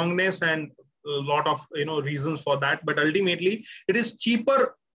the strongness and a lot of reasons for that. But ultimately, it is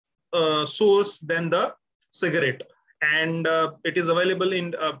cheaper source than the cigarette. and it is available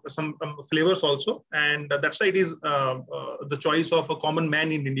in some flavors also, and that's why it is the choice of a common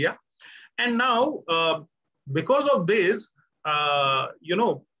man in India. And now, because of this,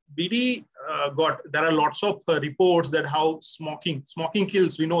 BD there are lots of reports that how smoking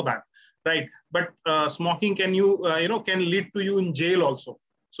kills. We know that, right? But smoking can lead to you in jail also.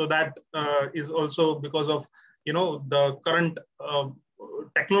 So that is also because of the current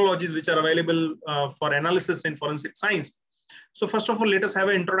technologies which are available for analysis in forensic science. So first of all, let us have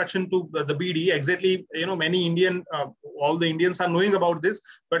an introduction to the BD. Exactly, many all the Indians are knowing about this,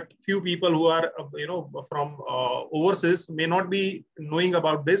 but few people who are, from overseas may not be knowing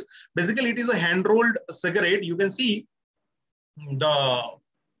about this. Basically, it is a hand-rolled cigarette. You can see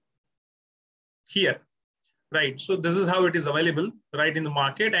here, right? So this is how it is available, right, in the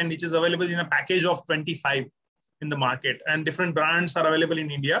market, and it is available in a package of 25 in the market, and different brands are available in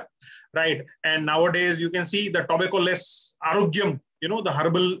India, right? And nowadays you can see the tobacco-less Arogyam, the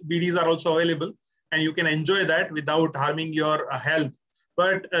herbal BDs are also available, and you can enjoy that without harming your health.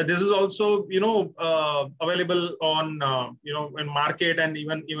 But this is also, available on, in market, and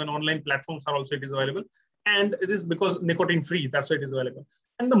even online platforms are also, it is available. And it is because nicotine free, that's why it is available.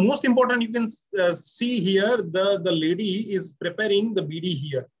 And the most important, you can see here, the lady is preparing the BD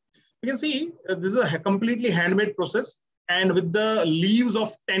here. You can see this is a completely handmade process, and with the leaves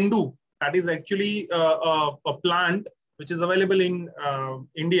of tendu, that is actually a plant which is available in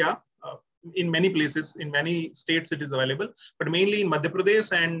India, in many places, in many states it is available, but mainly in Madhya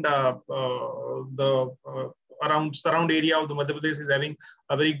Pradesh, and the surround area of the Madhya Pradesh is having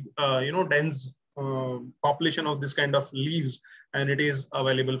a very dense population of this kind of leaves, and it is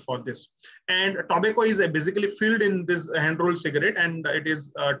available for this. And tobacco is basically filled in this hand-rolled cigarette, and it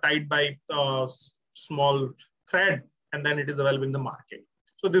is tied by small thread, and then it is available in the market.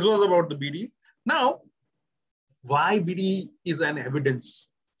 So this was about the BD. Now, why BD is an evidence?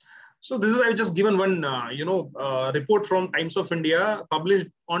 So this is, I've just given one report from Times of India published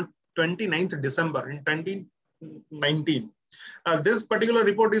on 29th December in 2019. This particular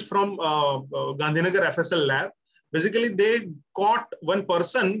report is from Gandhinagar FSL lab. Basically, they caught one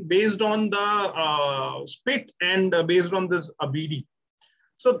person based on the spit and based on this BD.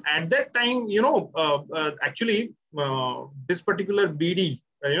 So at that time, actually, this particular BD,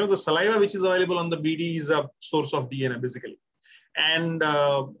 the saliva which is available on the BD is a source of DNA, basically. And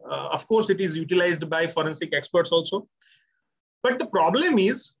of course, it is utilized by forensic experts also. But the problem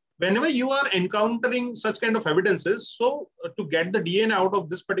is, whenever you are encountering such kind of evidences, so to get the DNA out of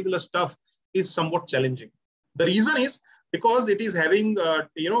this particular stuff is somewhat challenging. The reason is because it is having,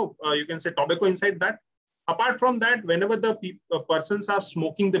 you can say tobacco inside that. Apart from that, whenever the persons are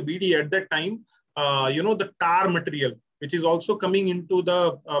smoking the BD at that time, the tar material, which is also coming into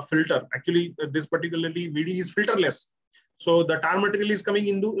the filter. Actually, this particularly BD is filterless. So the tar material is coming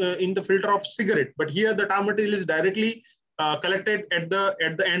into in the filter of cigarette, but here the tar material is directly collected at the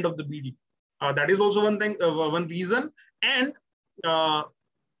end of the BD. That is also one thing, one reason. And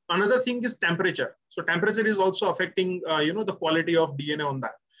another thing is temperature. So temperature is also affecting, the quality of DNA on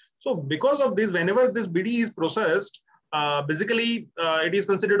that. So because of this, whenever this BD is processed, basically it is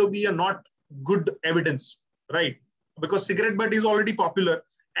considered to be a not good evidence, right? Because cigarette butt is already popular.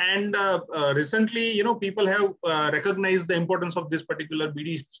 And recently, people have recognized the importance of this particular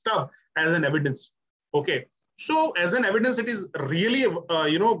BD stuff as an evidence. Okay. So as an evidence, it is really,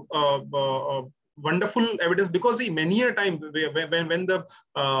 wonderful evidence, because see, many a time when the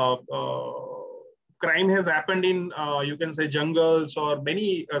crime has happened in, you can say jungles or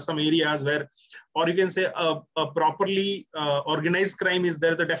many some areas where, or you can say a properly organized crime is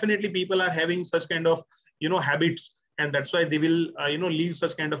there, definitely people are having such kind of, habits. And that's why they will, leave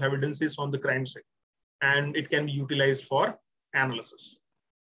such kind of evidences on the crime scene, and it can be utilized for analysis.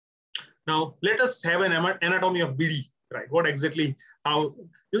 Now, let us have an anatomy of BD, right? What exactly, how,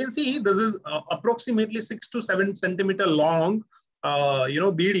 you can see this is approximately 6 to 7 centimeter long,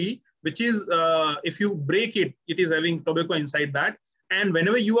 BD, which is, if you break it, it is having tobacco inside that. And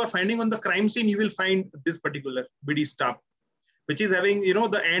whenever you are finding on the crime scene, you will find this particular BD stub, which is having,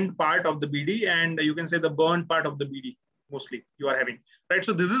 the end part of the BD, and you can say the burn part of the BD, mostly you are having, right?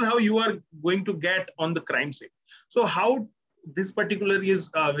 So this is how you are going to get on the crime scene. So how this particular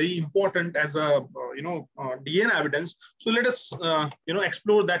is very important as a, DNA evidence. So let us,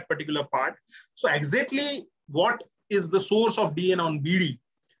 explore that particular part. So exactly what is the source of DNA on BD?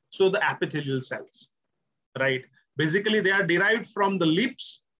 So the epithelial cells, right? Basically, they are derived from the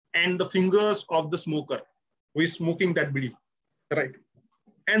lips and the fingers of the smoker who is smoking that BD. Right.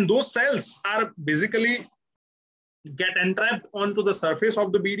 And those cells are basically get entrapped onto the surface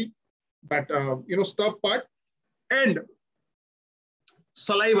of the BD, that, stub part. and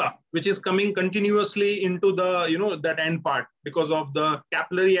saliva, which is coming continuously into the, that end part because of the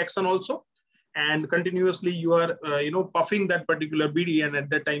capillary action also. And continuously you are, puffing that particular BD, and at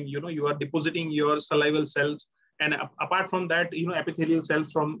that time, you are depositing your salival cells. And apart from that, epithelial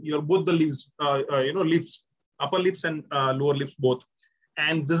cells from your both the lips, lips, upper lips and lower lips both.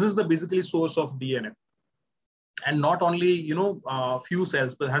 And this is the basically source of DNA. And not only, few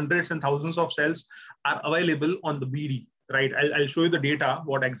cells, but hundreds and thousands of cells are available on the BD, right? I'll show you the data,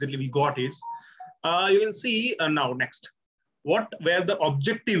 what exactly we got is. You can see now next. What were the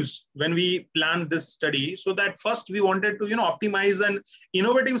objectives when we planned this study? So that first we wanted to, optimize an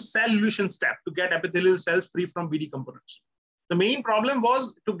innovative cell elution step to get epithelial cells free from BD components. The main problem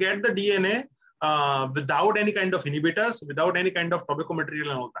was to get the DNA without any kind of inhibitors, without any kind of tobacco material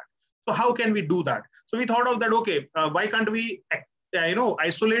and all that. So how can we do that? So we thought of that, okay, why can't we,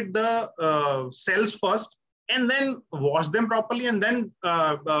 isolate the cells first and then wash them properly and then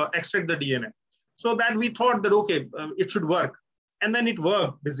extract the DNA. So that we thought that, okay, it should work. And then it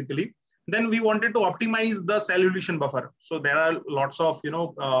worked basically. Then we wanted to optimize the cell elution buffer. So there are lots of,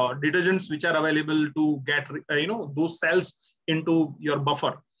 detergents which are available to get, those cells into your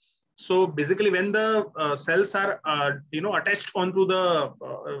buffer. So basically when the cells are, attached onto the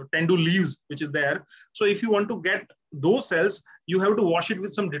tendule leaves, which is there. So if you want to get those cells, you have to wash it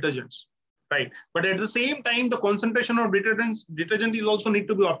with some detergents. Right. But at the same time, the concentration of detergent is also need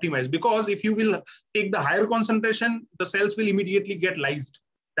to be optimized, because if you will take the higher concentration, the cells will immediately get lysed.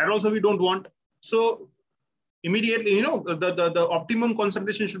 That also we don't want. So immediately, the optimum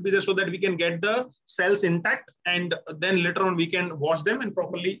concentration should be there so that we can get the cells intact, and then later on we can wash them and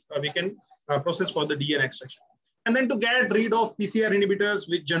properly we can process for the DNA extraction. And then to get rid of PCR inhibitors,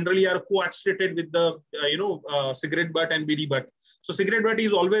 which generally are co-extracted with the, cigarette butt and BD butt. So cigarette butt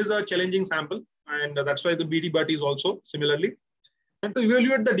is always a challenging sample, and that's why the BD butt is also similarly. And to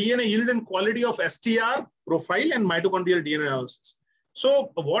evaluate the DNA yield and quality of STR profile and mitochondrial DNA analysis.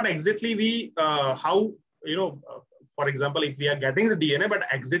 So what exactly we, for example, if we are getting the DNA, but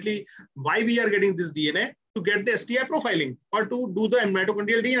exactly why we are getting this DNA? To get the STR profiling or to do the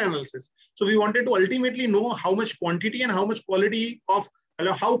mitochondrial DNA analysis. So we wanted to ultimately know how much quantity and how much quality of,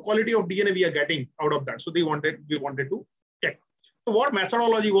 how quality of DNA we are getting out of that. So we wanted to check. So what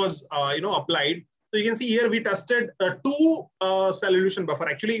methodology was, applied? So you can see here we tested two cell elution buffer.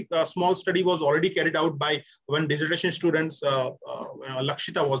 Actually, a small study was already carried out by one dissertation students.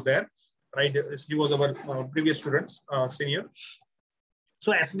 Lakshita was there, right? She was our previous students, senior.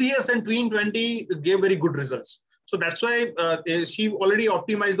 So SDS and Twin 20 gave very good results. So that's why she already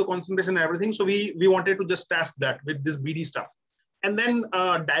optimized the concentration and everything. So we wanted to just test that with this BD stuff. And then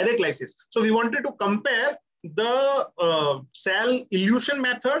direct lysis. So we wanted to compare the cell elution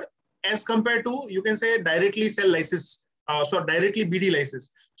method as compared to, you can say, directly cell lysis, so directly BD lysis.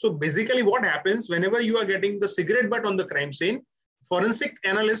 So basically what happens whenever you are getting the cigarette butt on the crime scene, forensic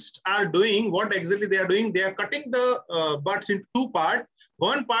analysts are doing what exactly they are doing. They are cutting the butts into two parts.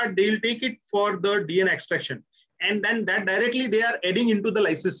 One part, they will take it for the DNA extraction. And then that directly they are adding into the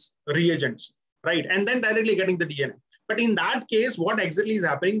lysis reagents, right? And then directly getting the DNA. But in that case, what exactly is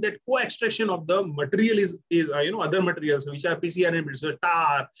happening, that co-extraction of the material is other materials, which are PCR inhibitors,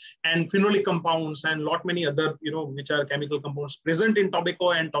 tar and phenolic compounds and lot many other, which are chemical compounds present in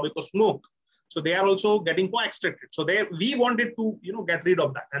tobacco and tobacco smoke. So they are also getting co-extracted. So we wanted to, get rid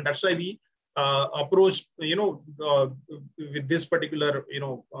of that. And that's why we approached, with this particular,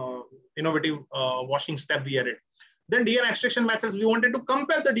 innovative washing step we added. Then DNA extraction methods, we wanted to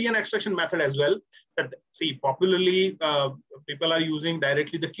compare the DNA extraction method as well. That, see, popularly, people are using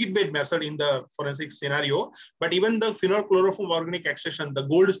directly the kit-based method in the forensic scenario, but even the phenolchloroform organic extraction, the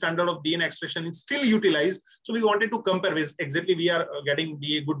gold standard of DNA extraction, is still utilized. So we wanted to compare with exactly we are getting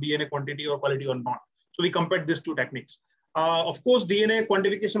good DNA quantity or quality or not. So we compared these two techniques. Of course, DNA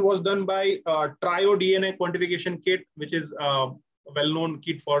quantification was done by Trio DNA quantification kit, which is a well-known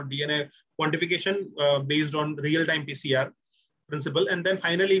kit for DNA quantification based on real-time PCR principle. And then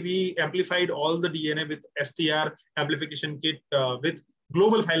finally, we amplified all the DNA with STR amplification kit with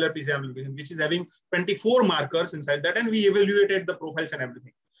global filer PCR amplification, which is having 24 markers inside that. And we evaluated the profiles and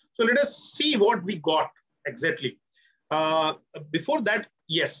everything. So let us see what we got exactly. Before that,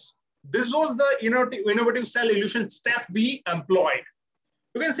 yes, this was the innovative cell elution step we employed.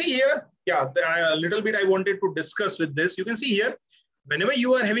 You can see here, yeah, a little bit I wanted to discuss with this. You can see here, whenever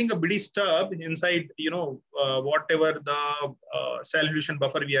you are having a BD stub inside, whatever the cell elution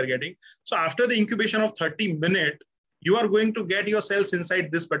buffer we are getting. So after the incubation of 30 minutes, you are going to get your cells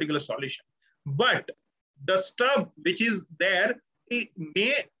inside this particular solution. But the stub which is there, it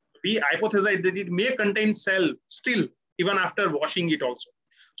may we hypothesized that it may contain cell still, even after washing it also.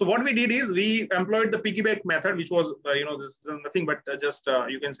 So what we did is we employed the piggyback method, which was, this is nothing but just,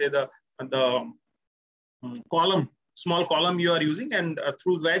 you can say the column, small column you are using, and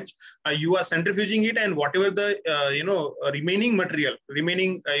through which you are centrifuging it, and whatever the, remaining material,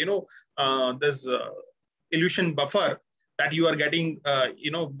 this elution buffer that you are getting,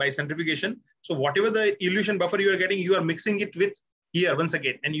 by centrifugation. So whatever the elution buffer you are getting, you are mixing it with here once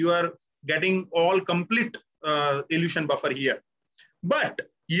again, and you are getting all complete elution buffer here. But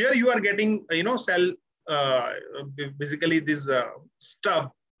here you are getting, cell, basically this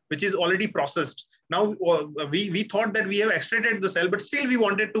stub, which is already processed. Now we thought that we have extracted the cell, but still we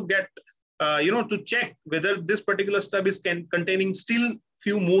wanted to get, to check whether this particular stub is containing still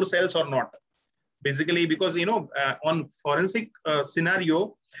few more cells or not. Basically, because, on forensic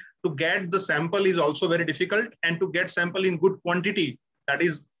scenario, to get the sample is also very difficult, and to get sample in good quantity, that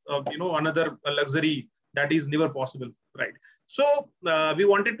is, another luxury that is never possible, right? So we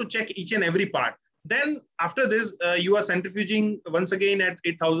wanted to check each and every part. Then after this, you are centrifuging once again at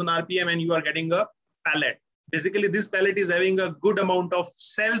 8,000 RPM, and you are getting a pallet. Basically, this pallet is having a good amount of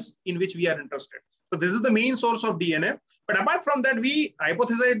cells in which we are interested. So this is the main source of DNA. But apart from that, we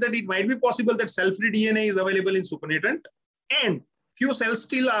hypothesized that it might be possible that cell-free DNA is available in supernatant, and few cells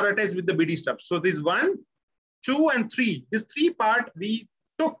still are attached with the BD stubs. So this 1, 2, and 3, this 3 part we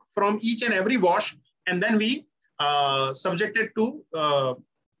took from each and every wash, and then we subjected to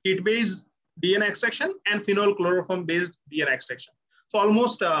heat-based DNA extraction and phenol chloroform-based DNA extraction. So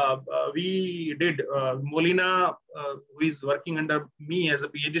almost we did, Molina, who is working under me as a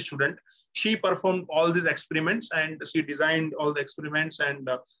PhD student, she performed all these experiments, and she designed all the experiments and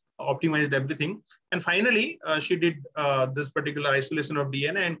optimized everything. And finally, she did this particular isolation of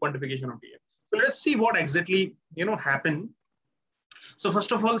DNA and quantification of DNA. So let's see what exactly, happened. So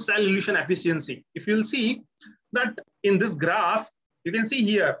first of all, cell elution efficiency. If you'll see that in this graph, you can see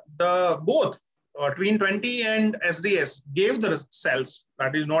here the both Turin 20 and SDS gave the cells.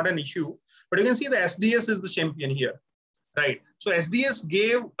 That is not an issue, but you can see the SDS is the champion here, right? So SDS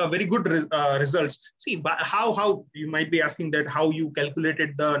gave a very good results. See, but how you might be asking that how you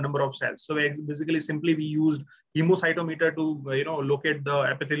calculated the number of cells. So basically, simply we used hemocytometer to locate the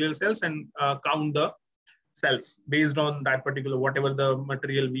epithelial cells and count the cells based on that particular whatever the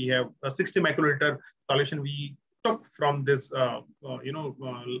material we have. 60 microliter solution we took from this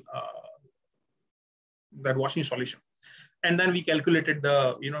that washing solution, and then we calculated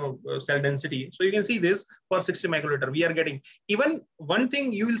the cell density. So you can see this for 60 microliter we are getting. Even one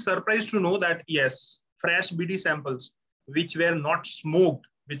thing you will surprise to know that yes, fresh BD samples which were not smoked,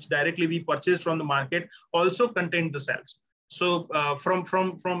 which directly we purchased from the market, also contained the cells. So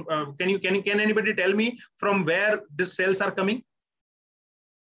can anybody tell me from where these cells are coming?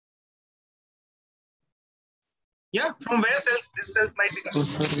 Yeah, from where these cells might be coming?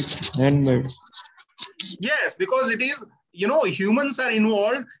 Handmade. Yes, because it is, humans are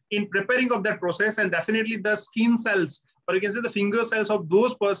involved in preparing of that process, and definitely the skin cells, or you can say the finger cells of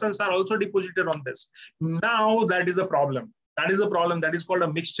those persons are also deposited on this. Now that is a problem. That is a problem. That is called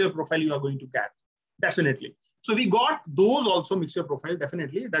a mixture profile you are going to get. Definitely. So we got those also mixture profile,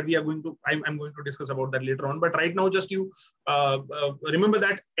 definitely, that we are going to, I'm going to discuss about that later on. But right now, just you remember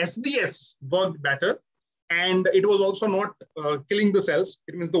that SDS worked better, and it was also not killing the cells.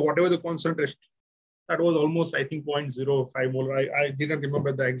 It means whatever the concentration, that was almost, I think, 0.05 molar. I didn't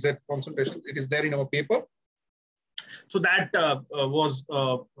remember the exact concentration. It is there in our paper. So that was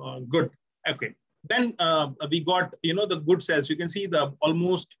good. Okay. Then we got, the good cells. You can see the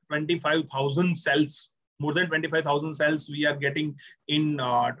almost 25,000 cells, more than 25,000 cells we are getting in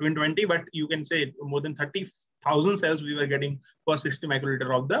 2020, but you can say more than 30,000 cells we were getting per 60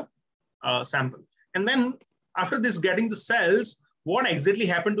 microliter of the sample. And then after this getting the cells, what exactly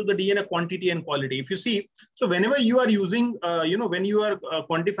happened to the DNA quantity and quality? If you see, so whenever you are using, when you are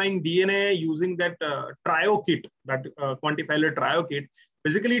quantifying DNA using that trio kit, that quantifier trio kit,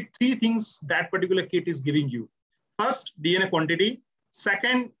 basically 3 things that particular kit is giving you. First, DNA quantity.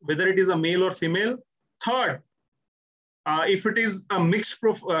 Second, whether it is a male or female. Third, if it is a mixed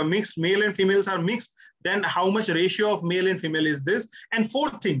male and females are mixed, then how much ratio of male and female is this? And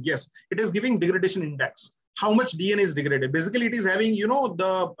fourth thing, yes, it is giving degradation index. How much DNA is degraded? Basically, it is having,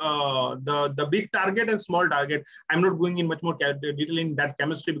 the big target and small target. I'm not going in much more detail in that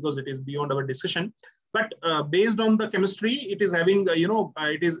chemistry because it is beyond our discussion. But based on the chemistry, it is having,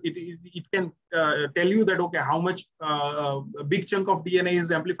 it can tell you that, okay, how much big chunk of DNA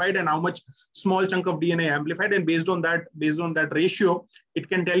is amplified and how much small chunk of DNA amplified. And based on that ratio, it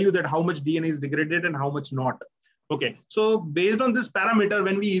can tell you that how much DNA is degraded and how much not. Okay, so based on this parameter,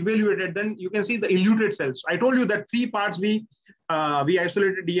 when we evaluated, then you can see the eluted cells. I told you that 3 parts we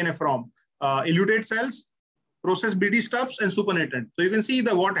isolated DNA from: eluted cells, process BD stubs, and supernatant. So you can see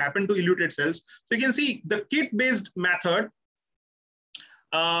what happened to eluted cells. So you can see the kit-based method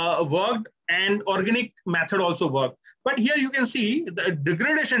worked, and organic method also worked. But here you can see the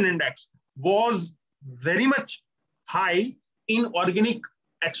degradation index was very much high in organic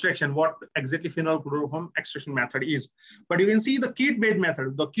extraction, what exactly phenylchloroform extraction method is. But you can see the kit-based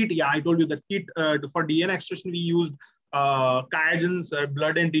method, the kit, I told you the kit for DNA extraction, we used QIAGEN's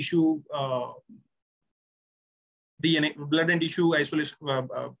blood and tissue DNA, blood and tissue isolation,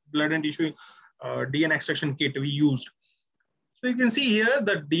 blood and tissue DNA extraction kit we used. So you can see here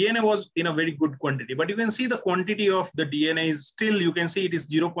the DNA was in a very good quantity, but you can see the quantity of the DNA is still, you can see it is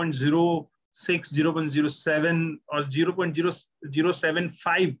 0.06, 0.07 or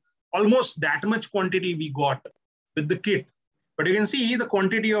 0.075, almost that much quantity we got with the kit. But you can see the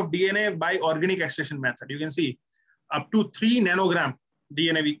quantity of DNA by organic extraction method. You can see up to 3 nanogram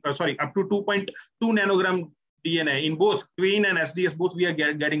DNA, up to 2.2 nanogram DNA in both Twin and SDS, both we are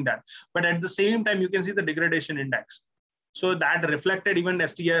getting that. But at the same time, you can see the degradation index. So that reflected even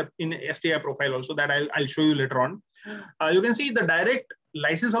STI in STI profile also, that I'll show you later on. You can see the direct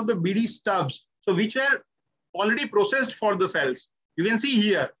lysis of the BD stubs, so which were already processed for the cells. You can see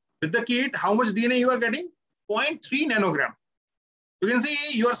here with the kit how much DNA you are getting, 0.3 nanogram. You can see,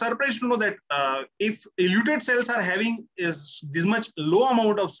 you are surprised to know that if eluted cells are having this much low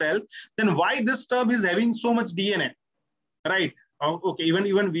amount of cell, then why this stub is having so much DNA, right? Okay, even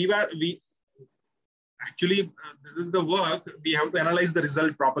actually, this is the work, we have to analyze the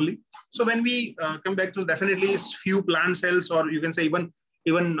result properly. So when we come back to, definitely few plant cells, or you can say even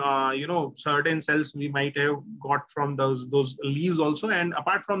certain cells we might have got from those leaves also. And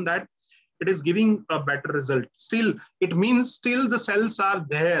apart from that, it is giving a better result. Still, it means still the cells are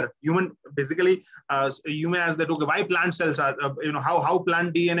there. Human, basically, you may ask that, okay, why plant cells are, how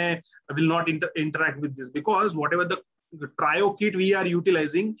plant DNA will not interact with this? Because whatever the trio kit we are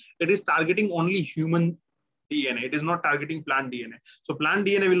utilizing, it is targeting only human DNA. It is not targeting plant DNA. So plant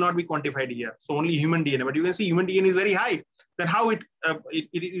DNA will not be quantified here. So only human DNA. But you can see human DNA is very high. Then how is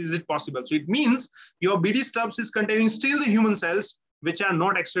it possible? So it means your BD stubs is containing still the human cells which are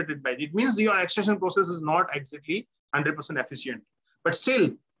not extracted by it. It means your extraction process is not exactly 100% efficient. But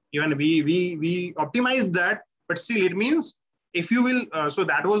still, even we optimized that. But still, it means if you will, so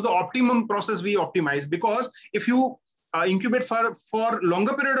that was the optimum process we optimized, because if you incubate for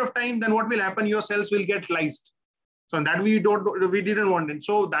longer period of time, then what will happen? Your cells will get lysed. So that we didn't want it.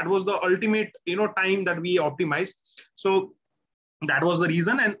 So that was the ultimate time that we optimized. So that was the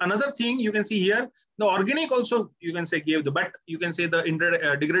reason. And another thing you can see here, the organic also you can say gave the, but you can say the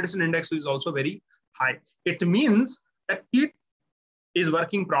degradation index is also very high. It means that it is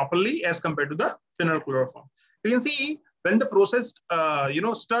working properly as compared to the phenylchloroform. You can see when the processed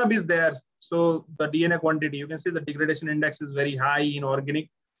stub is there, so the DNA quantity, you can see the degradation index is very high in organic,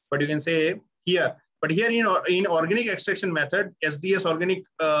 but you can say here, but here in organic extraction method, SDS organic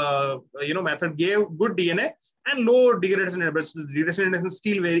method gave good DNA and low degradation index. The degradation index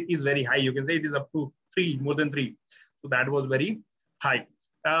still is very high. You can say it is up to 3, more than 3. So that was very high.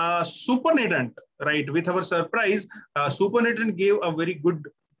 Supernatant, right? With our surprise, supernatant gave a very good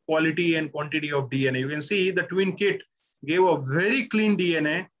quality and quantity of DNA. You can see the twin kit gave a very clean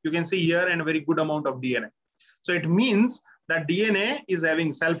DNA. You can see here, and a very good amount of DNA. So it means that DNA is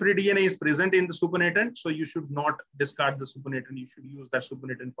having cell-free DNA is present in the supernatant. So you should not discard the supernatant. You should use that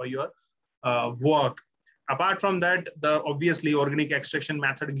supernatant for your work. Apart from that, the obviously organic extraction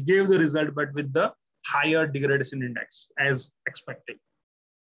method gave the result, but with the higher degradation index as expected.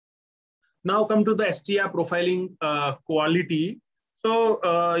 Now come to the STI profiling quality. So,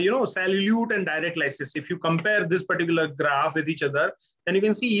 cell elute and direct lysis. If you compare this particular graph with each other, then you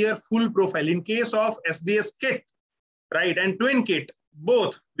can see here full profile. In case of SDS kit, right, and twin kit,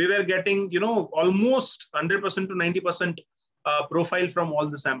 both we were getting, almost 100% to 90% profile from all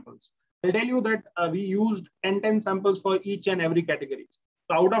the samples. I'll tell you that we used 10 samples for each and every category.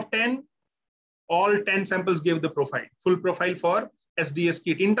 So out of 10, all 10 samples gave the profile, full profile for SDS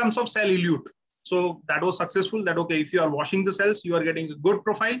kit in terms of cell elute. So that was successful, that, okay, if you are washing the cells, you are getting a good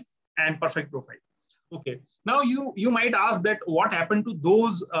profile and perfect profile. Okay. Now you might ask that what happened to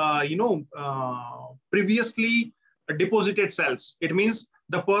those, previously deposited cells? It means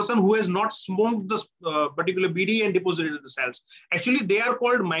the person who has not smoked this particular BD and deposited the cells. Actually, they are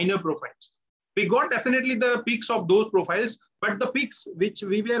called minor profiles. We got definitely the peaks of those profiles, but the peaks which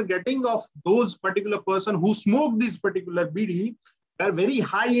we were getting of those particular person who smoked this particular BD, are very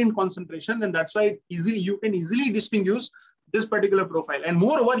high in concentration, and that's why you can easily distinguish this particular profile. And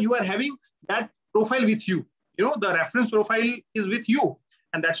moreover, you are having that profile with you. The reference profile is with you,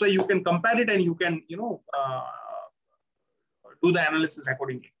 and that's why you can compare it and you can do the analysis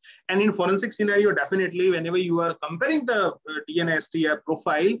accordingly. And in forensic scenario, definitely whenever you are comparing the DNA STR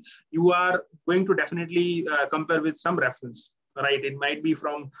profile, you are going to definitely compare with some reference, right? It might be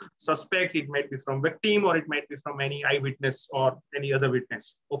from suspect, it might be from victim, or it might be from any eyewitness or any other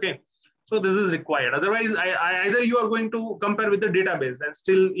witness. Okay, so this is required. Otherwise, either you are going to compare with the database, and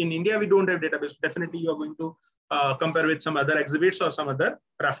still in India we don't have database. Definitely you are going to compare with some other exhibits or some other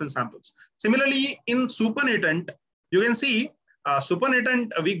reference samples. Similarly, in supernatant, you can see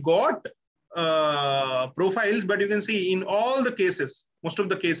supernatant, we got profiles, but you can see in all the cases, most of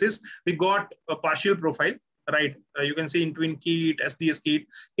the cases, we got a partial profile, right? You can see in twin kit, SDS kit.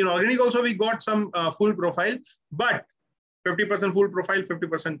 In organic also, we got some full profile, but 50% full profile,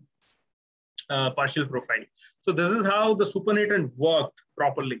 50% partial profile. So this is how the supernatant worked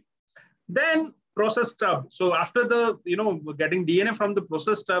properly. Then process stub. So after the, getting DNA from the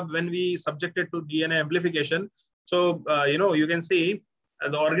process stub, when we subjected to DNA amplification, so, you can see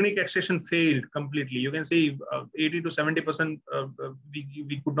the organic extraction failed completely. You can see 80 to 70%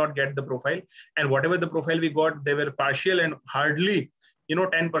 we could not get the profile. And whatever the profile we got, they were partial and hardly,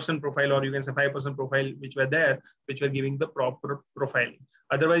 10% profile, or you can say 5% profile, which were there, which were giving the proper profiling.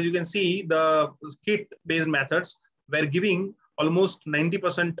 Otherwise, you can see the kit-based methods were giving almost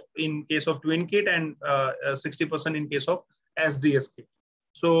 90% in case of twin kit and 60% in case of SDS kit.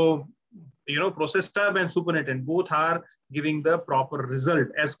 So, process stub and supernatant both are giving the proper result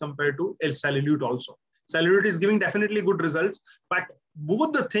as compared to cellulite also. Cellulite is giving definitely good results, but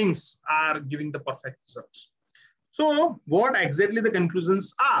both the things are giving the perfect results. So what exactly the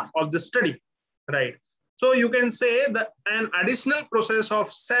conclusions are of the study, right? So you can say that an additional process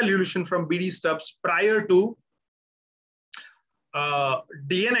of cell elution from BD stubs prior to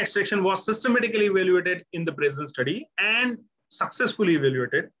DNA extraction was systematically evaluated in the present study and successfully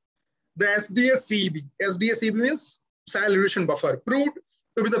evaluated. The SDS-CEB. SDS-CEB means cell elution buffer, proved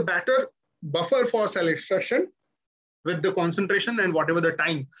to be the better buffer for cell extraction with the concentration and whatever the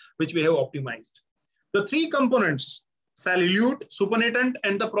time which we have optimized. The three components, cell elute, supernatant,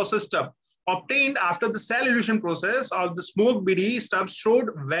 and the process stub, obtained after the cell elution process of the smoked BD stubs showed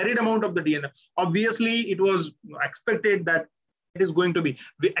varied amount of the DNA. Obviously, it was expected that it is going to be.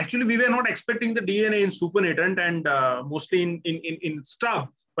 We were not expecting the DNA in supernatant and mostly in stub,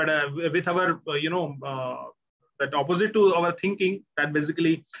 but with our, that opposite to our thinking, that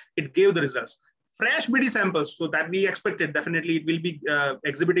basically it gave the results. Fresh BD samples, so that we expected, definitely it will be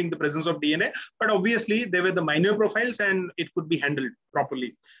exhibiting the presence of DNA, but obviously they were the minor profiles and it could be handled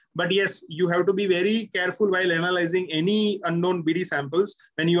properly. But yes, you have to be very careful while analyzing any unknown BD samples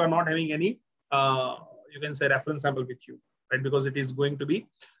when you are not having any, you can say, reference sample with you. Right? Because it is going to be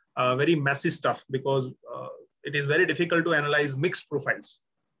very messy stuff, because it is very difficult to analyze mixed profiles,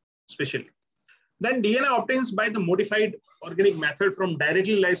 especially. Then DNA obtained by the modified organic method from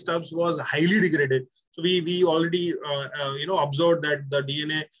directly lyzed stubs was highly degraded. So we already observed that the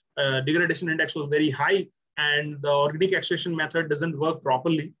DNA degradation index was very high, and the organic extraction method doesn't work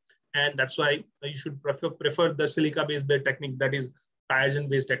properly, and that's why you should prefer the silica-based technique, that is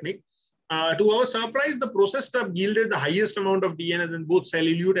Thiagen-based technique. To our surprise, the process stub yielded the highest amount of DNA than both cell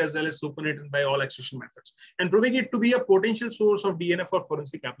elute as well as supernatant by all extraction methods, and proving it to be a potential source of DNA for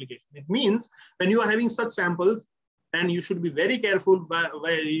forensic application. It means when you are having such samples, then you should be very careful.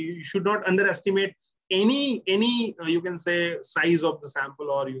 You should not underestimate any you can say size of the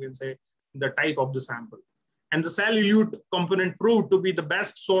sample, or you can say the type of the sample. And the cell elute component proved to be the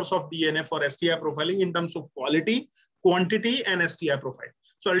best source of DNA for STR profiling in terms of quality, quantity, and STR profile.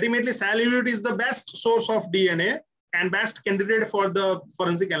 So ultimately, cell elute is the best source of DNA and best candidate for the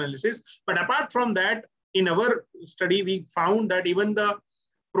forensic analysis. But apart from that, in our study, we found that even the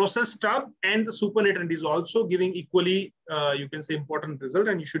process stub and the supernatant is also giving equally, you can say, important result,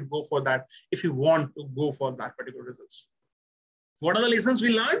 and you should go for that if you want to go for that particular results. What are the lessons we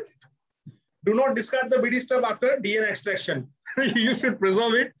learned? Do not discard the BD stub after DNA extraction. You should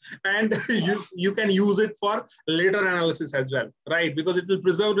preserve it, and you can use it for later analysis as well, right? Because it will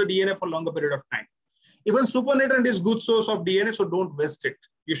preserve the DNA for longer period of time. Even supernatant is good source of DNA, so don't waste it.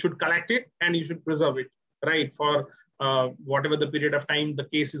 You should collect it and you should preserve it, right? For whatever the period of time the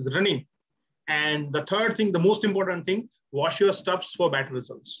case is running. And the third thing, the most important thing, wash your stubs for better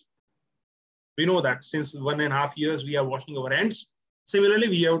results. We know that since 1.5 years, we are washing our hands. Similarly,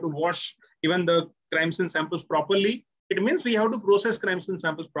 we have to wash even the crime scene samples properly. It means we have to process crime scene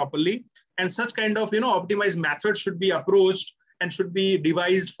samples properly, and such kind of optimized methods should be approached and should be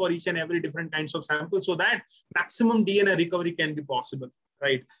devised for each and every different kinds of samples so that maximum DNA recovery can be possible,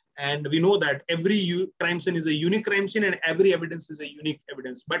 right? And we know that every crime scene is a unique crime scene and every evidence is a unique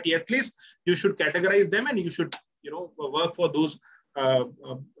evidence. But at least you should categorize them and you should, work for those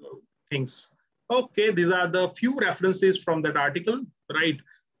things. Okay, these are the few references from that article, right?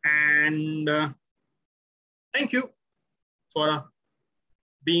 And thank you for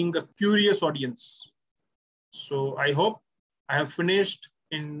being a curious audience. So I hope I have finished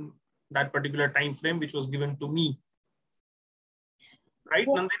in that particular time frame which was given to me. Right,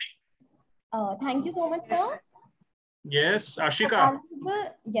 Nandini? Thank you so much, sir. Yes, Ashika.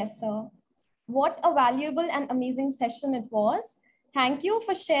 Yes, sir. What a valuable and amazing session it was. Thank you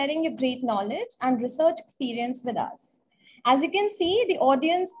for sharing your great knowledge and research experience with us. As you can see, the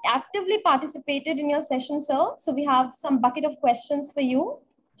audience actively participated in your session, sir. So we have some bucket of questions for you.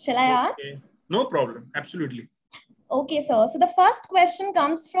 Shall I ask? No problem. Absolutely. Okay, sir. So the first question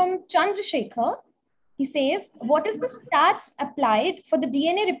comes from Chandrasekhar. He says, what is the stats applied for the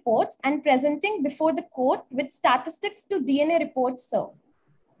DNA reports and presenting before the court with statistics to DNA reports, sir?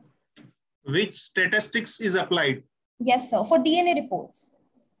 Which statistics is applied? Yes, sir, for DNA reports.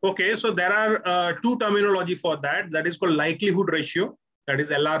 Okay, so there are two terminology for that. That is called likelihood ratio, that is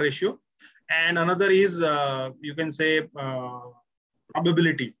LR ratio. And another is, you can say,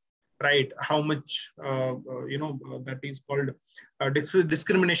 probability, right? How much, that is called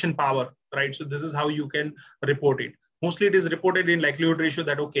discrimination power, right? So this is how you can report it. Mostly it is reported in likelihood ratio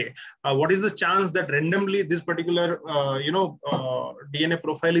that, okay, what is the chance that randomly this particular, DNA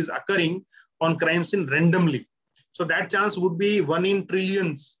profile is occurring on crime scene randomly. So that chance would be 1 in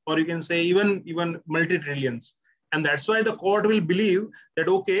trillions, or you can say even multi-trillions. And that's why the court will believe that,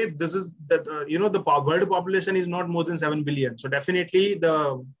 okay, this is that, the world population is not more than 7 billion. So definitely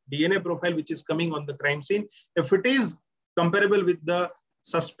the DNA profile which is coming on the crime scene, if it is comparable with the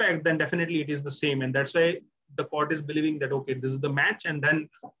suspect, then definitely it is the same. And that's why the court is believing that, okay, this is the match, and then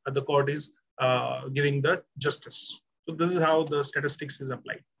the court is giving the justice. So this is how the statistics is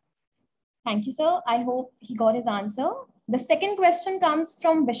applied. Thank you, sir. I hope he got his answer. The second question comes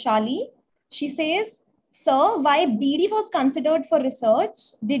from Vishali. She says, sir, why BD was considered for research?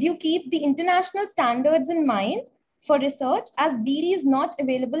 Did you keep the international standards in mind for research, as BD is not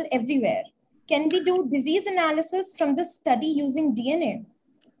available everywhere? Can we do disease analysis from this study using DNA?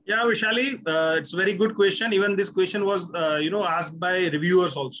 Yeah, Vishali, it's a very good question. Even this question was, asked by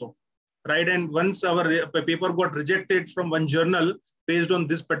reviewers also, right? And once our paper got rejected from one journal based on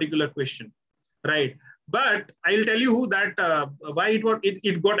this particular question, right? But I'll tell you that why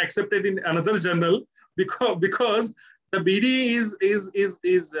it got accepted in another journal, because the BD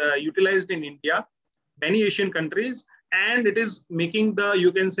is utilized in India, many Asian countries, and it is making the,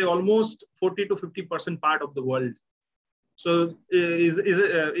 you can say, almost 40 to 50% part of the world. So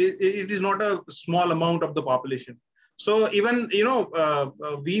it is not a small amount of the population. So even,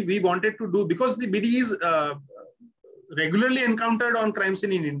 we wanted to do, because the BD is regularly encountered on crime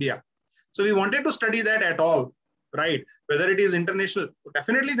scene in India. So we wanted to study that at all, right? Whether it is international,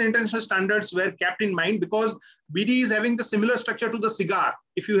 definitely the international standards were kept in mind, because BD is having the similar structure to the cigar.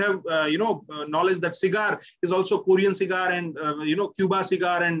 If you have, knowledge that cigar is also Korean cigar and, Cuba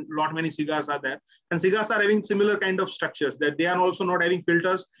cigar, and lot many cigars are there. And cigars are having similar kind of structures, that they are also not having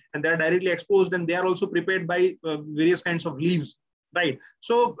filters, and they are directly exposed, and they are also prepared by various kinds of leaves, right?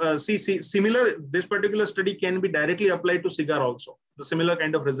 So similar, this particular study can be directly applied to cigar also. The similar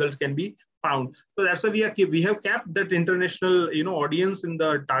kind of results can be found. So that's why we have kept that international, audience in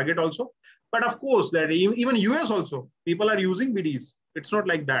the target also. But of course, that even US also, people are using BDs. It's not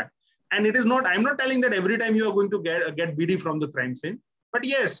like that. And it is not, I'm not telling that every time you are going to get BD from the crime scene. But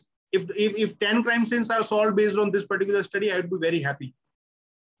yes, if 10 crime scenes are solved based on this particular study, I would be very happy.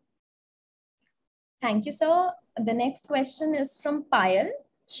 Thank you, sir. The next question is from Payal.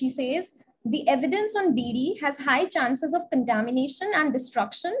 She says, the evidence on BD has high chances of contamination and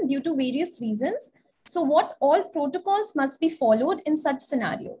destruction due to various reasons. So what all protocols must be followed in such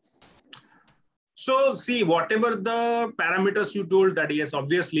scenarios? So see, whatever the parameters you told, that yes,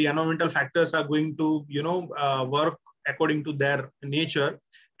 obviously environmental factors are going to, work according to their nature.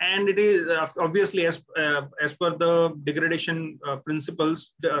 And it is obviously as per the degradation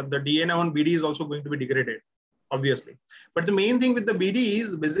principles, the DNA on BD is also going to be degraded, obviously. But the main thing with the BD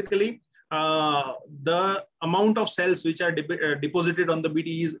is basically the amount of cells which are deposited on the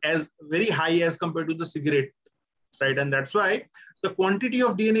BD is as very high as compared to the cigarette, right? And that's why the quantity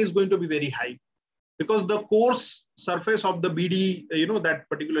of DNA is going to be very high, because the coarse surface of the BD, that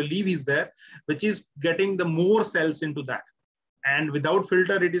particular leaf is there, which is getting the more cells into that. And without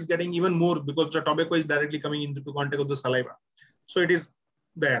filter, it is getting even more, because the tobacco is directly coming into contact with the saliva. So it is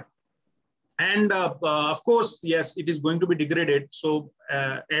there. And of course, yes, it is going to be degraded. So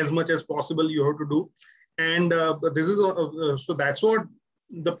as much as possible, you have to do. And this is so that's what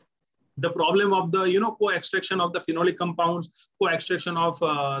the problem of the co-extraction of the phenolic compounds, co-extraction of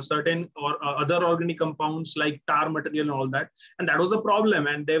certain or other organic compounds like tar material and all that. And that was a problem.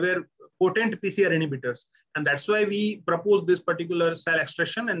 And they were potent PCR inhibitors. And that's why we proposed this particular cell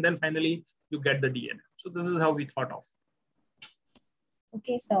extraction. And then finally, you get the DNA. So this is how we thought of.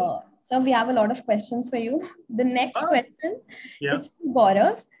 Okay, so we have a lot of questions for you. The next question is from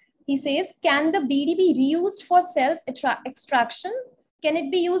Gaurav. He says, can the BD be reused for cells extraction? Can it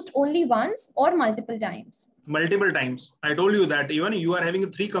be used only once or multiple times? Multiple times. I told you that even you are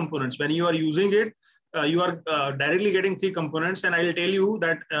having 3 components. When you are using it, you are directly getting 3 components. And I'll tell you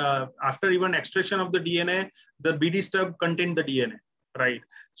that after even extraction of the DNA, the BD stub contained the DNA. Right.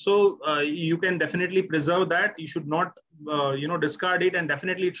 So you can definitely preserve that. You should not, discard it. And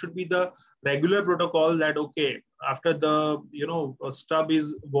definitely it should be the regular protocol that, okay, after the, stub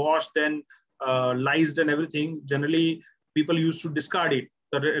is washed and lysed and everything, generally people used to discard it.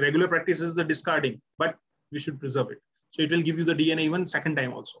 The regular practice is the discarding, but we should preserve it. So it will give you the DNA even second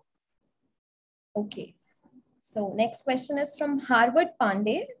time also. Okay. So next question is from Harvard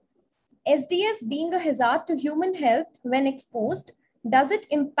Pandey. SDS being a hazard to human health when exposed, does it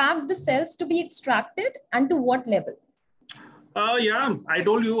impact the cells to be extracted and to what level? Yeah, I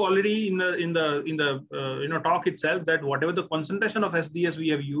told you already in the talk itself that whatever the concentration of SDS we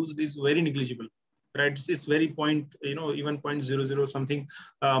have used is very negligible, right? It's very even 0.00 something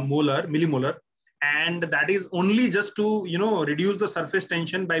millimolar, and that is only just to reduce the surface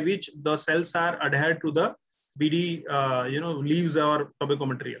tension by which the cells are adhered to the BD leaves or tobacco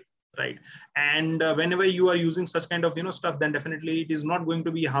material. Right. And whenever you are using such kind of stuff, then definitely it is not going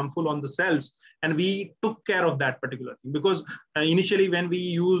to be harmful on the cells. And we took care of that particular thing because initially when we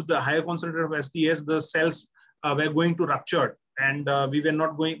used a higher concentrate of SDS, the cells were going to rupture, and we were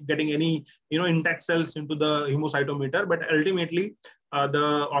not getting any intact cells into the hemocytometer. But ultimately,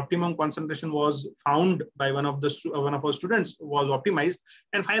 the optimum concentration was found by one of our students, was optimized,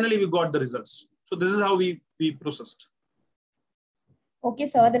 and finally we got the results. So this is how we processed. Okay,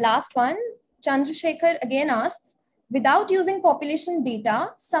 sir. The last one, Chandrasekhar again asks, without using population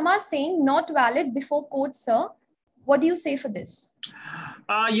data, some are saying not valid before court, sir. What do you say for this?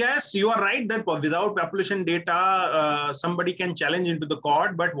 Yes, you are right that without population data, somebody can challenge into the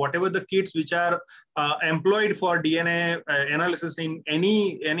court, but whatever the kits which are employed for DNA analysis in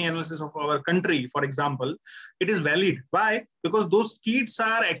any analysis of our country, for example, it is valid. Why? Because those kits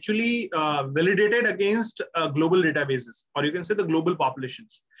are actually validated against global databases, or you can say the global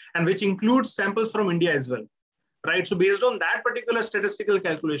populations, and which includes samples from India as well. Right. So based on that particular statistical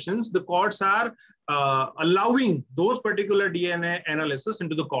calculations, the courts are allowing those particular DNA analysis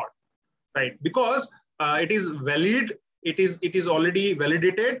into the court, right? Because it is valid, it is already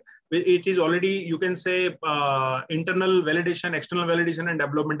validated, it is already, you can say, internal validation, external validation, and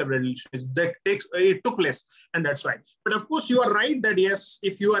developmental validation. It took place, and that's why. But of course, you are right that yes,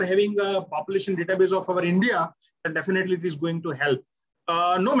 if you are having a population database of our India, then definitely it is going to help.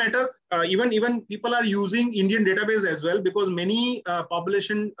 No matter, even people are using Indian database as well, because many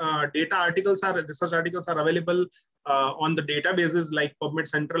population data articles research articles are available on the databases like PubMed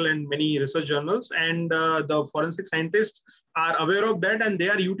Central and many research journals, and the forensic scientists are aware of that, and they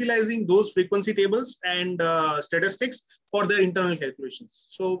are utilizing those frequency tables and statistics for their internal calculations.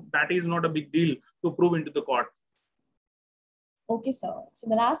 So that is not a big deal to prove into the court. Okay, sir. So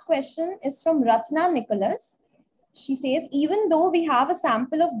the last question is from Ratna Nicholas. She says, even though we have a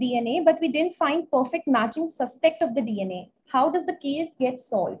sample of DNA, but we didn't find perfect matching suspect of the DNA, how does the case get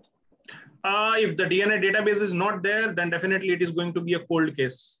solved? If the DNA database is not there, then definitely it is going to be a cold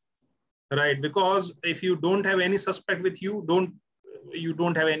case, right? Because if you don't have any suspect with you, you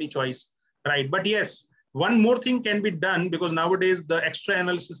don't have any choice, right? But yes, one more thing can be done, because nowadays the extra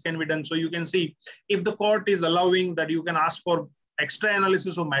analysis can be done. So you can see if the court is allowing that, you can ask for extra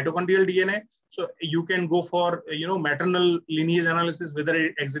analysis of mitochondrial DNA. So you can go for maternal lineage analysis, whether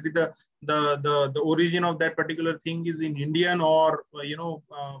it exactly the origin of that particular thing is in Indian or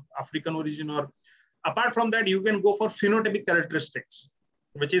African origin, or apart from that, you can go for phenotypic characteristics,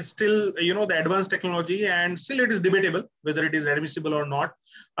 which is still the advanced technology, and still it is debatable whether it is admissible or not.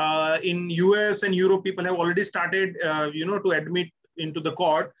 In US and Europe, people have already started to admit into the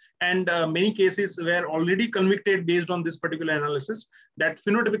court, and many cases were already convicted based on this particular analysis, that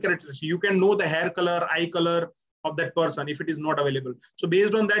phenotypic characteristics. You can know the hair color, eye color of that person if it is not available. So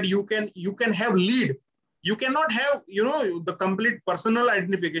based on that, you can have lead. You cannot have the complete personal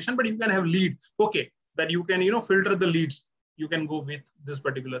identification, but you can have lead. Okay, that you can filter the leads. you can go with this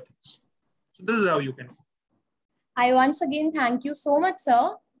particular things. So this is how you can go. I once again thank you so much, sir.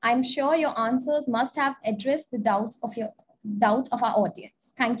 I'm sure your answers must have addressed the doubts of our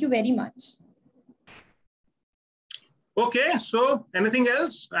audience. Thank you very much. Okay, so anything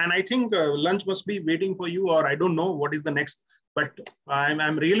else? And I think lunch must be waiting for you, or I don't know what is the next. But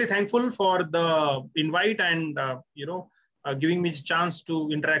I'm really thankful for the invite and giving me the chance to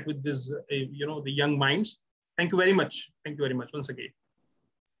interact with this the young minds. Thank you very much. Thank you very much once again.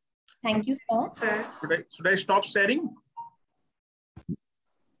 Thank you, sir. Should I stop sharing?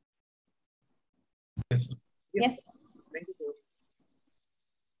 Yes. Yes. Thank you, sir.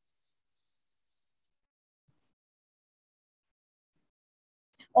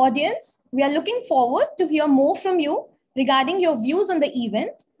 Audience, we are looking forward to hear more from you regarding your views on the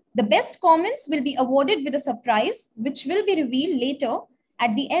event. The best comments will be awarded with a surprise, which will be revealed later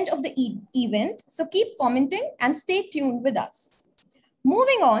at the end of the event. So keep commenting and stay tuned with us.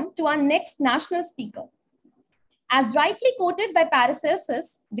 Moving on to our next national speaker. As rightly quoted by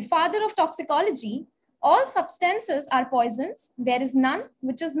Paracelsus, the father of toxicology, all substances are poisons. There is none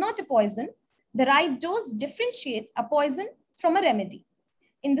which is not a poison. The right dose differentiates a poison from a remedy.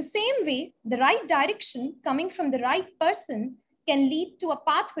 In the same way, the right direction coming from the right person can lead to a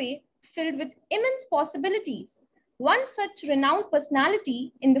pathway filled with immense possibilities. One such renowned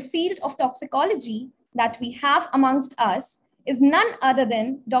personality in the field of toxicology that we have amongst us is none other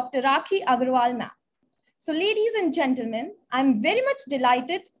than Dr. Rakhi Agarwal ma'am. So ladies and gentlemen, I'm very much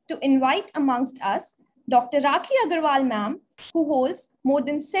delighted to invite amongst us Dr. Rakhi Agarwal ma'am, who holds more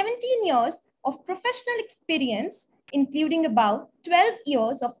than 17 years of professional experience, including about 12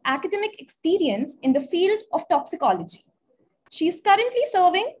 years of academic experience in the field of toxicology. She is currently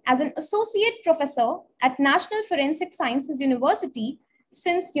serving as an associate professor at National Forensic Sciences University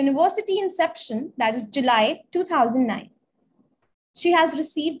since university inception, that is July 2009. She has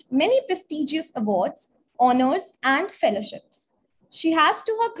received many prestigious awards, honors, and fellowships. She has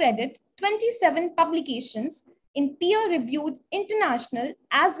to her credit 27 publications in peer-reviewed international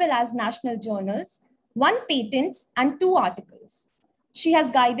as well as national journals, 1 patents, and 2 articles. She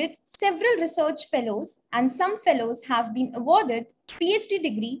has guided several research fellows, and some fellows have been awarded PhD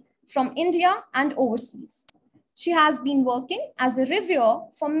degree from India and overseas. She has been working as a reviewer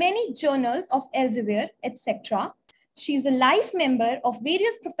for many journals of Elsevier, etc. She is a life member of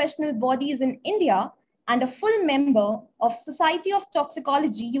various professional bodies in India and a full member of Society of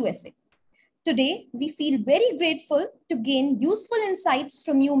Toxicology USA. Today, we feel very grateful to gain useful insights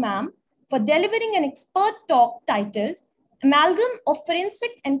from you, ma'am, for delivering an expert talk titled Amalgam of Forensic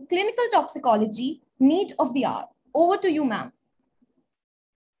and Clinical Toxicology, Need of the Hour. Over to you, ma'am.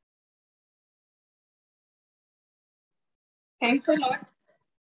 Thanks a lot,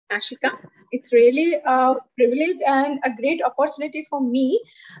 Ashika. It's really a privilege and a great opportunity for me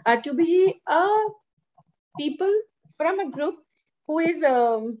to be a people from a group who is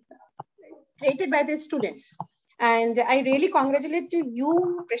created by the students. And I really congratulate to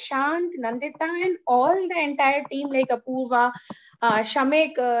you, Prashant, Nandita, and all the entire team like Apurva,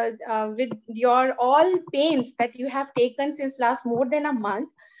 Shamek, with your all pains that you have taken since last more than a month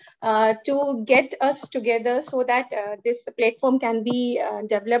to get us together so that this platform can be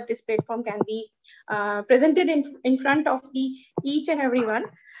developed, this platform can be presented in front of each and everyone.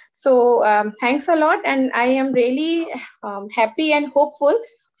 So thanks a lot. And I am really happy and hopeful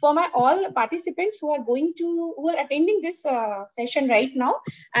for my all participants who are attending this session right now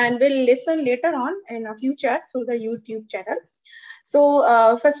and will listen later on in the future through the YouTube channel.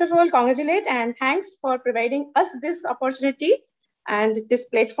 So first of all, congratulate and thanks for providing us this opportunity and this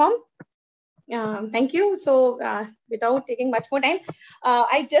platform. Thank you. So without taking much more time,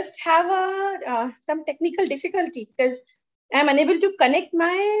 I just have some technical difficulty because I'm unable to connect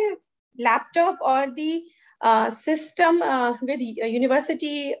my laptop or the system with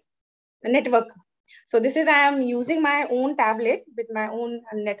university network. So this is, I am using my own tablet with my own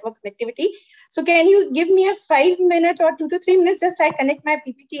network connectivity. So can you give me a 5 minutes or 2 to 3 minutes, just I connect my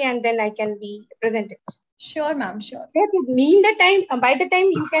PPT and then I can be presented. Sure, ma'am, sure. Mean the time, by the time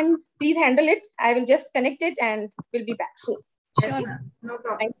you can please handle it, I will just connect it and we'll be back soon. Sure, ma'am. No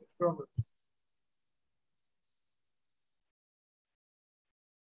problem. Thank you.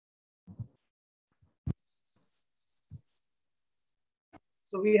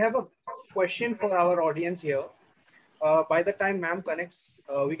 So we have a question for our audience here. By the time ma'am connects,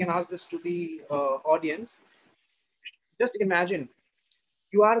 we can ask this to the audience. Just imagine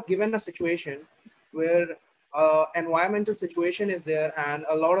you are given a situation where environmental situation is there and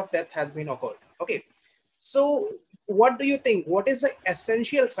a lot of death has been occurred. Okay. So what do you think? What is the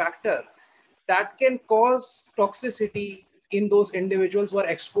essential factor that can cause toxicity in those individuals were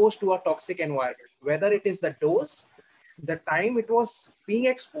exposed to a toxic environment, whether it is the dose, the time it was being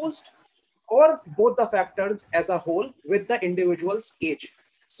exposed, or both the factors as a whole with the individual's age.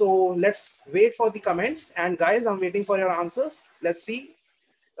 So let's wait for the comments. And guys, I'm waiting for your answers. Let's see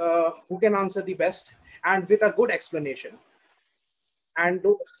who can answer the best and with a good explanation. And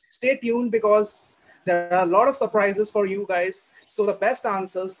stay tuned because there are a lot of surprises for you guys. So the best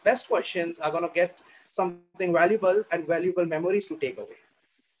answers, best questions are going to get something valuable and valuable memories to take away.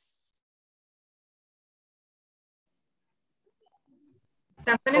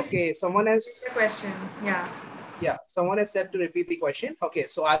 Someone has a question. Yeah, someone has said to repeat the question. Okay,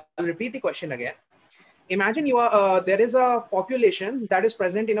 so I'll repeat the question again. Imagine you are there is a population that is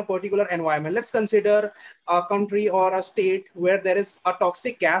present in a particular environment. Let's consider a country or a state where there is a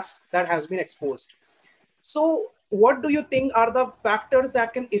toxic gas that has been exposed. So what do you think are the factors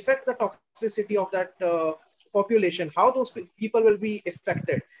that can affect the toxicity of that population? How those people will be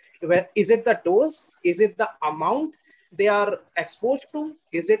affected? Is it the dose? Is it the amount they are exposed to?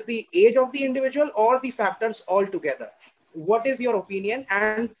 Is it the age of the individual, or the factors altogether? What is your opinion?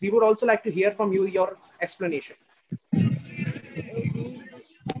 And we would also like to hear from you your explanation.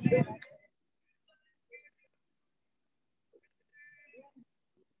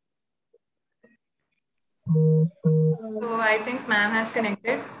 So I think ma'am has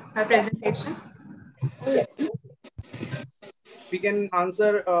connected her presentation. Yes. We can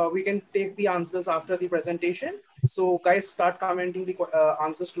answer, we can take the answers after the presentation. So guys, start commenting the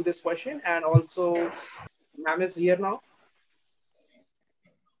answers to this question. And also, ma'am is here now.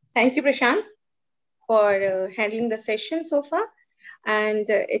 Thank you, Prashant, for handling the session so far. And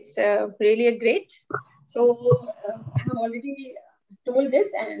it's really a great. So I have already told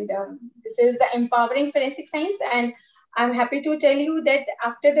this, and this is the empowering forensic science. And I'm happy to tell you that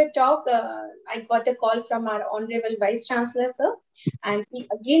after the talk, I got a call from our Honorable Vice Chancellor, sir, and he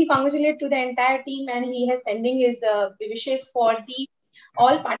again congratulated to the entire team, and he has sending his wishes for the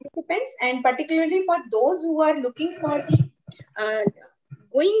all participants, and particularly for those who are looking for the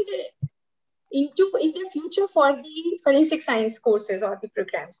going in the future for the forensic science courses or the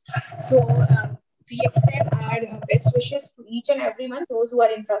programs. So we extend our best wishes to each and everyone, those who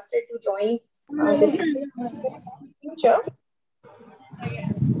are interested to join this future.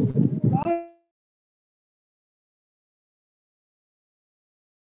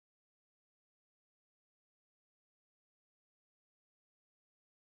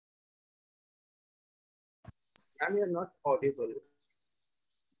 And you're not audible.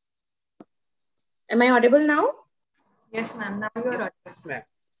 Am I audible now? Yes, ma'am. Now you're audible. Yes, ma'am.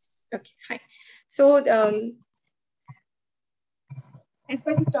 Okay, fine. So as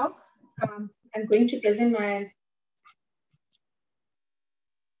per the talk, I'm going to present my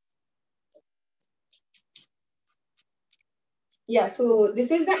so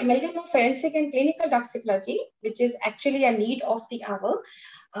this is the amalgam of forensic and clinical toxicology, which is actually a need of the hour.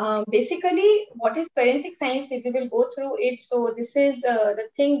 Basically, what is forensic science? If we will go through it, so this is the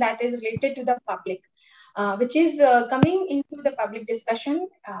thing that is related to the public, which is coming into the public discussion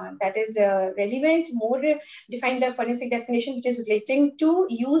that is relevant, more define the forensic definition, which is relating to,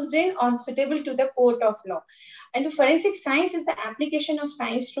 used in, or suitable to the court of law. And forensic science is the application of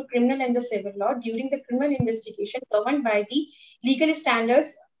science to criminal and the civil law during the criminal investigation, governed by the legal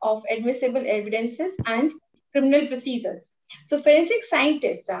standards of admissible evidences and criminal procedures. So forensic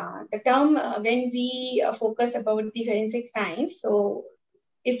scientist, the term when we focus about the forensic science, so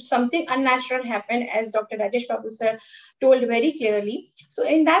if something unnatural happened, as Dr. Rajesh Babu sir told very clearly, so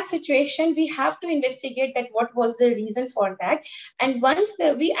in that situation, we have to investigate that what was the reason for that. And once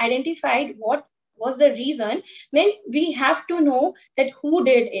we identified what was the reason, then we have to know that who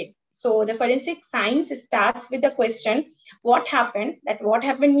did it. So the forensic science starts with the question, what happened? That what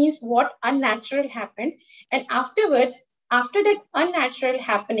happened means what unnatural happened. And afterwards, after that unnatural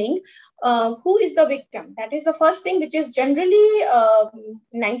happening, who is the victim? That is the first thing, which is generally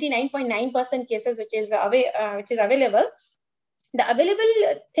 99.9% cases which is available. The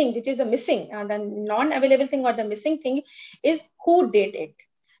available thing, which is the missing, the non-available thing or the missing thing, is who did it.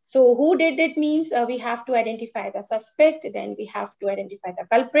 So who did it means we have to identify the suspect, then we have to identify the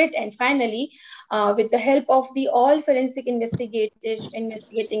culprit, and finally, with the help of the all forensic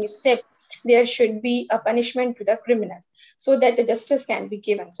investigating steps, there should be a punishment to the criminal so that the justice can be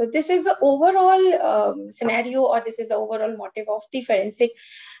given. So this is the overall scenario, or this is the overall motive of the forensic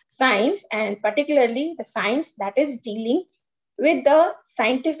science, and particularly the science that is dealing with the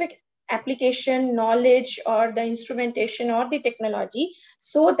scientific application, knowledge, or the instrumentation or the technology,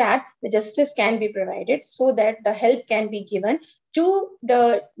 so that the justice can be provided, so that the help can be given to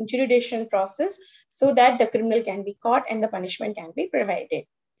the jurisdiction process so that the criminal can be caught and the punishment can be provided.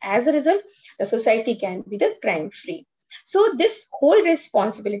 As a result, the society can be the crime-free. So this whole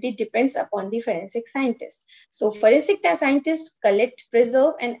responsibility depends upon the forensic scientist. So forensic scientists collect,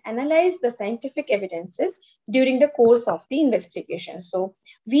 preserve, and analyze the scientific evidences during the course of the investigation. So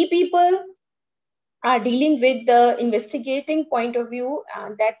we people are dealing with the investigating point of view,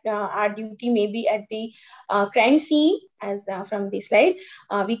 that our duty may be at the crime scene, as from the slide.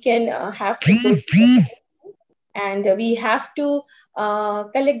 We can have to go and we have to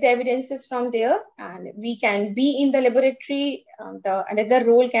collect the evidences from there, and we can be in the laboratory. Another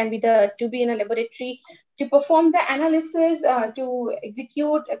role can be to be in a laboratory to perform the analysis, to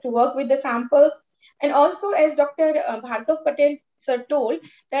execute, to work with the sample. And also, as Dr. Bhargav Patel sir told,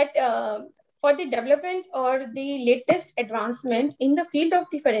 that for the development or the latest advancement in the field of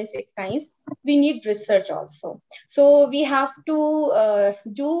the forensic science, we need research also. So we have to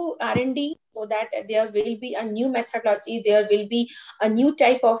do R&D, so that there will be a new methodology, there will be a new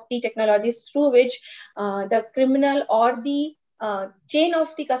type of the technologies through which the criminal or the chain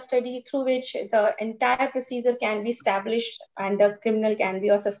of the custody, through which the entire procedure can be established and the criminal can be,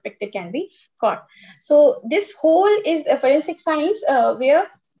 or suspected can be, caught. So this whole is a forensic science, where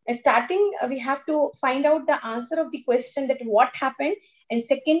starting we have to find out the answer of the question, that what happened, and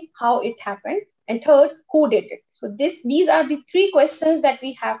second, how it happened, and third, who did it. So these are the three questions that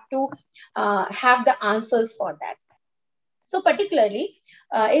we have to have the answers for that. So particularly,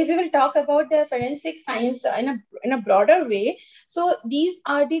 if we will talk about the forensic science in a broader way, so these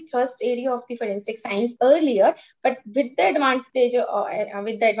are the thrust area of the forensic science earlier, but with the advantages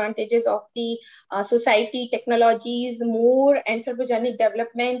of the society, technologies, more anthropogenic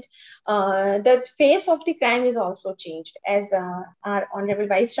development, the face of the crime is also changed, as our Honorable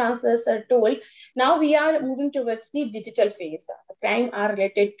Vice Chancellor sir told. Now we are moving towards the digital phase. Crime are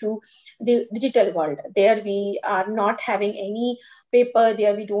related to the digital world. There we are not having any paper,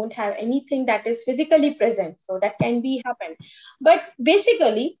 there we don't have anything that is physically present, so that can be happen. But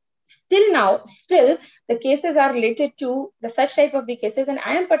basically, still the cases are related to the such type of the cases, and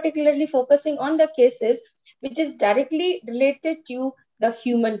I am particularly focusing on the cases which is directly related to the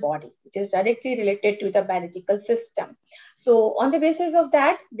human body, which is directly related to the biological system. So on the basis of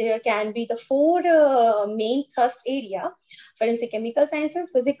that, there can be the four main thrust area: forensic chemical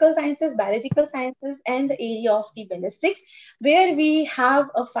sciences, physical sciences, biological sciences, and the area of the ballistics, where we have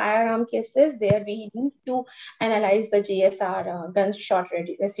a firearm cases. There we need to analyze the GSR, gunshot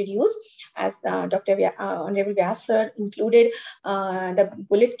residues, as Dr. Honorable Vyas sir included the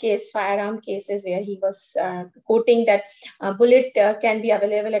bullet case, firearm cases, where he was quoting that bullet can be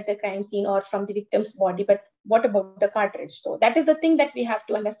available at the crime scene or from the victim's body, but what about the cartridge? So that is the thing that we have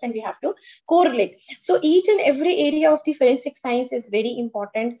to understand, we have to correlate. So each and every area of the forensic science is very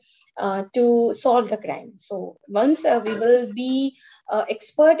important to solve the crime. So once we will be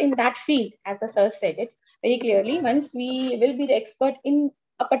expert in that field, as the sir said it very clearly, once we will be the expert in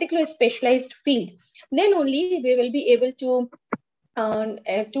a particular specialized field, then only we will be able to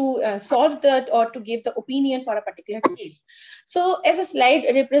solve that or to give the opinion for a particular case. So as a slide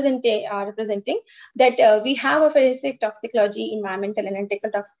representing that we have a forensic toxicology, environmental and analytical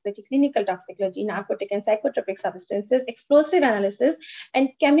toxicology, clinical toxicology, narcotic and psychotropic substances, explosive analysis, and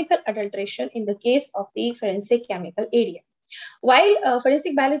chemical adulteration in the case of the forensic chemical area. While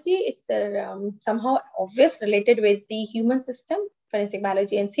forensic biology, it's somehow obvious related with the human system, forensic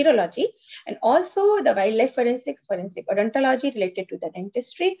biology and serology, and also the wildlife forensics, forensic odontology related to the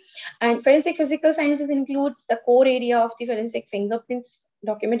dentistry, and forensic physical sciences includes the core area of the forensic fingerprints,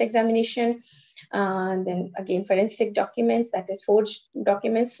 document examination, then again forensic documents, that is forged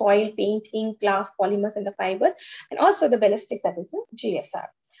documents, soil, paint, ink, glass, polymers, and the fibers, and also the ballistics, that is the GSR.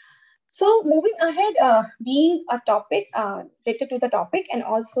 So moving ahead, being a topic related to the topic, and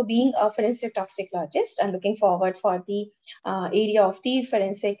also being a forensic toxicologist, I'm looking forward for the area of the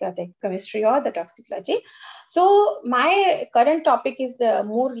forensic chemistry or the toxicology. So my current topic is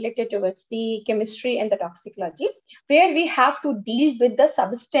more related towards the chemistry and the toxicology, where we have to deal with the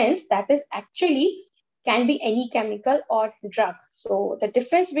substance that is actually can be any chemical or drug. So the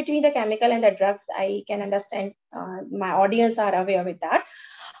difference between the chemical and the drugs, I can understand my audience are aware with that.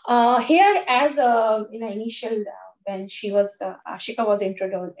 Here, as in the initial, when she was, Ashika was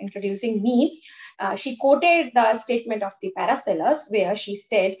introducing me, she quoted the statement of the Paracelsus, where she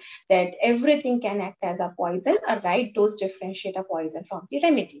said that everything can act as a poison, a right dose differentiate a poison from the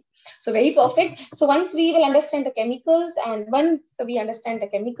remedy. So very perfect. So once we will understand the chemicals, and once we understand the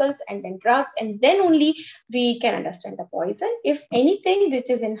chemicals and then drugs, and then only we can understand the poison. If anything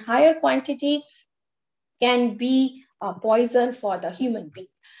which is in higher quantity can be a poison for the human being.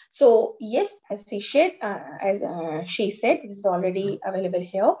 So yes, as she said, this is already available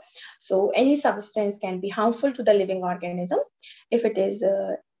here. So any substance can be harmful to the living organism if it is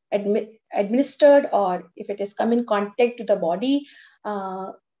administered or if it is come in contact to the body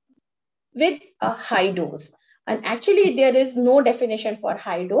with a high dose. And actually there is no definition for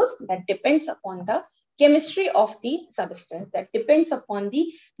high dose. That depends upon the chemistry of the substance, that depends upon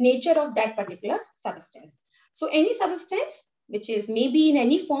the nature of that particular substance. So any substance which is maybe in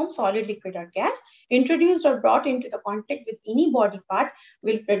any form, solid, liquid or gas, introduced or brought into the contact with any body part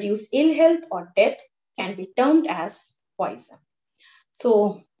will produce ill health or death, can be termed as poison.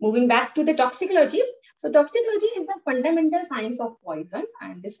 So moving back to the toxicology. So toxicology is the fundamental science of poison,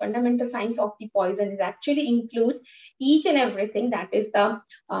 and this fundamental science of the poison is actually includes each and everything, that is the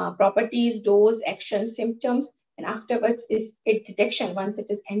properties, dose, action, symptoms, and afterwards is its detection. Once it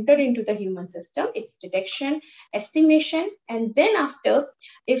is entered into the human system, its detection, estimation, and then after,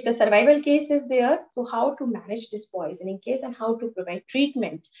 if the survival case is there, so how to manage this poisoning case and how to provide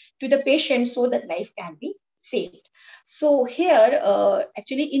treatment to the patient so that life can be saved. So here,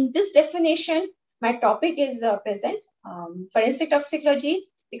 actually in this definition, my topic is present, forensic toxicology,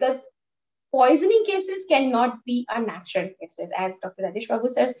 because poisoning cases cannot be a natural cases. As Dr. Rajesh Babu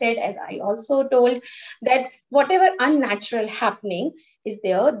sir said, as I also told, that whatever unnatural happening is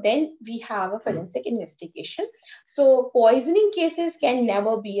there, then we have a forensic investigation. So poisoning cases can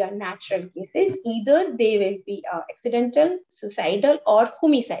never be a natural cases. Either they will be accidental, suicidal, or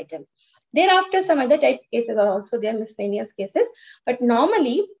homicidal. Thereafter, some other type cases are also there, miscellaneous cases. But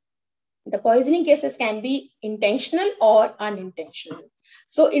normally, the poisoning cases can be intentional or unintentional.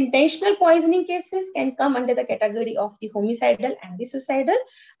 So intentional poisoning cases can come under the category of the homicidal and the suicidal,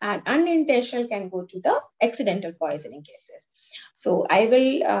 and unintentional can go to the accidental poisoning cases. So I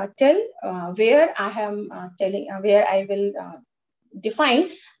will tell where I am where I will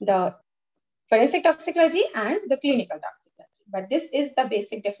define the forensic toxicology and the clinical toxicology. But this is the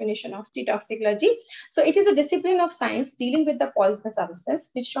basic definition of the toxicology. So it is a discipline of science dealing with the poisonous substance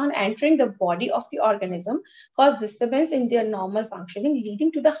which on entering the body of the organism cause disturbance in their normal functioning,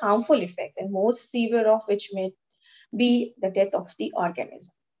 leading to the harmful effects, and most severe of which may be the death of the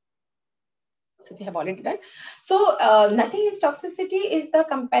organism. So we have already done. So nothing is toxicity is the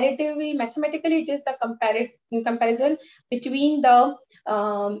comparatively, mathematically, it is the comparison between the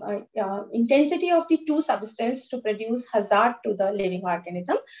intensity of the two substances to produce hazard to the living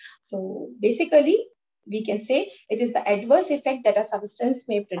organism. So basically, we can say it is the adverse effect that a substance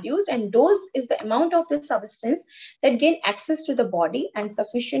may produce, and dose is the amount of the substance that gain access to the body and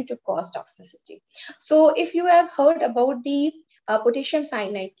sufficient to cause toxicity. So if you have heard about the potassium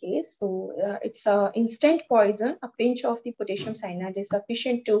cyanide case. So it's an instant poison. A pinch of the potassium cyanide is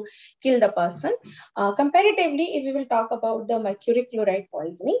sufficient to kill the person. Comparatively, if we will talk about the mercury chloride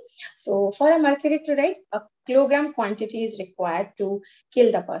poisoning. So for a mercury chloride, a kilogram quantity is required to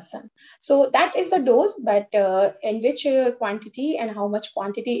kill the person. So that is the dose, but in which quantity and how much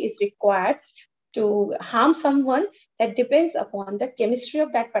quantity is required to harm someone, that depends upon the chemistry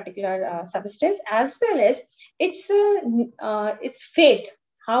of that particular substance, as well as its fate,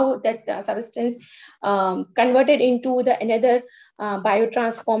 how that substance converted into the another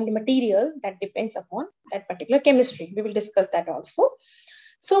biotransformed material, that depends upon that particular chemistry. We will discuss that also.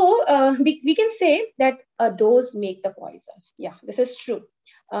 So we can say that a dose make the poison. Yeah, this is true.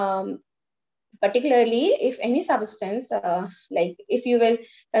 Particularly if any substance, like if you will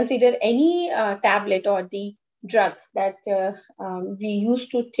consider any tablet or the drug that we used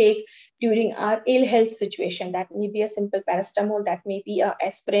to take during our ill health situation, that may be a simple paracetamol, that may be a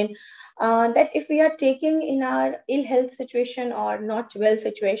aspirin, that if we are taking in our ill health situation or not well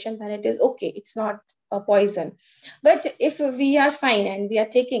situation, then it is okay, it's not a poison. But if we are fine and we are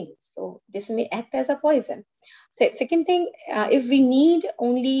taking it, so this may act as a poison. Second thing, if we need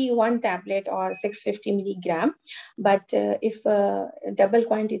only one tablet or 650 milligram, but if double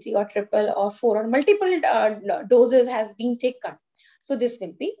quantity or triple or four or multiple doses has been taken, so this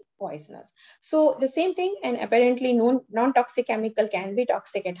will be poisonous. So the same thing, and apparently non-toxic chemical can be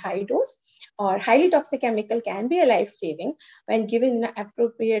toxic at high dose, or highly toxic chemical can be a life-saving when given in an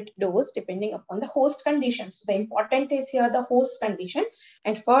appropriate dose depending upon the host conditions. So the important is here the host condition.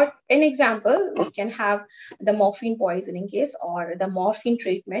 And for an example, we can have the morphine poisoning case or the morphine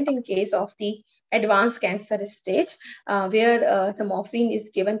treatment in case of the advanced cancer stage, where the morphine is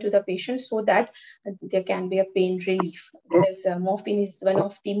given to the patient so that there can be a pain relief, because morphine is one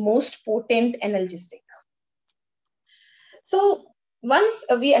of the most potent analgesic. So once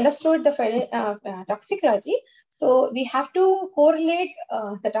we understood the toxicology, so we have to correlate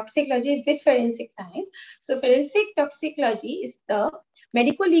the toxicology with forensic science. So forensic toxicology is the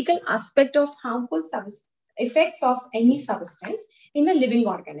medical legal aspect of harmful effects of any substance in a living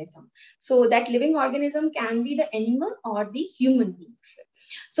organism. So that living organism can be the animal or the human beings.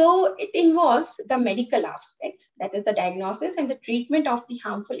 So it involves the medical aspects, that is the diagnosis and the treatment of the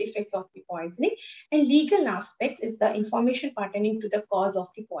harmful effects of the poisoning, and legal aspects is the information pertaining to the cause of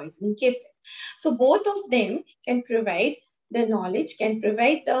the poisoning cases. So both of them can provide the knowledge, can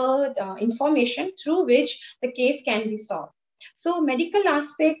provide the information through which the case can be solved. So medical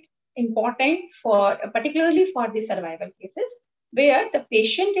aspect important for particularly for the survival cases where the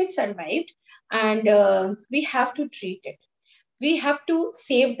patient is survived and we have to treat it. We have to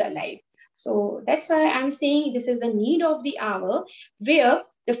save the life. So that's why I'm saying this is the need of the hour where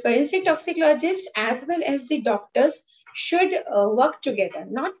the forensic toxicologist as well as the doctors should work together.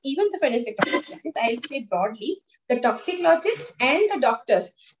 Not even the forensic toxicologist, I'll say broadly, the toxicologist and the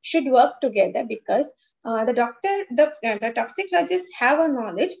doctors should work together because the toxicologist have a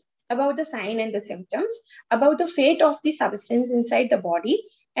knowledge about the sign and the symptoms, about the fate of the substance inside the body,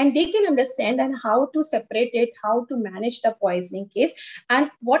 and they can understand and how to separate it, how to manage the poisoning case, and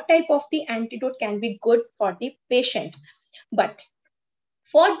what type of the antidote can be good for the patient. But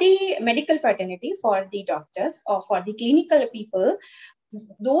for the medical fraternity, for the doctors or for the clinical people,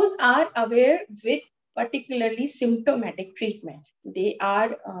 those are aware with particularly symptomatic treatment. They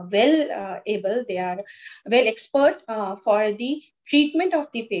are able, they are well expert for the treatment of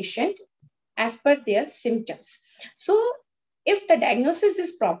the patient as per their symptoms. So if the diagnosis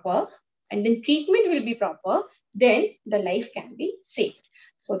is proper and then treatment will be proper, then the life can be saved.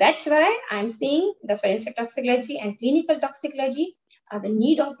 So that's why I'm saying the forensic toxicology and clinical toxicology are the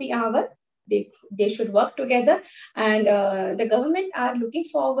need of the hour. They should work together, and the government are looking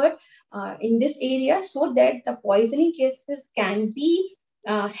forward in this area so that the poisoning cases can be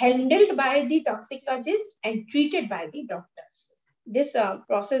handled by the toxicologist and treated by the doctors. This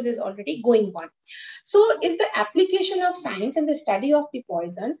process is already going on. So is the application of science and the study of the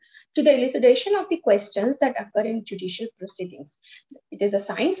poison to the elucidation of the questions that occur in judicial proceedings. It is the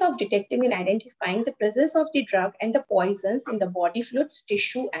science of detecting and identifying the presence of the drug and the poisons in the body fluids,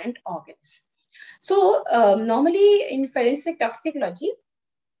 tissue, and organs. So normally in forensic toxicology,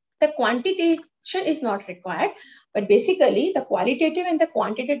 the quantitation is not required, but basically the qualitative and the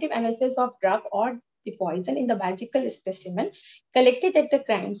quantitative analysis of drug or the poison in the biological specimen collected at the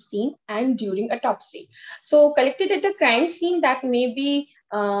crime scene and during autopsy. So collected at the crime scene, that may be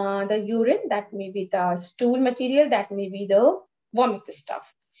the urine, that may be the stool material, that may be the vomit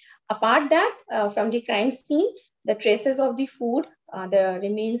stuff. Apart that, from the crime scene, the traces of the food, the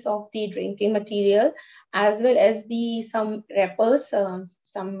remains of the drinking material, as well as the some wrappers,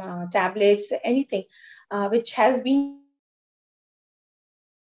 some tablets, anything which has been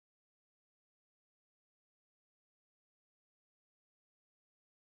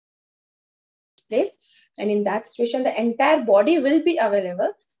place. And in that situation, the entire body will be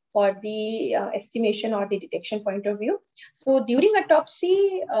available for the estimation or the detection point of view. So during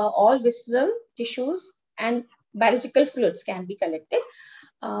autopsy, all visceral tissues and biological fluids can be collected.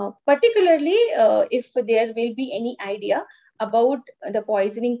 Particularly if there will be any idea about the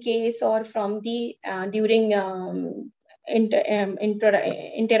poisoning case or from the during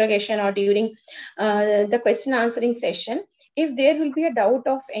interrogation or during the question answering session, if there will be a doubt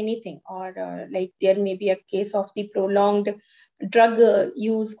of anything or like there may be a case of the prolonged drug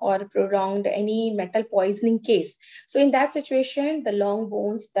use or prolonged any metal poisoning case. So in that situation, the long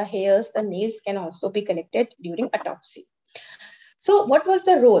bones, the hairs, the nails can also be collected during autopsy. So what was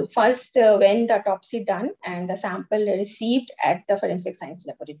the role? First, when the autopsy done and the sample received at the forensic science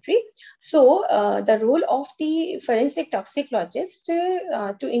laboratory. So the role of the forensic toxicologist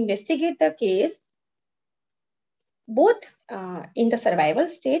to investigate the case, both in the survival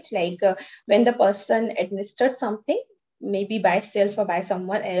stage, like when the person administered something, maybe by self or by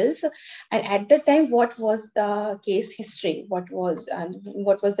someone else, and at the time what was the case history, what was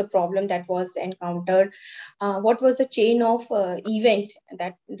the problem that was encountered, what was the chain of event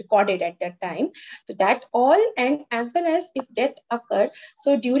that recorded at that time. So that all, and as well as if death occurred,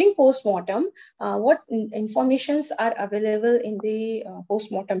 so during post-mortem, what informations are available in the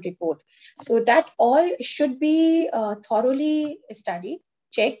post-mortem report. So that all should be thoroughly studied,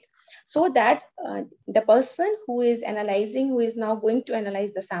 checked, so that the person who is analyzing, who is now going to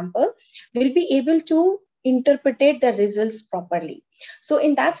analyze the sample, will be able to interpret the results properly. So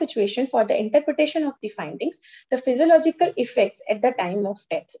in that situation, for the interpretation of the findings, the physiological effects at the time of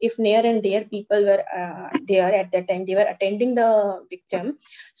death, if near and dear people were there at that time, they were attending the victim.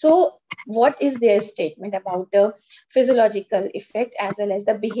 So what is their statement about the physiological effect as well as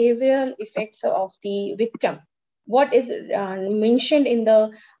the behavioral effects of the victim? what is mentioned in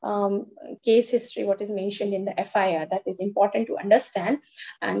the case history, what is mentioned in the FIR. That is important to understand,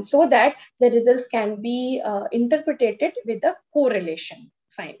 and so that the results can be interpreted with the correlation,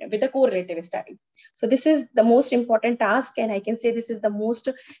 with the correlative study. So this is the most important task, and I can say this is the most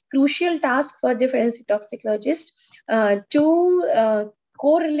crucial task for the forensic toxicologist, to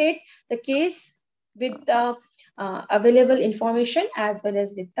correlate the case with the available information as well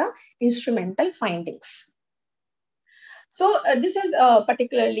as with the instrumental findings. So this is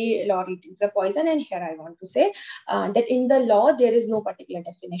particularly law related to poison, and here I want to say that in the law there is no particular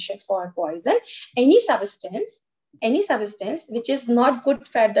definition for poison. Any substance which is not good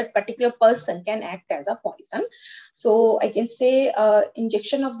for that particular person can act as a poison. So I can say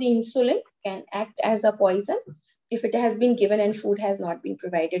injection of the insulin can act as a poison if it has been given and food has not been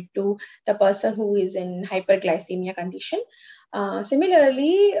provided to the person who is in hyperglycemia condition.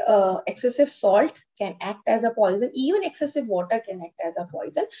 Similarly, excessive salt can act as a poison. Even excessive water can act as a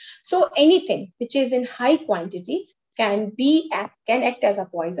poison. So anything which is in high quantity can act as a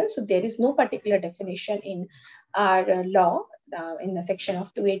poison. So there is no particular definition in our law in the section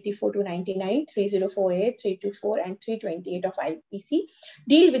of 284, 299, 304A, 324, and 328 of IPC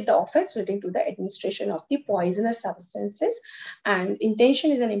deal with the offense relating to the administration of the poisonous substances, and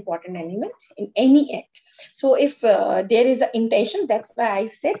intention is an important element in any act. So if there is an intention, that's why I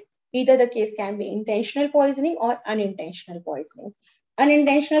said either the case can be intentional poisoning or unintentional poisoning.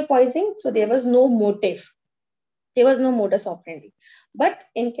 Unintentional poisoning, so there was no motive. There was no modus operandi. But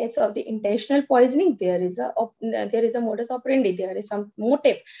in case of the intentional poisoning, there is a modus operandi. There is some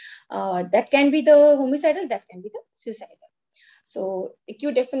motive. That can be the homicidal, that can be the suicidal. So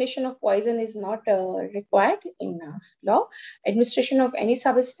acute definition of poison is not required in law. Administration of any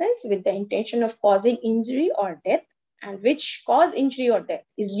substance with the intention of causing injury or death, and which cause injury or death,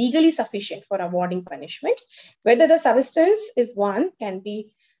 is legally sufficient for awarding punishment. Whether the substance is one can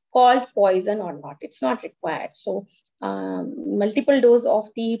be called poison or not, it's not required. So multiple dose of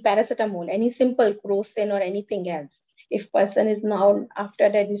the paracetamol, any simple crocin or anything else, if person is now after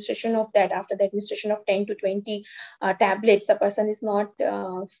the administration of 10 to 20 tablets, the person is not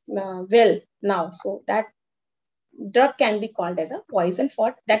well now, so that drug can be called as a poison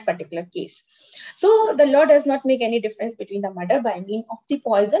for that particular case. So the law does not make any difference between the murder by means of the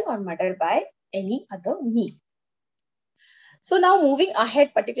poison or murder by any other means. So now moving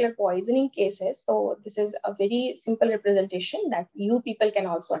ahead, particular poisoning cases. So this is a very simple representation that you people can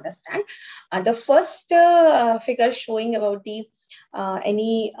also understand. The first figure showing about the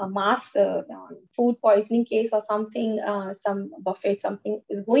any mass food poisoning case or something, some buffet, something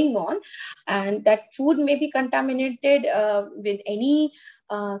is going on, and that food may be contaminated with any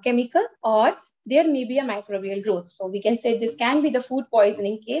chemical, or there may be a microbial growth. So we can say this can be the food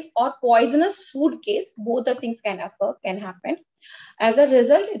poisoning case or poisonous food case. Both the things can happen. As a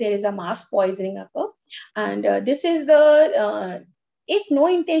result, there is a mass poisoning occur. And this is the, if no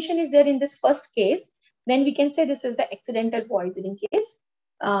intention is there in this first case, then we can say this is the accidental poisoning case.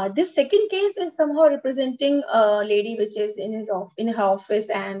 This second case is somehow representing a lady which is in her office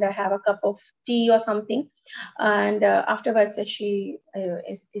and have a cup of tea or something, and afterwards she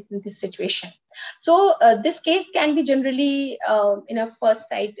is in this situation. So this case can be generally in a first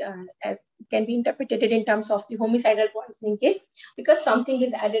sight as can be interpreted in terms of the homicidal poisoning case, because something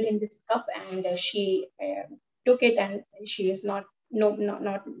is added in this cup and she took it and she is not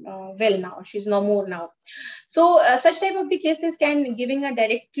well now, she's no more now. So such type of the cases can giving a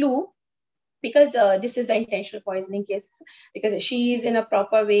direct clue, because this is the intentional poisoning case, because she is in a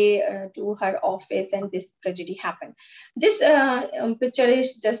proper way to her office and this tragedy happened. This picture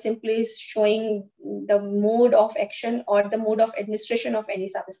is just simply showing the mode of action or the mode of administration of any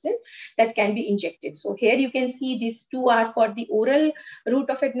substance that can be injected. So here you can see these two are for the oral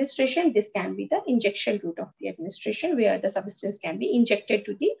route of administration. This can be the injection route of the administration, where the substance can be injected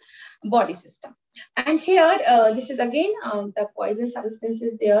to the body system. And here, this is again the poison substance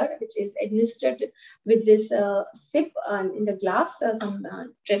is there, which is administered with this sip in the glass. Some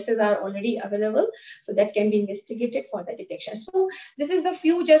traces are already available, so that can be investigated for the detection. So this is the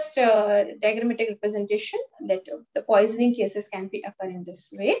few just diagrammatic representation that the poisoning cases can be occur in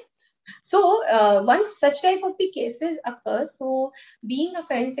this way. So once such type of the cases occur, so being a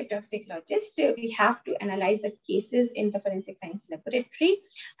forensic toxicologist, we have to analyze the cases in the forensic science laboratory.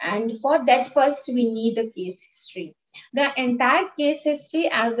 And for that, first we need the case history. The entire case history,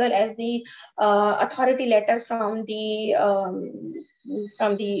 as well as the authority letter from the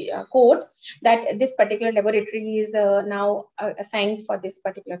court that this particular laboratory is now assigned for this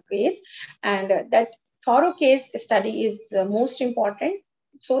particular case. And that thorough case study is most important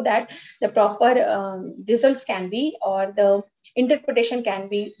so that the proper results can be, or the interpretation can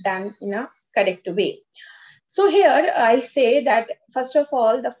be done in a correct way. So here I say that first of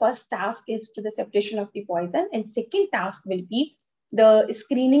all, the first task is to the separation of the poison, and second task will be the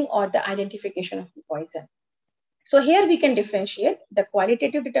screening or the identification of the poison. So here we can differentiate the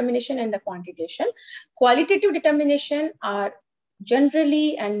qualitative determination and the quantitation. Qualitative determination are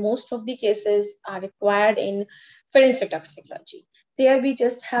generally, and most of the cases are required in forensic toxicology. There we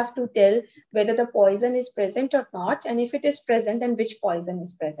just have to tell whether the poison is present or not, and if it is present, then which poison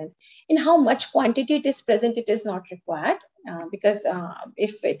is present. In how much quantity it is present, it is not required, because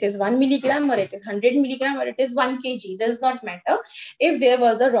if it is 1 milligram or it is 100 milligram or it is 1 kg, does not matter if there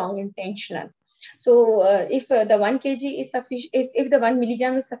was a wrong intentional. So if the 1 kg is sufficient, if the 1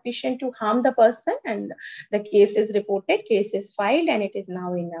 milligram is sufficient to harm the person, and the case is reported, case is filed, and it is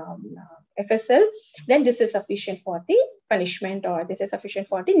now in FSL, then this is sufficient for the punishment, or this is sufficient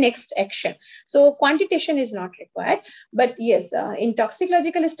for the next action. So quantitation is not required. But yes, in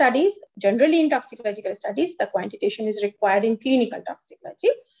toxicological studies, generally in toxicological studies, the quantitation is required in clinical toxicology,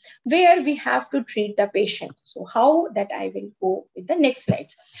 where we have to treat the patient. So how that I will go with the next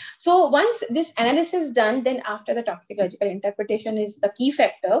slides. So once this analysis is done, then after the toxicological interpretation is the key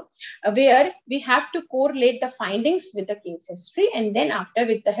factor, where we have to correlate the findings with the case history, and then after,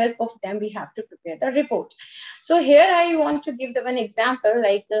 with the help of them, we have to prepare the report. So here I want to give the one example,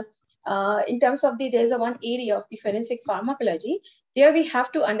 like in terms of there's a one area of the forensic pharmacology. There we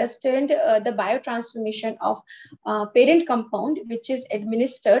have to understand the biotransformation of parent compound, which is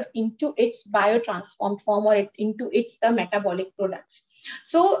administered into its biotransformed form, or into its metabolic products.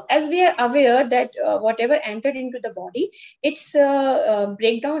 So as we are aware that whatever entered into the body, it's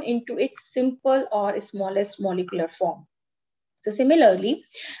breakdown into its simple or smallest molecular form. So similarly,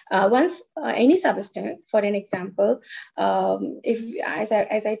 once any substance, for an example, if as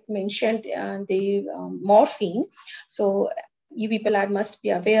I mentioned, the morphine, so you people must be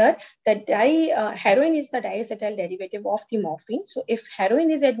aware that heroin is the diacetyl derivative of the morphine. So if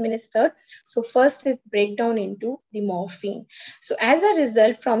heroin is administered, so first is breakdown into the morphine. So as a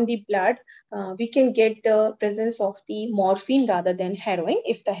result, from the blood, we can get the presence of the morphine rather than heroin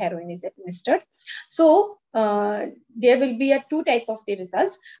if the heroin is administered. So there will be two type of the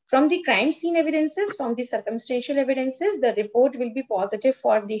results. From the crime scene evidences, from the circumstantial evidences, the report will be positive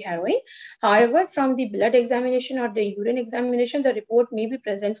for the heroin. However, from the blood examination or the urine examination, the report may be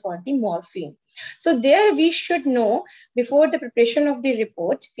present for the morphine. So there we should know, before the preparation of the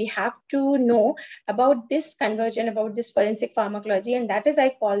report, we have to know about this conversion, about this forensic pharmacology, and that is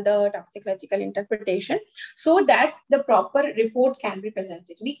I call the toxicological interpretation, so that the proper report can be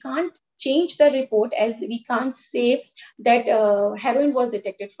presented. We can't change the report, as we can't say that heroin was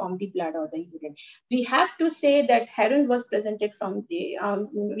detected from the blood or the urine. We have to say that heroin was presented from the,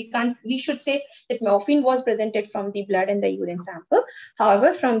 we should say that morphine was presented from the blood and the urine sample.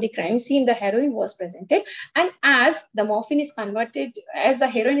 However, from the crime scene, the heroin was presented. And as the morphine is converted, as the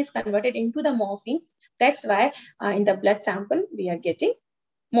heroin is converted into the morphine, that's why in the blood sample, we are getting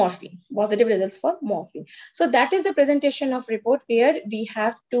morphine, positive results for morphine. So that is the presentation of report, where we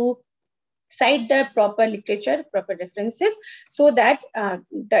have to cite the proper literature, proper references, so that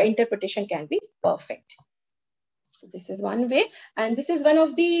the interpretation can be perfect. So this is one way, and this is one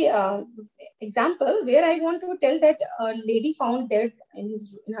of the example where I want to tell that a lady found dead in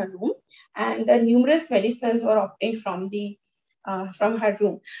her room, and the numerous medicines were obtained from the from her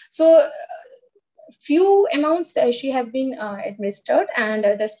room. So few amounts she has been administered, and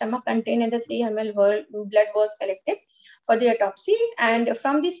the stomach contained and the 3 ml blood was collected for the autopsy. And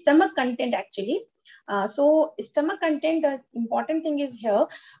from the stomach content, actually, so stomach content, the important thing is here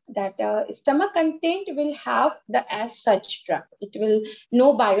that stomach content will have the as such drug. It will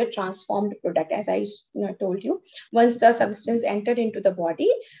no biotransformed product, as I told you. Once the substance entered into the body,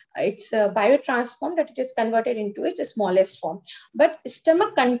 it's biotransformed, that it is converted into its smallest form. But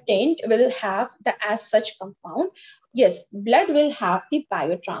stomach content will have the as such compound. Yes, blood will have the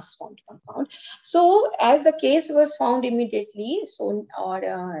biotransformed compound. So as the case was found immediately, so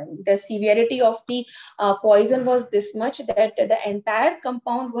the severity of the poison was this much, that the entire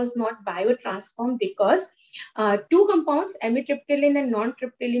compound was not biotransformed, because 2 compounds, amitriptyline and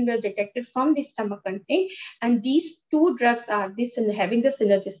non-triptyline, were detected from the stomach content, and these 2 drugs are having the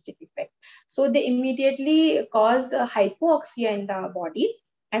synergistic effect. So they immediately cause hypoxia in the body.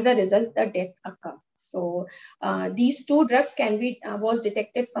 As a result, the death occurs. So these 2 drugs can be was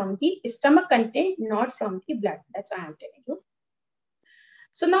detected from the stomach content, not from the blood. That's why I'm telling you.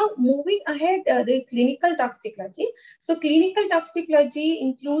 So now moving ahead, the clinical toxicology. So clinical toxicology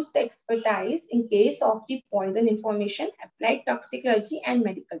includes the expertise in case of the poison information, applied toxicology, and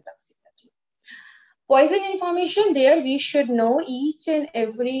medical toxicology. Poison information, there we should know each and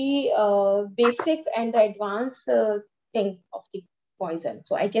every basic and the advanced thing of the poison.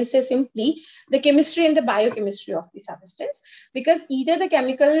 So I can say simply the chemistry and the biochemistry of the substance, because either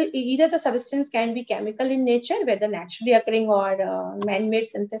the substance can be chemical in nature, whether naturally occurring or man-made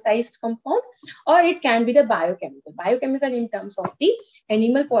synthesized compound, or it can be the biochemical in terms of the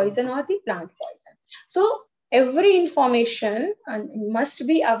animal poison or the plant poison. So every information must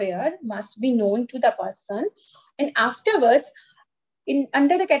be aware, must be known to the person, and afterwards,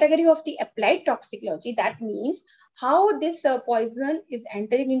 under the category of the applied toxicology, that means how this poison is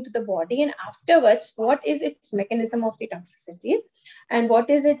entering into the body, and afterwards, what is its mechanism of the toxicity, and what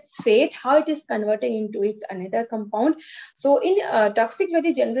is its fate, how it is converting into its another compound. So in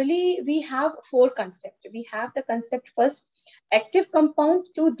toxicology, generally, we have 4 concepts. We have the concept first, active compound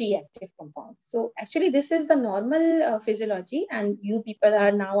to deactive compound. So actually, this is the normal physiology, and you people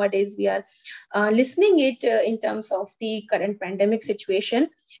are nowadays, we are listening it in terms of the current pandemic situation,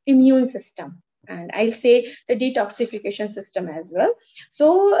 immune system, and I'll say the detoxification system as well.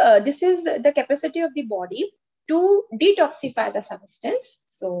 So this is the capacity of the body to detoxify the substance.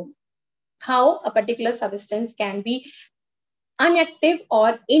 So how a particular substance can be inactive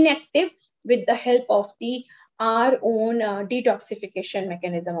or inactive with the help of our own detoxification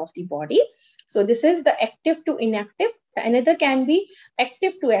mechanism of the body. So this is the active to inactive. Another can be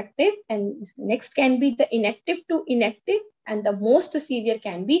active to active, and next can be the inactive to inactive, and the most severe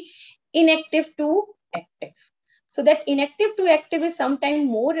can be inactive to active. So that inactive to active is sometimes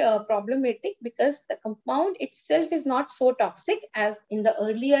more problematic, because the compound itself is not so toxic as in the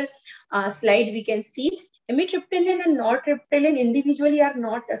earlier slide we can see. Amitriptyline and nortriptyline individually are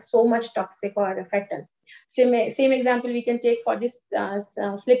not so much toxic or fatal. Same example we can take for this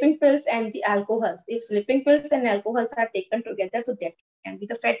sleeping pills and the alcohols. If sleeping pills and alcohols are taken together, so that can be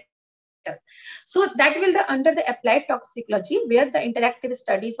the fatal. So that will under the applied toxicology, where the interactive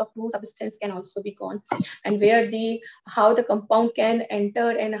studies of 2 substances can also be gone, and where how the compound can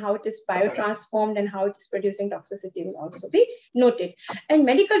enter and how it is biotransformed and how it is producing toxicity will also be noted. And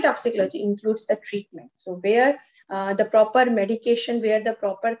medical toxicology includes the treatment. So where the proper medication, where the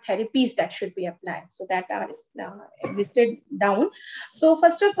proper therapies that should be applied. So that are listed down. So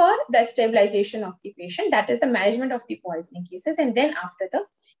first of all, the stabilization of the patient, that is the management of the poisoning cases, and then after the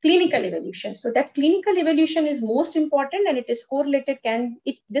clinical evaluation. So that clinical evaluation is most important, and it is correlated,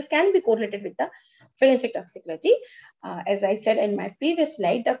 this can be correlated with the forensic toxicology. As I said in my previous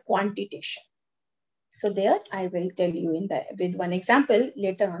slide, the quantitation. So there I will tell you with one example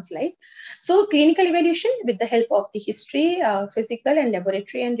later on slide. So clinical evaluation with the help of the history, physical and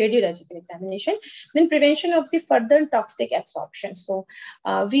laboratory and radiological examination, then prevention of the further toxic absorption. So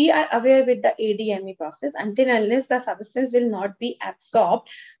we are aware with the ADME process, until unless the substance will not be absorbed,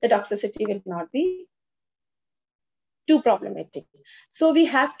 the toxicity will not be too problematic. So we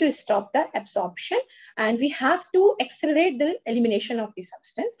have to stop the absorption, and we have to accelerate the elimination of the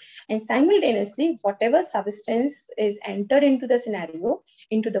substance, and simultaneously whatever substance is entered into the scenario,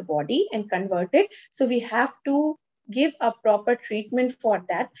 into the body and converted, so we have to give a proper treatment for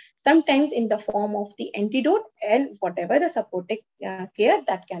that, sometimes in the form of the antidote and whatever the supportive care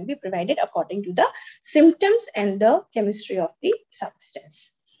that can be provided according to the symptoms and the chemistry of the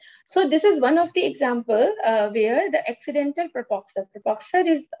substance. So this is one of the example where the accidental propoxur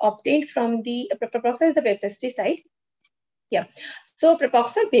is obtained from propoxur is the pesticide. Yeah. So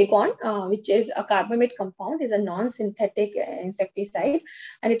propoxur-baygon, which is a carbamate compound, is a non-synthetic insecticide,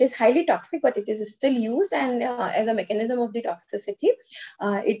 and it is highly toxic, but it is still used, and as a mechanism of the toxicity,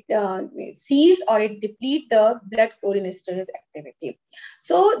 it sees or it depletes the blood chlorinestase activity.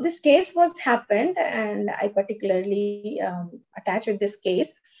 So this case was happened, and I particularly attached with this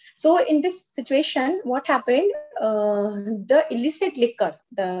case. So in this situation, what happened? The illicit liquor,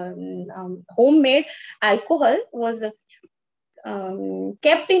 the homemade alcohol was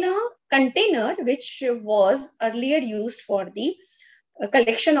kept in a container which was earlier used for the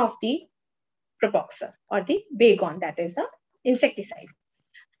collection of the propoxur or the baygon, that is the insecticide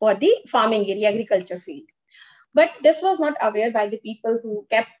for the farming area, agriculture field. But this was not aware by the people who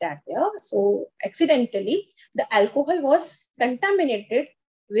kept that there. So accidentally, the alcohol was contaminated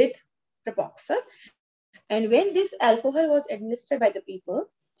with propoxur. And when this alcohol was administered by the people,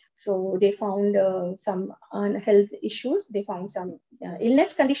 so they found some health issues, they found some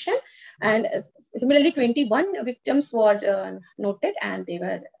illness condition, and similarly 21 victims were noted, and they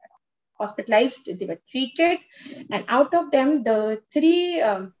were hospitalized, they were treated, and out of them, the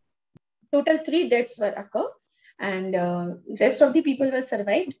total 3 deaths were occurred, and rest of the people were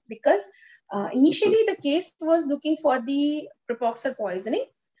survived because initially the case was looking for the propoxy poisoning,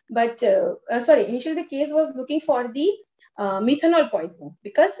 but initially the case was looking for the methanol poisoning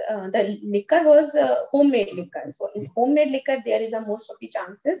because the liquor was homemade liquor. So in homemade liquor, there is a most of the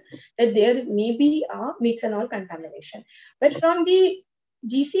chances that there may be a methanol contamination. But from the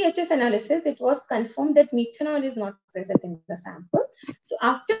GCHS analysis, it was confirmed that methanol is not present in the sample. So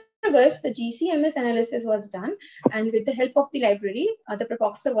afterwards, the GCMS analysis was done, and with the help of the library, the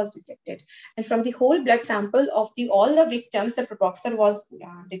propoxy was detected. And from the whole blood sample of all the victims, the propoxy was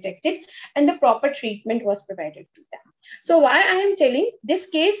detected, and the proper treatment was provided to them. So why I am telling, this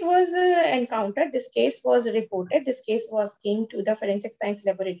case was encountered, this case was reported, this case came to the forensic science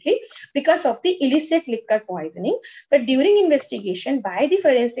laboratory because of the illicit liquor poisoning. But during investigation by the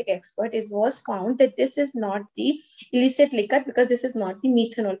forensic expert, it was found that this is not the illicit liquor because this is not the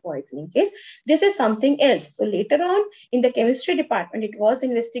methanol poisoning case. This is something else. So later on in the chemistry department, it was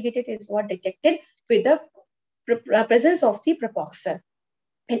investigated, it was detected with the presence of the propoxy.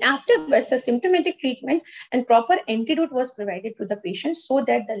 And afterwards, the symptomatic treatment and proper antidote was provided to the patient so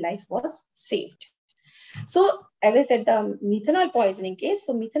that the life was saved. So, as I said, the methanol poisoning case.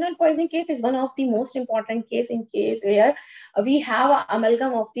 So, methanol poisoning case is one of the most important case where we have an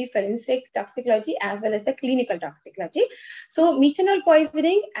amalgam of the forensic toxicology as well as the clinical toxicology. So, methanol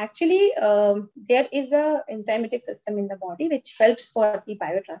poisoning, actually, there is a enzymatic system in the body which helps for the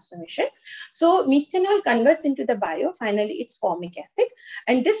biotransformation. So, methanol converts into the finally it's formic acid,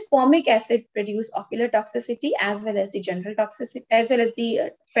 and this formic acid produces ocular toxicity as well as the general toxicity, as well as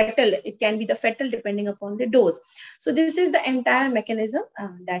the fetal. It can be the fetal depending upon the dose. So this is the entire mechanism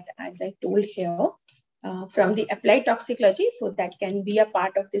that, as I told here, from the applied toxicology. So that can be a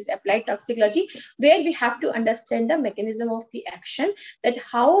part of this applied toxicology, where we have to understand the mechanism of the action, that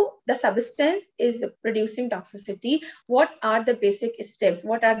how the substance is producing toxicity, what are the basic steps,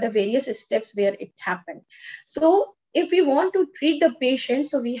 what are the various steps where it happened. So if we want to treat the patient,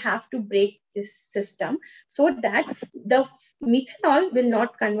 so we have to break this system so that the methanol will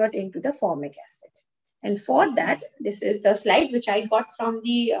not convert into the formic acid. And for that, this is the slide which I got from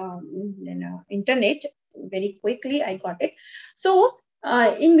the internet. Very quickly, I got it. So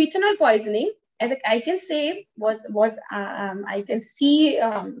in methanol poisoning, as I can say, I can see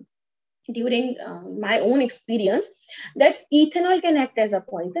during my own experience that ethanol can act as a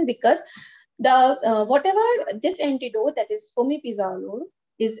poison because the whatever this antidote, that is fomepizole,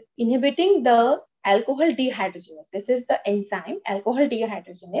 is inhibiting the alcohol dehydrogenase. This is the enzyme alcohol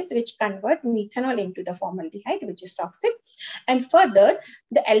dehydrogenase which convert methanol into the formaldehyde, which is toxic. And further,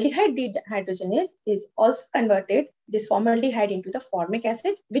 the aldehyde dehydrogenase is also converted this formaldehyde into the formic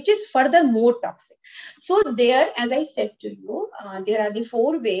acid, which is further more toxic. So there, as I said to you, there are the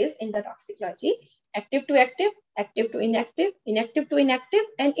 4 ways in the toxicology: active to active, active to inactive, inactive to inactive,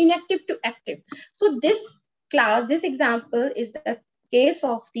 and inactive to active. So this example is the case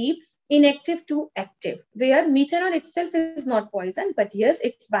of the inactive to active, where methanol itself is not poison, but yes,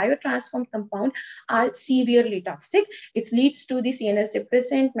 its biotransformed compound are severely toxic. It leads to the CNS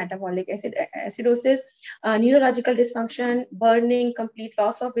depressant, metabolic acidosis, neurological dysfunction, burning, complete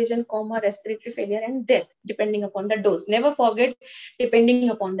loss of vision, coma, respiratory failure, and death, depending upon the dose. Never forget, depending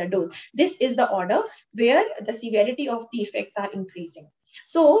upon the dose. This is the order where the severity of the effects are increasing.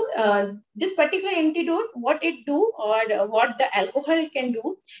 So this particular antidote, what it do, or what the alcohol can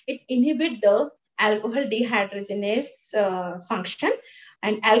do, it inhibit the alcohol dehydrogenase function.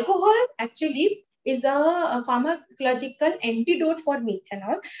 And alcohol actually is a pharmacological antidote for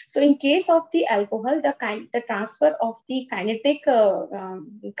methanol. So in case of the alcohol, the transfer of the kinetic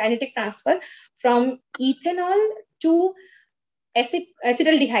transfer from ethanol to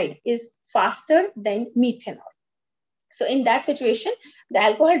acetaldehyde is faster than methanol. So in that situation, the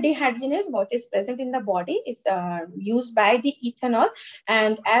alcohol dehydrogenase, what is present in the body, is used by the ethanol,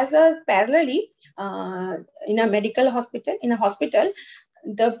 and as a parallelly in a medical hospital,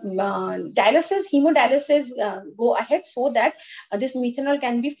 the hemodialysis go ahead so that this methanol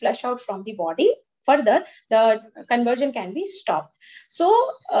can be flushed out from the body. Further, the conversion can be stopped.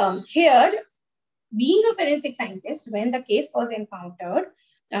 So here, being a forensic scientist, when the case was encountered,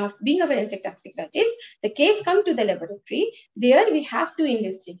 being a forensic toxicologist, the case come to the laboratory. There we have to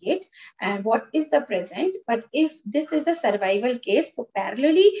investigate and what is the present. But if this is a survival case, so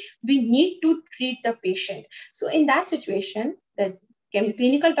parallelly we need to treat the patient. So in that situation, the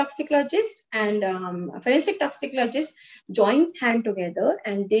clinical toxicologist and forensic toxicologist joins hand together,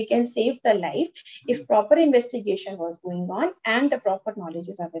 and they can save the life if proper investigation was going on and the proper knowledge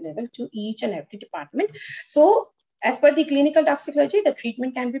is available to each and every department. So as per the clinical toxicology, the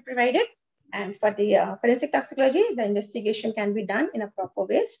treatment can be provided, and for the forensic toxicology, the investigation can be done in a proper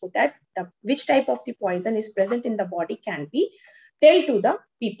way so that which type of the poison is present in the body can be told to the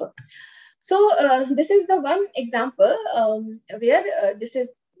people. So this is the one example where this is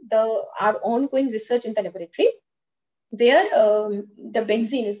our ongoing research in the laboratory, where the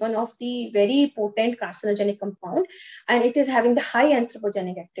benzene is one of the very potent carcinogenic compound, and it is having the high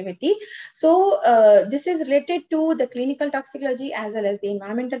anthropogenic activity. So this is related to the clinical toxicology as well as the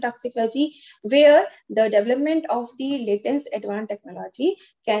environmental toxicology, where the development of the latest advanced technology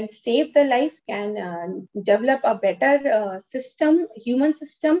can save the life, can develop a better system, human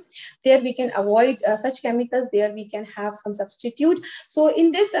system. There we can avoid such chemicals, there we can have some substitute. So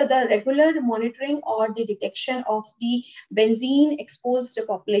in this, the regular monitoring or the detection of the benzene exposed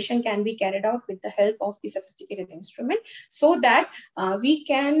population can be carried out with the help of the sophisticated instrument, so that we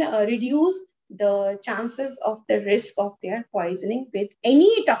can reduce the chances of the risk of their poisoning with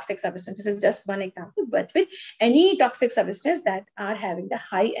any toxic substance. This is just one example, but with any toxic substance that are having the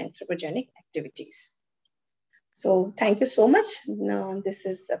high anthropogenic activities. So thank you so much. Now, this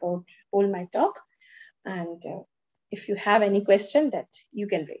is about all my talk. And if you have any question that you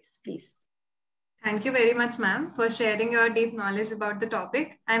can raise, please. Thank you very much, ma'am, for sharing your deep knowledge about the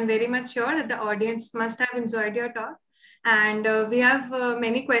topic. I'm very much sure that the audience must have enjoyed your talk. And we have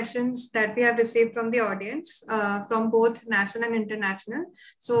many questions that we have received from the audience, from both national and international.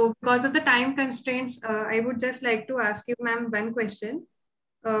 So because of the time constraints, I would just like to ask you, ma'am, one question.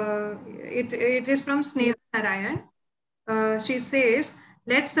 It is from Sneha Narayan. She says,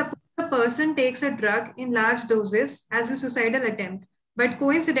 let's suppose a person takes a drug in large doses as a suicidal attempt, but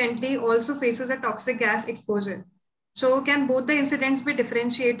coincidentally also faces a toxic gas exposure. So can both the incidents be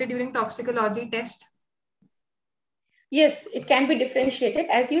differentiated during toxicology test? Yes, it can be differentiated.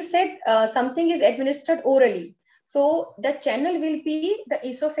 As you said, something is administered orally. So the channel will be the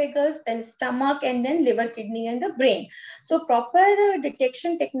esophagus, then stomach, and then liver, kidney, and the brain. So proper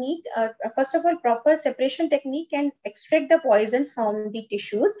detection technique, first of all, proper separation technique can extract the poison from the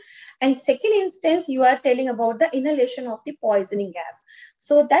tissues. And second instance, you are telling about the inhalation of the poisoning gas.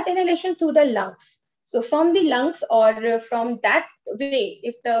 So that inhalation through the lungs. So from the lungs or from that way,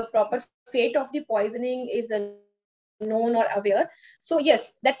 if the proper fate of the poisoning is known or aware, so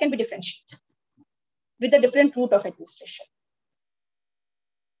yes, that can be differentiated with a different route of administration.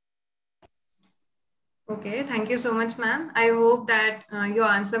 Okay, thank you so much, ma'am. I hope that your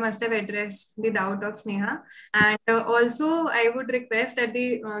answer must have addressed the doubt of Sneha. And also, I would request that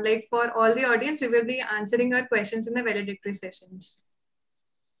for all the audience, we will be answering your questions in the valedictory sessions.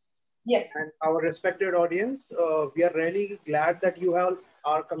 Yeah. And our respected audience, we are really glad that you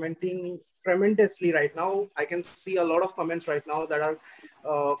are commenting tremendously right now. I can see a lot of comments right now that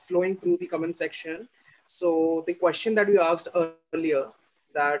are flowing through the comment section. So the question that we asked earlier,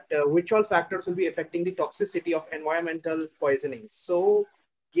 that which all factors will be affecting the toxicity of environmental poisoning. So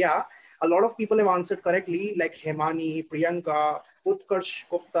yeah, a lot of people have answered correctly, like Hemani, Priyanka, Utkarsh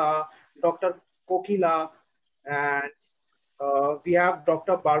Gupta, Dr. Kokila, and we have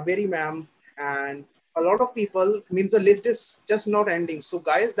Dr. Barberi ma'am, and a lot of people. Means the list is just not ending. So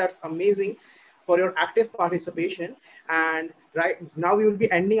guys, that's amazing for your active participation. And right now we will be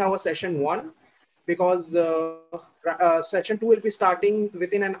ending our session 1, because session 2 will be starting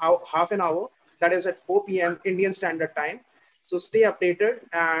within an hour, half an hour. That is at 4 p.m. Indian Standard Time. So stay updated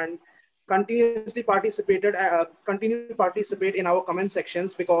and continuously continue to participate in our comment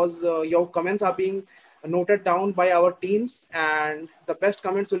sections, because your comments are being noted down by our teams, and the best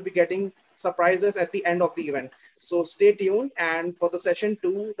comments will be getting surprises at the end of the event. So stay tuned, and for the session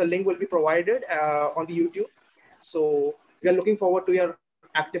 2, the link will be provided on the YouTube. So we are looking forward to your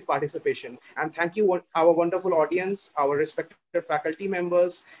active participation. And thank you, our wonderful audience, our respected faculty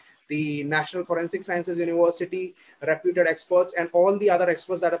members, the National Forensic Sciences University, reputed experts, and all the other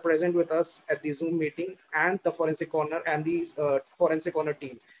experts that are present with us at the Zoom meeting, and the Forensic Corner and the Forensic Corner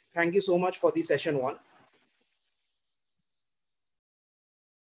team. Thank you so much for the session 1.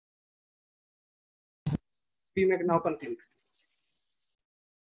 We may now conclude.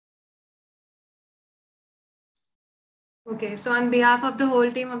 Okay, so on behalf of the whole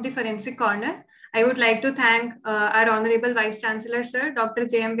team of the Forensic Corner, I would like to thank our Honorable Vice Chancellor, Sir, Dr.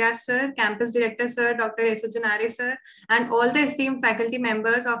 J.M. Gas, Sir, Campus Director, Sir, Dr. Esu Janare, Sir, and all the esteemed faculty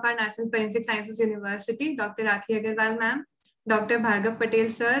members of our National Forensic Sciences University, Dr. Rakhi Agarwal, Ma'am, Dr. Bhargav Patel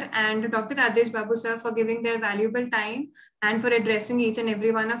sir and Dr. Rajesh Babu sir for giving their valuable time and for addressing each and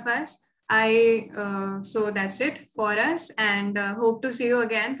every one of us. So that's it for us, and hope to see you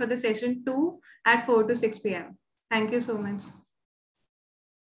again for the session 2 at 4 to 6 p.m. Thank you so much.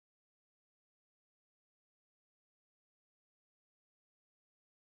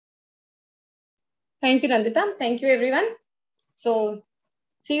 Thank you, Nandita. Thank you, everyone. So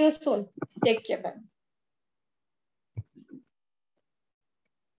see you soon. Take care. Bye.